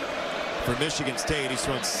quarterback for Michigan State. He's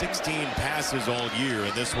thrown 16 passes all year,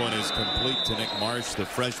 and this one is complete to Nick Marsh, the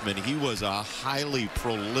freshman. He was a highly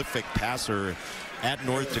prolific passer at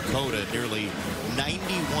North Dakota, nearly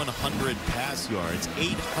 9,100 pass yards,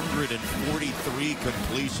 843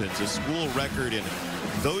 completions, a school record in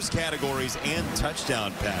those categories and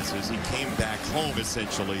touchdown passes. He came back home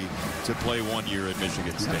essentially to play 1 year at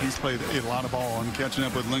Michigan State. Yeah, he's played a lot of ball. I'm catching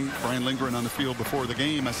up with Brian Lindgren on the field before the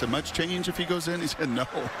game. I said, much change if he goes in? He said, no.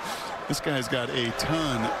 This guy's got a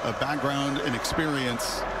ton of background and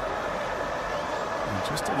experience. And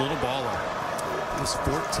just a little baller. He was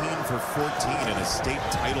 14 for 14 in a state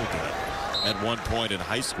title game. At one point in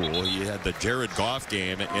high school, he had the Jared Goff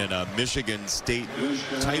game in a Michigan State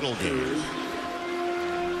title game.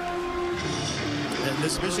 And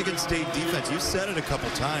this Michigan State defense, you said it a couple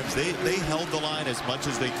times, they held the line as much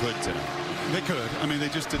as they could tonight. They could. I mean, they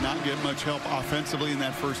just did not get much help offensively in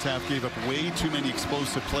that first half. Gave up way too many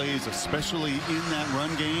explosive plays, especially in that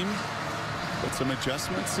run game. But some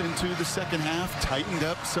adjustments into the second half, tightened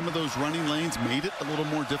up some of those running lanes, made it a little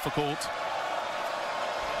more difficult.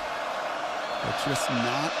 But just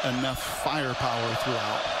not enough firepower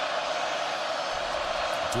throughout.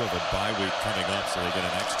 Do have a bye week coming up, so they get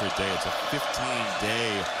an extra day. It's a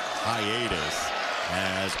 15-day hiatus.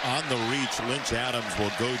 As on the reach, Lynch Adams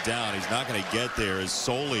will go down. He's not going to get there as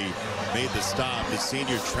Soley made the stop. The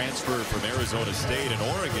senior transfer from Arizona State and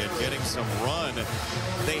Oregon getting some run.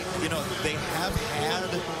 They have had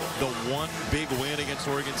the one big win against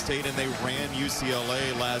Oregon State, and they ran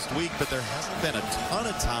UCLA last week, but there hasn't been a ton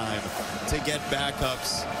of time to get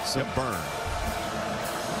backups some burn.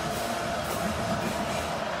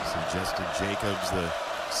 So Justin Jacobs, the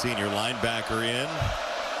senior linebacker, in.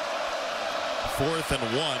 4th and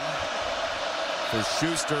 1 for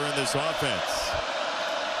Schuster in this offense.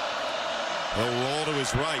 He'll roll to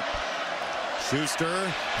his right. Schuster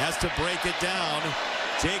has to break it down.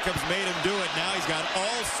 Jacobs made him do it. Now he's got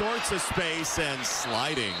all sorts of space and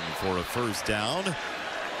sliding for a first down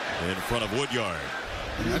in front of Woodyard.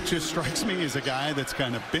 And that just strikes me as a guy that's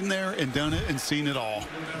kind of been there and done it and seen it all.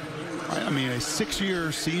 I mean, a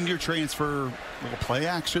 6-year senior transfer, little play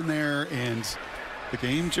action there, and the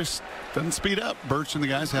game just doesn't speed up. Birch and the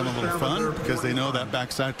guys have a little fun because they know that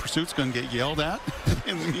backside pursuit's going to get yelled at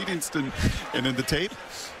in the meetings and in the tape.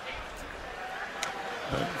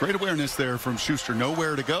 But great awareness there from Schuster.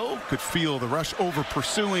 Nowhere to go. Could feel the rush over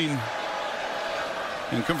pursuing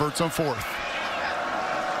and converts on 4th.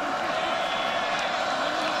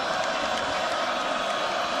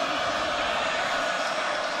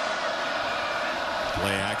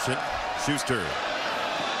 Play action. Schuster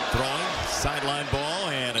throwing, sideline ball,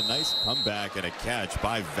 and a nice comeback and a catch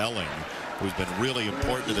by Velling, who's been really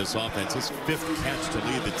important to this offense. His 5th catch to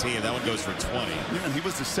lead the team. That one goes for 20. Yeah, and he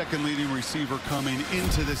was the 2nd leading receiver coming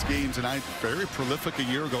into this game tonight. Very prolific a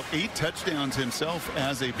year ago. 8 touchdowns himself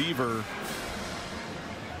as a Beaver.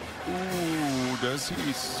 Ooh, does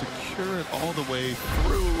he secure it all the way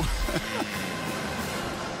through?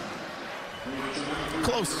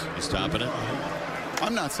 Close. You stopping it?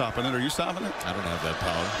 I'm not stopping it. Are you stopping it? I don't have that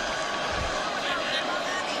power.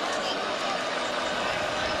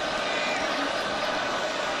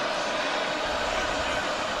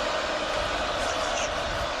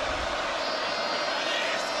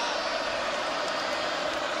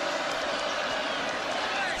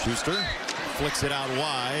 Schuster flicks it out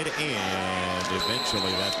wide, and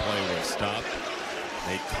eventually that play will stop.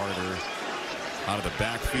 Nate Carter out of the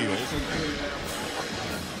backfield.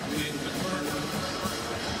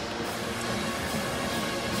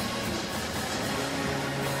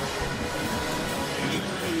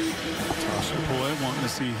 Boy, wanting to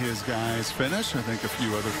see his guys finish. I think a few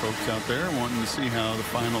other folks out there wanting to see how the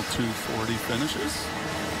final 240 finishes.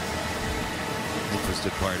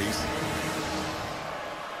 Interested parties.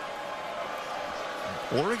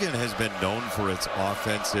 Oregon has been known for its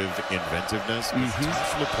offensive inventiveness.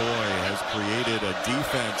 Tosh Lupoi has created a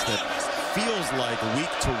defense that feels like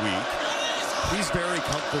week to week. He's very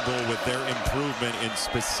comfortable with their improvement in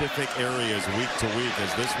specific areas week to week,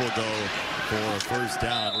 as this will go for a first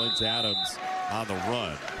down. Lynch Adams on the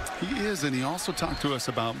run. He is, and he also talked to us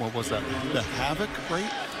about, what was that, the havoc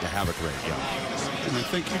rate? The havoc rate, yeah. And I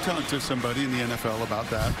think you talked to somebody in the NFL about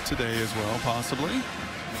that today as well, possibly.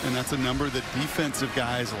 And that's a number that defensive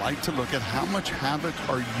guys like to look at. How much havoc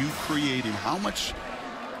are you creating? How much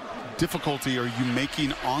difficulty are you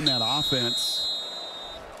making on that offense?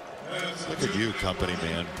 Look at you, company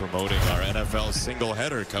man, promoting our NFL single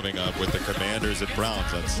header coming up with the Commanders at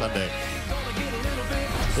Browns on Sunday.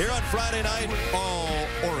 Here on Friday night, all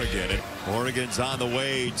Oregon. And Oregon's on the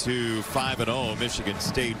way to 5-0. Michigan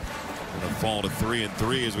State Going to fall to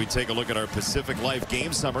 3-3 as we take a look at our Pacific Life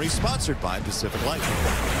game summary, sponsored by Pacific Life.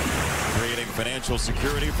 Creating financial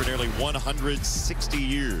security for nearly 160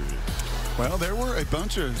 years. Well, there were a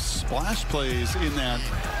bunch of splash plays in that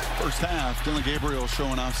first half. Dillon Gabriel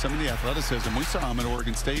showing off some of the athleticism. We saw him at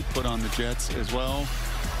Oregon State put on the Jets as well.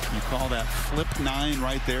 You call that flip 9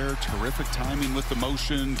 right there. Terrific timing with the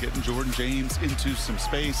motion, getting Jordan James into some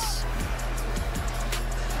space.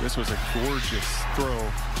 This was a gorgeous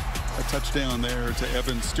throw. A touchdown there to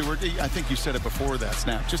Evan Stewart. I think you said it before that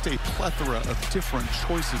snap. Just a plethora of different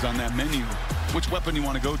choices on that menu. Which weapon you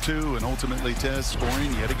want to go to, and ultimately Tez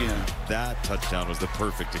scoring yet again. That touchdown was the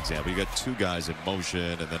perfect example. You got two guys in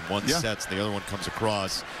motion, and then one sets, and the other one comes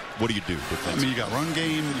across. What do you do? I mean, you got run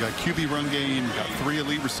game, you got QB run game, you got 3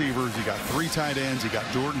 elite receivers, you got 3 tight ends, you got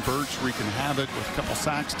Jordan Burch wreaking havoc with a couple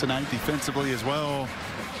sacks tonight defensively as well.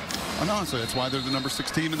 And honestly, that's why they're the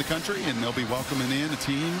 #6 team in the country, and they'll be welcoming in a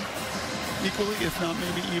team equally, if not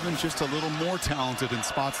maybe even just a little more talented in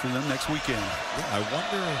spots than them next weekend. Yeah, I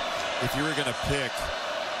wonder if you were going to pick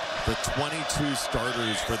the 22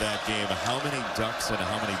 starters for that game, how many Ducks and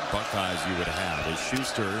how many Buckeyes you would have. As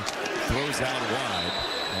Schuster throws out wide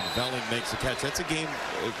and Velling makes a catch. That's a game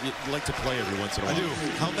you'd like to play every once in a while. I do.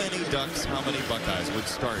 How many Ducks, how many Buckeyes would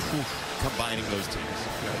start combining those teams?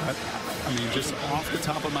 Yeah, I mean, just off the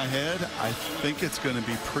top of my head, I think it's going to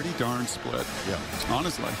be pretty darn split. Yeah.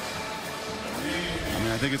 Honestly. I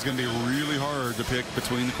mean, I think it's going to be really hard to pick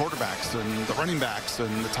between the quarterbacks and the running backs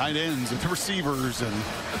and the tight ends and the receivers. And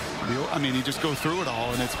I mean, you just go through it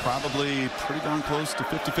all, and it's probably pretty darn close to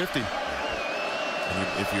 50-50.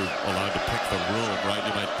 If you're allowed to pick the room, right,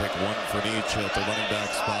 you might pick one from each at the running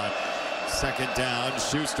back spot. Second down,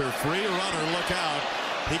 Schuster, free runner, look out.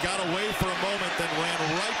 He got away for a moment, then ran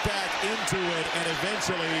right back into it, and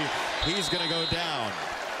eventually he's going to go down.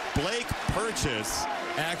 Blake Purchase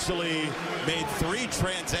actually made 3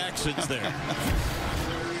 transactions there.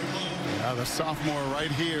 The sophomore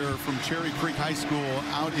right here from Cherry Creek High School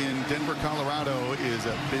out in Denver, Colorado is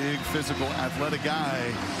a big physical athletic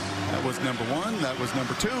guy. That was #1, that was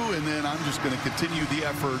 #2, and then I'm just going to continue the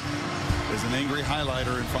effort as an angry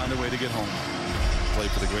highlighter and find a way to get home. Play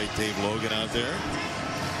for the great Dave Logan out there.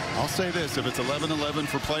 I'll say this, if it's 11-11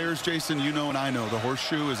 for players, Jason, you know and I know the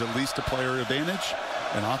horseshoe is at least a player advantage,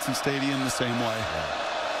 and Autzen Stadium the same way.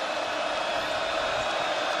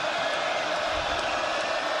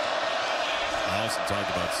 Allison talked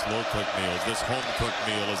about slow-cooked meals. This home-cooked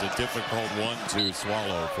meal is a difficult one to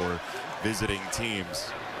swallow for visiting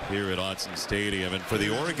teams here at Autzen Stadium. And for the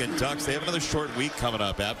Oregon Ducks, they have another short week coming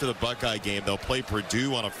up. After the Buckeye game, they'll play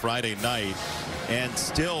Purdue on a Friday night, and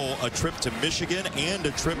still a trip to Michigan and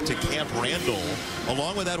a trip to Camp Randall,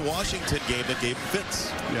 along with that Washington game that Gabe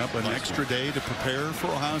Fitz. Yep, an extra day to prepare for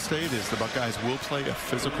Ohio State as the Buckeyes will play a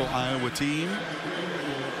physical Iowa team.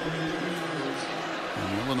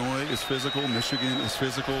 And Illinois is physical, Michigan is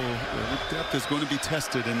physical. The depth is going to be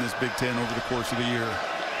tested in this Big Ten over the course of the year.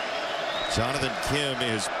 Jonathan Kim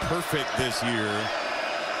is perfect this year.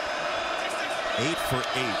 8 for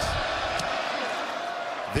 8.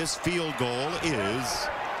 This field goal is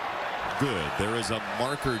good. There is a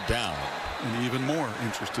marker down. And even more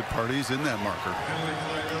interested parties in that marker.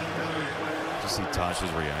 Did you see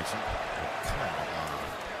Tasha's reaction? Come on.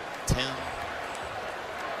 10.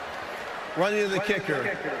 Running to the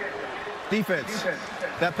kicker. Defense.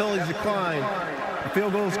 That penalty's declined. The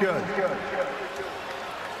field goal is good.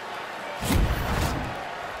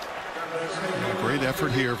 Great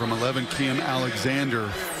effort here from 11 Kim Alexander,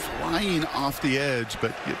 flying off the edge,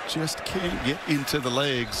 but you just can't get into the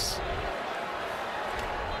legs.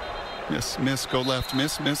 Miss, miss, go left,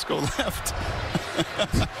 miss, miss, go left.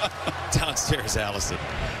 Downstairs, Allison.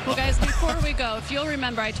 Well, guys, before we go, if you'll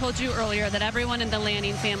remember, I told you earlier that everyone in the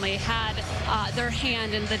Lanning family had their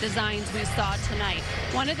hand in the designs we saw tonight.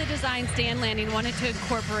 One of the designs Dan Lanning wanted to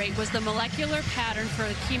incorporate was the molecular pattern for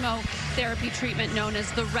the chemotherapy treatment known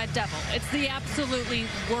as the Red Devil. It's the absolutely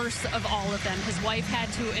worst of all of them. His wife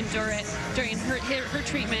had to endure it during her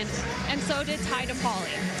treatment, and so did Ty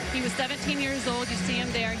DePauli. He was 17 years old. You see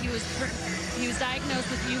him there. He was diagnosed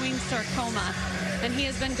with Ewing sarcoma, and he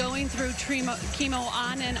has been going through chemo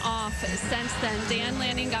on and off since then. Dan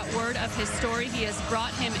Lanning got word of his story. He has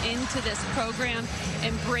brought him into this program,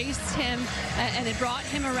 embraced him, and it brought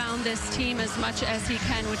him around this team as much as he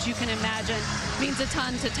can, which you can imagine means a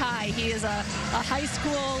ton to Ty. He is a high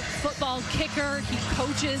school football kicker. He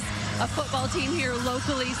coaches a football team here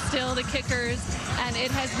locally still, the Kickers, and it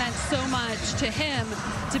has meant so much to him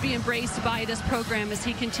to be embraced by this program as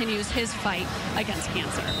he continues his fight against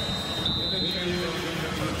cancer.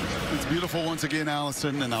 It's Beautiful once again,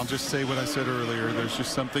 Allison, and I'll just say what I said earlier. There's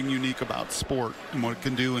just something unique about sport and what it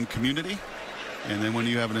can do in community. And then when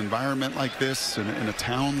you have an environment like this in a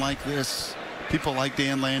town like this, people like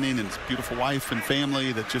Dan Lanning and his beautiful wife and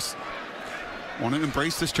family that just want to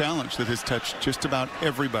embrace this challenge that has touched just about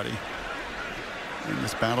everybody in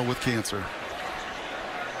this battle with cancer.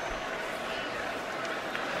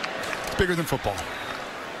 It's bigger than football.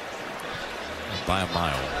 By a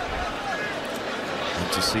mile.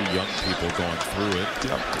 And to see young people going through it,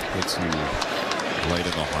 hits you right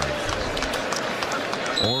in the heart.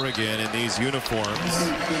 Oregon in these uniforms,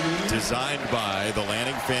 designed by the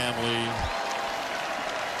Lanning family,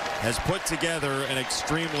 has put together an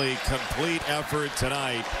extremely complete effort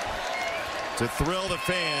tonight to thrill the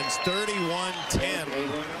fans. 31-10,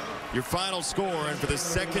 your final score, and for the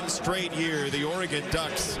second straight year, the Oregon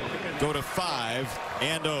Ducks go to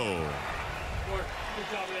 5-0.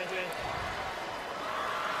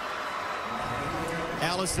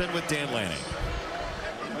 Allison with Dan Lanning.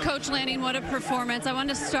 Coach Lanning, what a performance. I want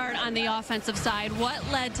to start on the offensive side. What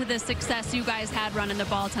led to the success you guys had running the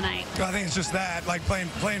ball tonight? I think it's just that, like playing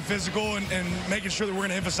physical and making sure that we're going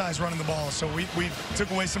to emphasize running the ball. So we took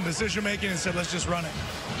away some decision making and said, let's just run it.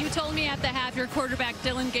 You told me at the half your quarterback,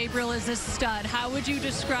 Dillon Gabriel, is a stud. How would you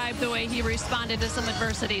describe the way he responded to some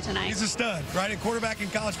adversity tonight? He's a stud, right? At quarterback in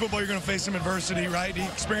college football, you're going to face some adversity, right? He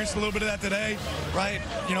experienced a little bit of that today, right?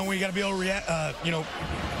 You know, we got to be able to react,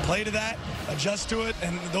 play to that, adjust to it,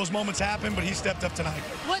 and those moments happen, but he stepped up tonight.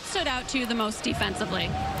 What stood out to you the most defensively?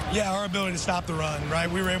 Yeah, our ability to stop the run, right?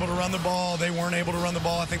 We were able to run the ball. They weren't able to run the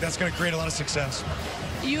ball. I think that's going to create a lot of success.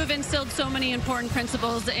 You have instilled so many important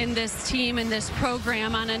principles in this team and this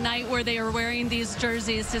program on a night where they are wearing these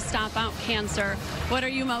jerseys to stomp out cancer. What are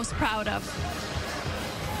you most proud of?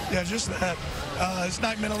 Yeah, just that. This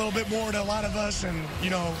night meant a little bit more to a lot of us, and you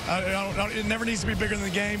know, it never needs to be bigger than the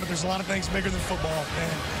game, but there's a lot of things bigger than football,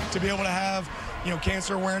 and to be able to have, you know,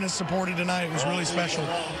 cancer awareness supported tonight was really special.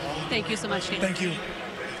 Thank you so much, Steve. Thank you.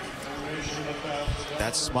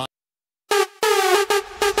 That's smart.